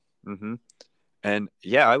turning. Mm-hmm. And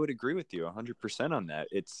yeah, I would agree with you 100% on that.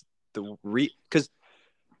 It's because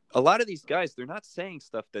a lot of these guys, they're not saying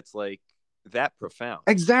stuff that's like that profound.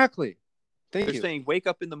 Exactly. They're saying wake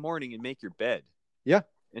up in the morning and make your bed. Yeah.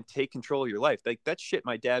 And take control of your life. Like that shit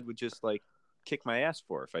my dad would just like kick my ass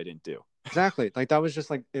for if I didn't do. Exactly. Like that was just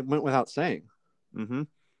like it went without saying. Mm-hmm.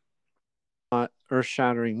 Not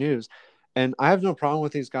earth-shattering news. And I have no problem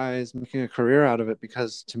with these guys making a career out of it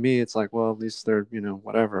because to me it's like, well, at least they're,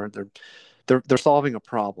 whatever. They're solving a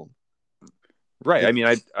problem. Right. I mean,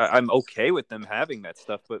 I'm okay with them having that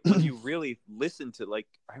stuff, but when you really listen to, like,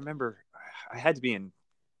 I remember I had to be in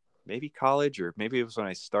maybe college or maybe it was when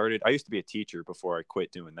I started. I used to be a teacher before I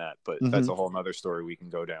quit doing that, but that's a whole nother story we can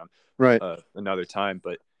go down another time.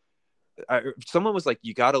 But someone was like,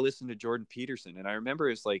 you got to listen to Jordan Peterson. And I remember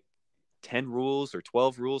it's like 10 rules or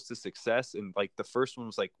 12 rules to success. And like the first one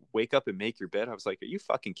was like, wake up and make your bed. I was like, are you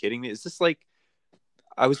fucking kidding me? Is this like,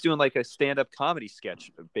 I was doing like a stand-up comedy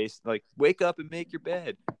sketch based like wake up and make your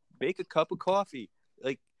bed, make a cup of coffee.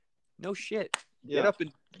 Like, no shit. Get up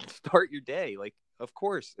and start your day. Like, of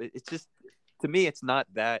course. It's just, to me, it's not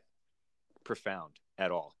that profound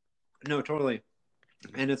at all. No, totally.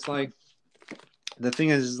 And it's like, the thing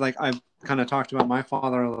is like, I kind of talked about my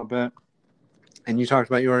father a little bit and you talked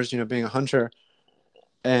about yours, being a hunter.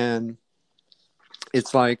 And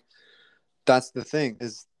it's like, that's the thing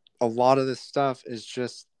is, a lot of this stuff is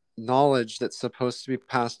just knowledge that's supposed to be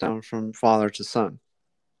passed down from father to son.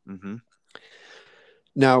 Mm-hmm.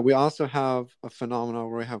 Now, we also have a phenomenon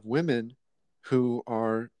where we have women who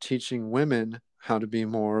are teaching women how to be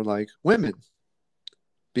more like women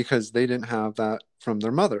because they didn't have that from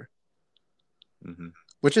their mother,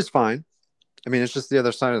 which is fine. I mean, it's just the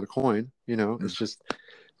other side of the coin, it's just,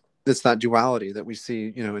 it's that duality that we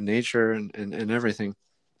see, in nature and everything.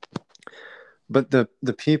 But the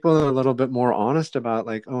people that are a little bit more honest about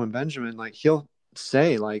like Owen Benjamin, like he'll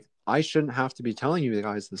say like, I shouldn't have to be telling you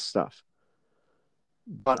guys this stuff,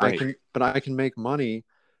 but I can make money.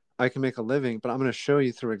 I can make a living, but I'm going to show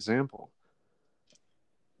you through example.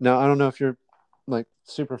 Now, I don't know if you're like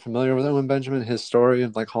super familiar with Owen Benjamin, his story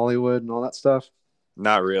of like Hollywood and all that stuff.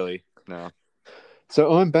 Not really. No. So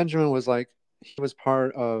Owen Benjamin was like, he was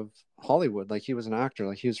part of Hollywood. Like he was an actor,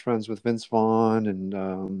 like he was friends with Vince Vaughn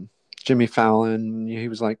and, Jimmy Fallon. He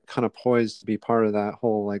was like kind of poised to be part of that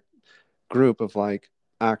whole like group of like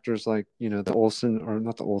actors, like the Olsen, or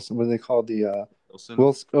not the Olsen, what are they called, the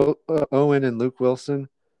Owen and Luke Wilson.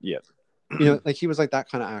 Yeah. Like he was like that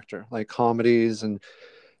kind of actor, like comedies and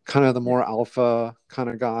kind of the more alpha kind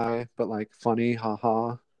of guy, but like funny,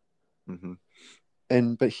 haha.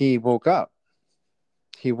 But he woke up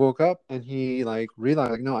and he like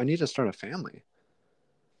realized like, no, I need to start a family.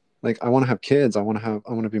 Like I want to have kids. I want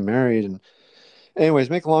to be married. And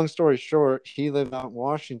anyways, make a long story short, he lives out in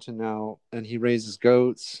Washington now and he raises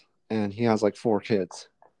goats and he has like 4 kids.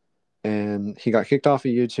 And he got kicked off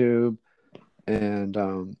of YouTube and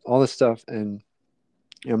all this stuff. And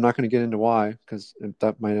I'm not going to get into why, because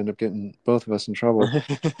that might end up getting both of us in trouble.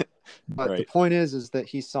 But the point is that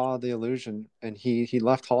he saw the illusion and he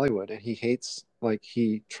left Hollywood and he hates, like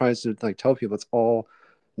he tries to like tell people it's all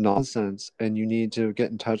nonsense and you need to get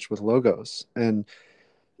in touch with logos. And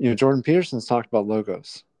Jordan Peterson's talked about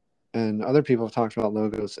logos and other people have talked about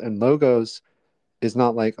logos, and logos is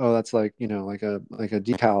not like, oh, that's like like a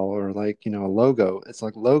decal or like a logo. It's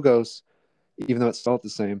like logos, even though it's spelled the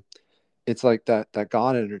same, it's like that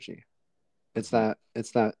God energy. It's that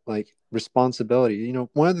like responsibility.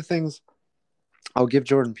 One of the things I'll give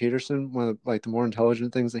Jordan Peterson, one of the more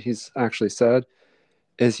intelligent things that he's actually said,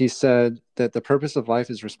 is he said that the purpose of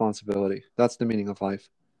life is responsibility. That's the meaning of life.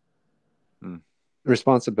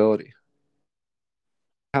 Responsibility.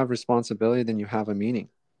 Have responsibility, then you have a meaning.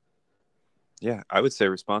 Yeah, I would say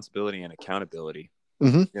responsibility and accountability.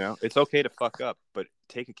 It's okay to fuck up, but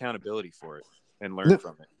take accountability for it and learn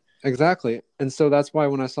from it. Exactly. And so that's why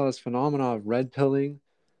when I saw this phenomenon of red pilling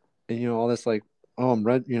and all this like, oh, I'm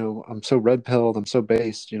red, I'm so red pilled, I'm so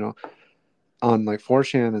based, on like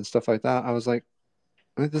 4chan and stuff like that, I was like,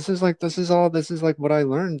 this is like what I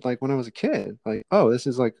learned like when I was a kid. Like, oh, this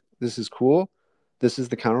is cool. this is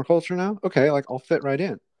the counterculture now. Okay, like I'll fit right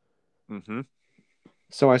in. Mm-hmm.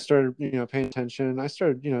 So I started, paying attention. I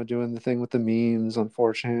started, doing the thing with the memes on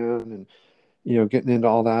 4chan and, getting into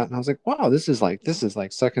all that. And I was like, wow, this is like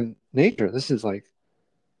second nature. This is like,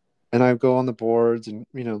 and I go on the boards and,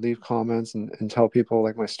 leave comments and tell people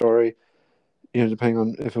like my story, depending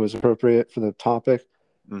on if it was appropriate for the topic.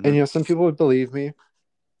 Mm-hmm. And, some people would believe me.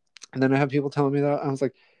 And then I have people telling me that. I was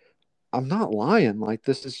like, I'm not lying. Like,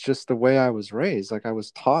 this is just the way I was raised. Like, I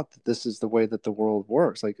was taught that this is the way that the world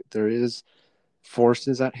works. Like, there is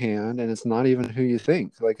forces at hand, and it's not even who you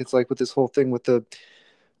think. Like, it's like with this whole thing with the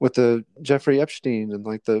Jeffrey Epstein and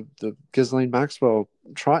like the Ghislaine Maxwell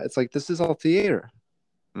trial. It's like, this is all theater.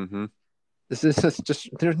 Mm-hmm. This is just,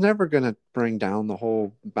 they're never going to bring down the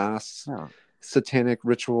whole mass satanic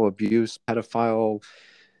ritual abuse, pedophile,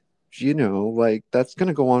 like that's going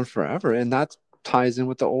to go on forever. And that ties in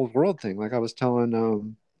with the old world thing. Like I was telling,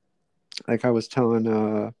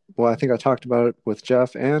 well, I think I talked about it with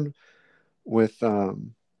Jeff and with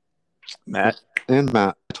Matt.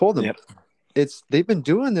 I told them, Yep. they've been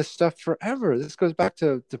doing this stuff forever. This goes back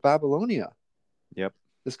to Babylonia. Yep.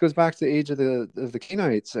 This goes back to the age of the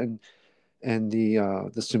Kenites and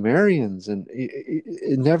the Sumerians, and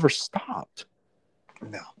it never stopped.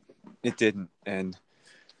 No, it didn't. And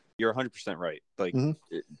you're 100% right. Like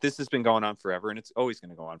this has been going on forever, and it's always going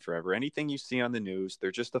to go on forever. Anything you see on the news,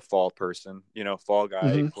 they're just a fall person, fall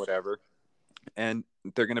guy, whatever. And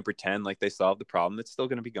they're going to pretend like they solved the problem. It's still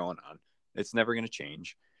going to be going on. It's never going to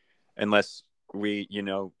change unless we,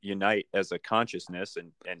 unite as a consciousness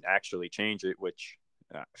and actually change it, which,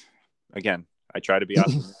 again, I try to be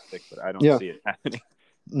optimistic, but I don't see it happening.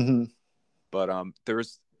 Mm-hmm. But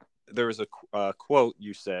there was a quote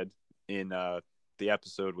you said in the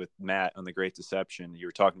episode with Matt on The Great Deception. You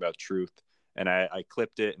were talking about truth, and I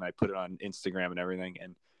clipped it and I put it on Instagram and everything.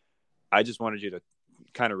 And I just wanted you to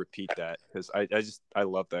kind of repeat that because I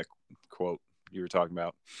love that quote you were talking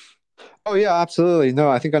about. Oh yeah, absolutely. No,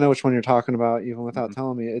 I think I know which one you're talking about, even without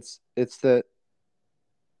telling me. It's that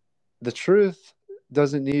the truth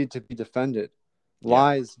doesn't need to be defended.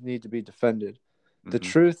 Lies need to be defended. The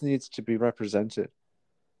truth needs to be represented.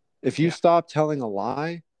 If you stop telling a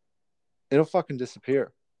lie, it'll fucking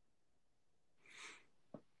disappear.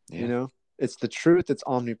 It's the truth that's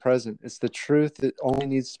omnipresent. It's the truth that only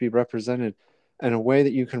needs to be represented. And a way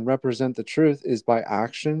that you can represent the truth is by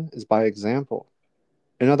action, is by example.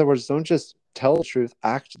 In other words, don't just tell the truth,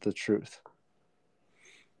 act the truth.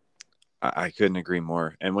 I couldn't agree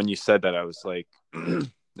more. And when you said that, I was like,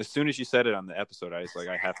 as soon as you said it on the episode, I was like,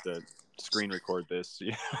 I have to screen record this,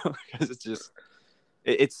 because it's just,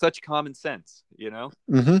 it's such common sense,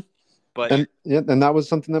 Mm-hmm. But and that was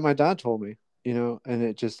something that my dad told me, and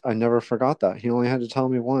it just, I never forgot that. He only had to tell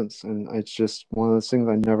me once, and it's just one of those things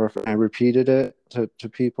I repeated it to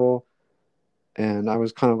people, and I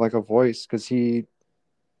was kind of like a voice because he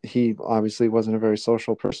obviously wasn't a very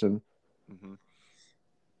social person. Mm-hmm.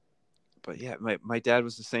 But yeah, my dad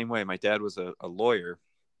was the same way. My dad was a lawyer,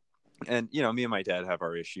 and me and my dad have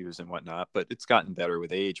our issues and whatnot, but it's gotten better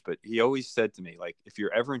with age. But he always said to me, like, if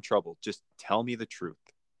you're ever in trouble, just tell me the truth.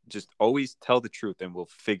 Just always tell the truth and we'll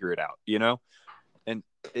figure it out, And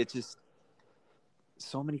it just,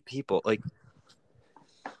 so many people, like,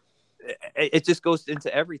 it just goes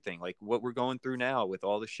into everything. Like what we're going through now with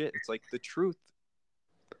all the shit. It's like the truth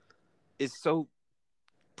is so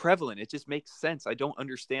prevalent. It just makes sense. I don't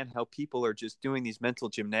understand how people are just doing these mental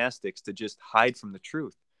gymnastics to just hide from the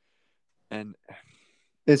truth. And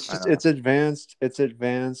it's advanced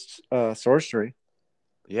sorcery.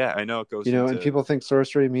 Yeah, I know it goes and people think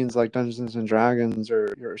sorcery means like Dungeons and Dragons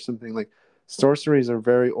or something. Like, sorcery is a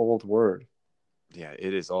very old word. Yeah,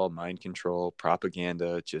 it is all mind control,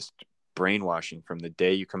 propaganda, just brainwashing from the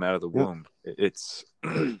day you come out of the womb. It's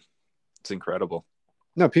it's incredible.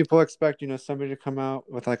 No, people expect, somebody to come out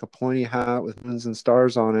with like a pointy hat with moons and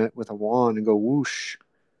stars on it with a wand and go whoosh.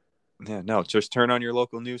 Yeah, no, just turn on your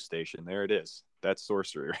local news station. There it is. That's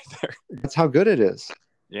sorcery right there. That's how good it is.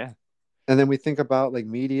 Yeah. And then we think about like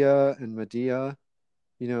Medea and Medea,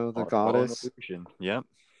 the goddess. Yep.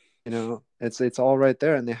 It's all right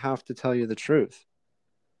there, and they have to tell you the truth.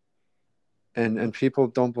 And people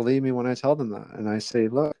don't believe me when I tell them that. And I say,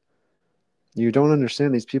 look, you don't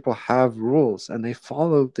understand. These people have rules and they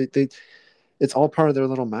follow. They it's all part of their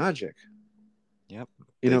little magic. Yep.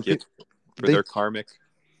 Their karmic.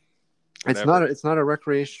 Whatever. It's not a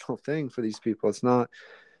recreational thing for these people. It's not.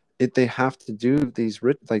 They have to do these,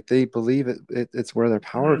 like they believe it's where their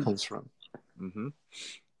power comes from. Mm-hmm.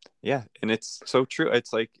 Yeah, and it's so true.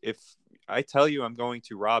 It's like if I tell you I'm going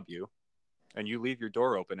to rob you, and you leave your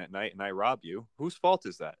door open at night, and I rob you, whose fault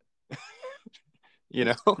is that? you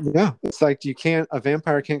know? Yeah, it's like a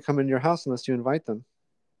vampire can't come into your house unless you invite them.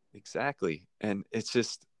 Exactly. And it's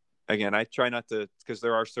just, again, I try not to, because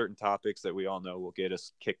there are certain topics that we all know will get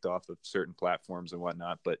us kicked off of certain platforms and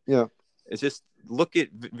whatnot. But yeah, it's just look at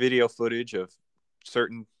video footage of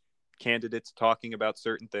certain candidates talking about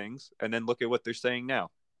certain things, and then look at what they're saying now.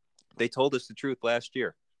 They told us the truth last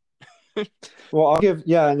year. Well, I'll give,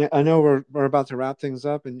 and I know we're about to wrap things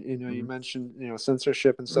up, and you mentioned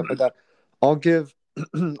censorship and stuff like that. I'll give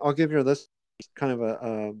your list kind of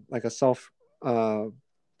a like a self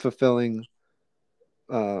fulfilling.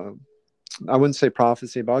 I wouldn't say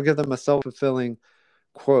prophecy, but I'll give them a self-fulfilling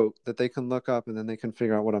quote that they can look up, and then they can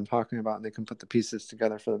figure out what I'm talking about, and they can put the pieces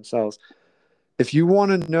together for themselves. If you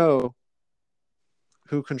want to know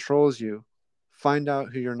who controls you, find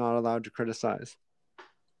out who you're not allowed to criticize.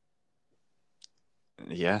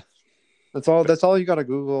 Yeah. That's all you got to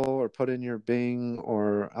Google or put in your Bing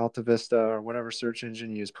or Alta Vista or whatever search engine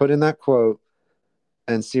you use. Put in that quote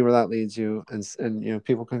and see where that leads you. And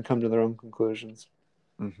people can come to their own conclusions.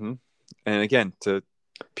 Mm-hmm. And again, to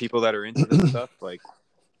people that are into this stuff, like,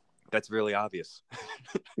 that's really obvious.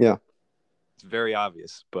 Yeah. It's very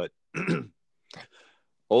obvious. But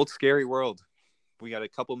Old Scary World, we got a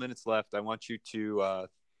couple minutes left. I want you to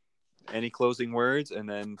any closing words, and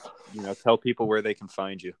then tell people where they can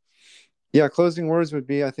find you. Yeah, closing words would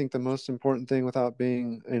be, I think, the most important thing, without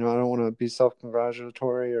being, I don't want to be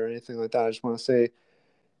self-congratulatory or anything like that. I just want to say,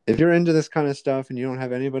 if you're into this kind of stuff and you don't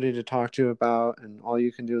have anybody to talk to about, and all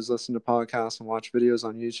you can do is listen to podcasts and watch videos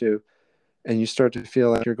on YouTube, and you start to feel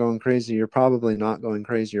like you're going crazy, you're probably not going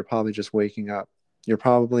crazy. You're probably just waking up. You're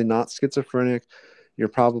probably not schizophrenic. You're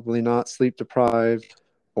probably not sleep deprived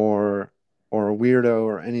or a weirdo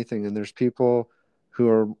or anything. And there's people who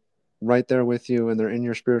are right there with you, and they're in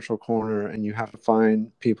your spiritual corner, and you have to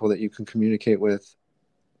find people that you can communicate with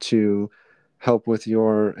to help with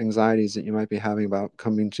your anxieties that you might be having about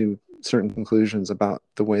coming to certain conclusions about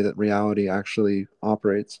the way that reality actually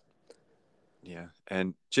operates. Yeah.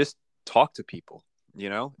 And just talk to people,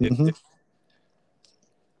 Mm-hmm. if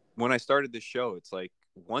when I started this show, it's like,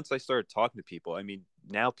 once I started talking to people, I mean,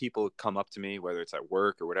 now people come up to me, whether it's at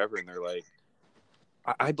work or whatever, and they're like,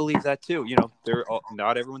 I believe that too.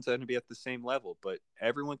 Not everyone's going to be at the same level, but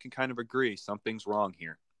everyone can kind of agree something's wrong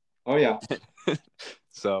here. Oh, yeah.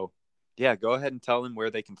 So, yeah, go ahead and tell them where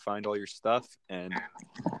they can find all your stuff. And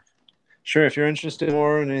sure, if you're interested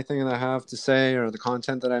more in anything that I have to say or the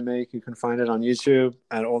content that I make, you can find it on YouTube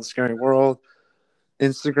at Old Scary World,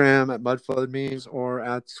 Instagram at Mudflood Memes, or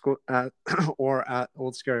at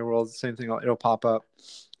Old Scary World. Same thing, it'll pop up.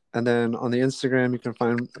 And then on the Instagram, you can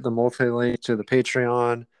find the multi-link to the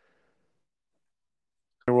Patreon.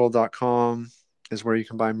 World.com is where you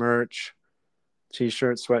can buy merch,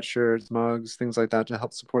 t-shirts, sweatshirts, mugs, things like that to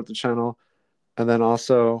help support the channel. And then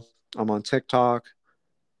also, I'm on TikTok,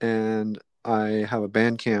 and I have a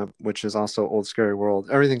Bandcamp, which is also Old Scary World.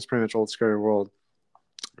 Everything's pretty much Old Scary World.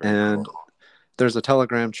 And there's a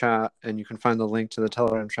Telegram chat, and you can find the link to the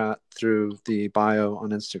Telegram chat through the bio on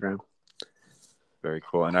Instagram. Very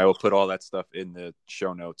cool. And I will put all that stuff in the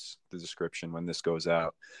show notes, the description, when this goes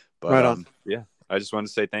out. But right on. Yeah, I just want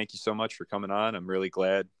to say thank you so much for coming on. I'm really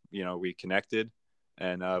glad, we connected,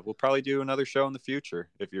 and we'll probably do another show in the future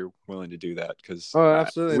if you're willing to do that. Because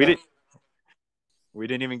absolutely. We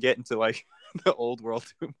didn't even get into like the old world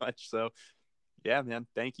too much. So yeah, man,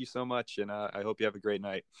 thank you so much. And I hope you have a great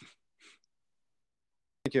night.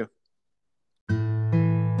 Thank you.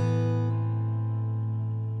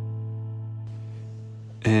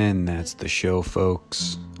 And that's the show,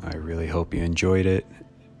 folks. I really hope you enjoyed it.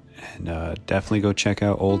 And definitely go check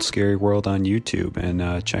out Old Scary World on YouTube,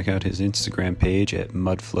 and check out his Instagram page at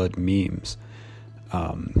Mudflood Memes.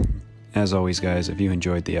 As always, guys, if you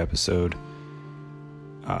enjoyed the episode,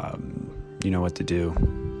 you know what to do.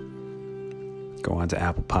 Go on to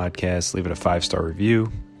Apple Podcasts, leave it a 5-star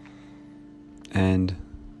review. And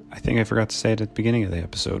I think I forgot to say it at the beginning of the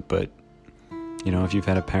episode, but if you've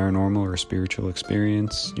had a paranormal or a spiritual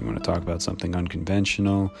experience, you want to talk about something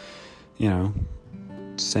unconventional,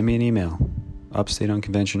 send me an email,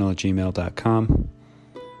 upstateunconventional@gmail.com.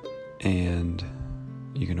 And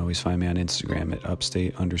you can always find me on Instagram at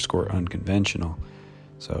upstate_unconventional.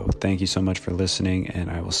 So thank you so much for listening, and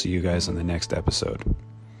I will see you guys on the next episode.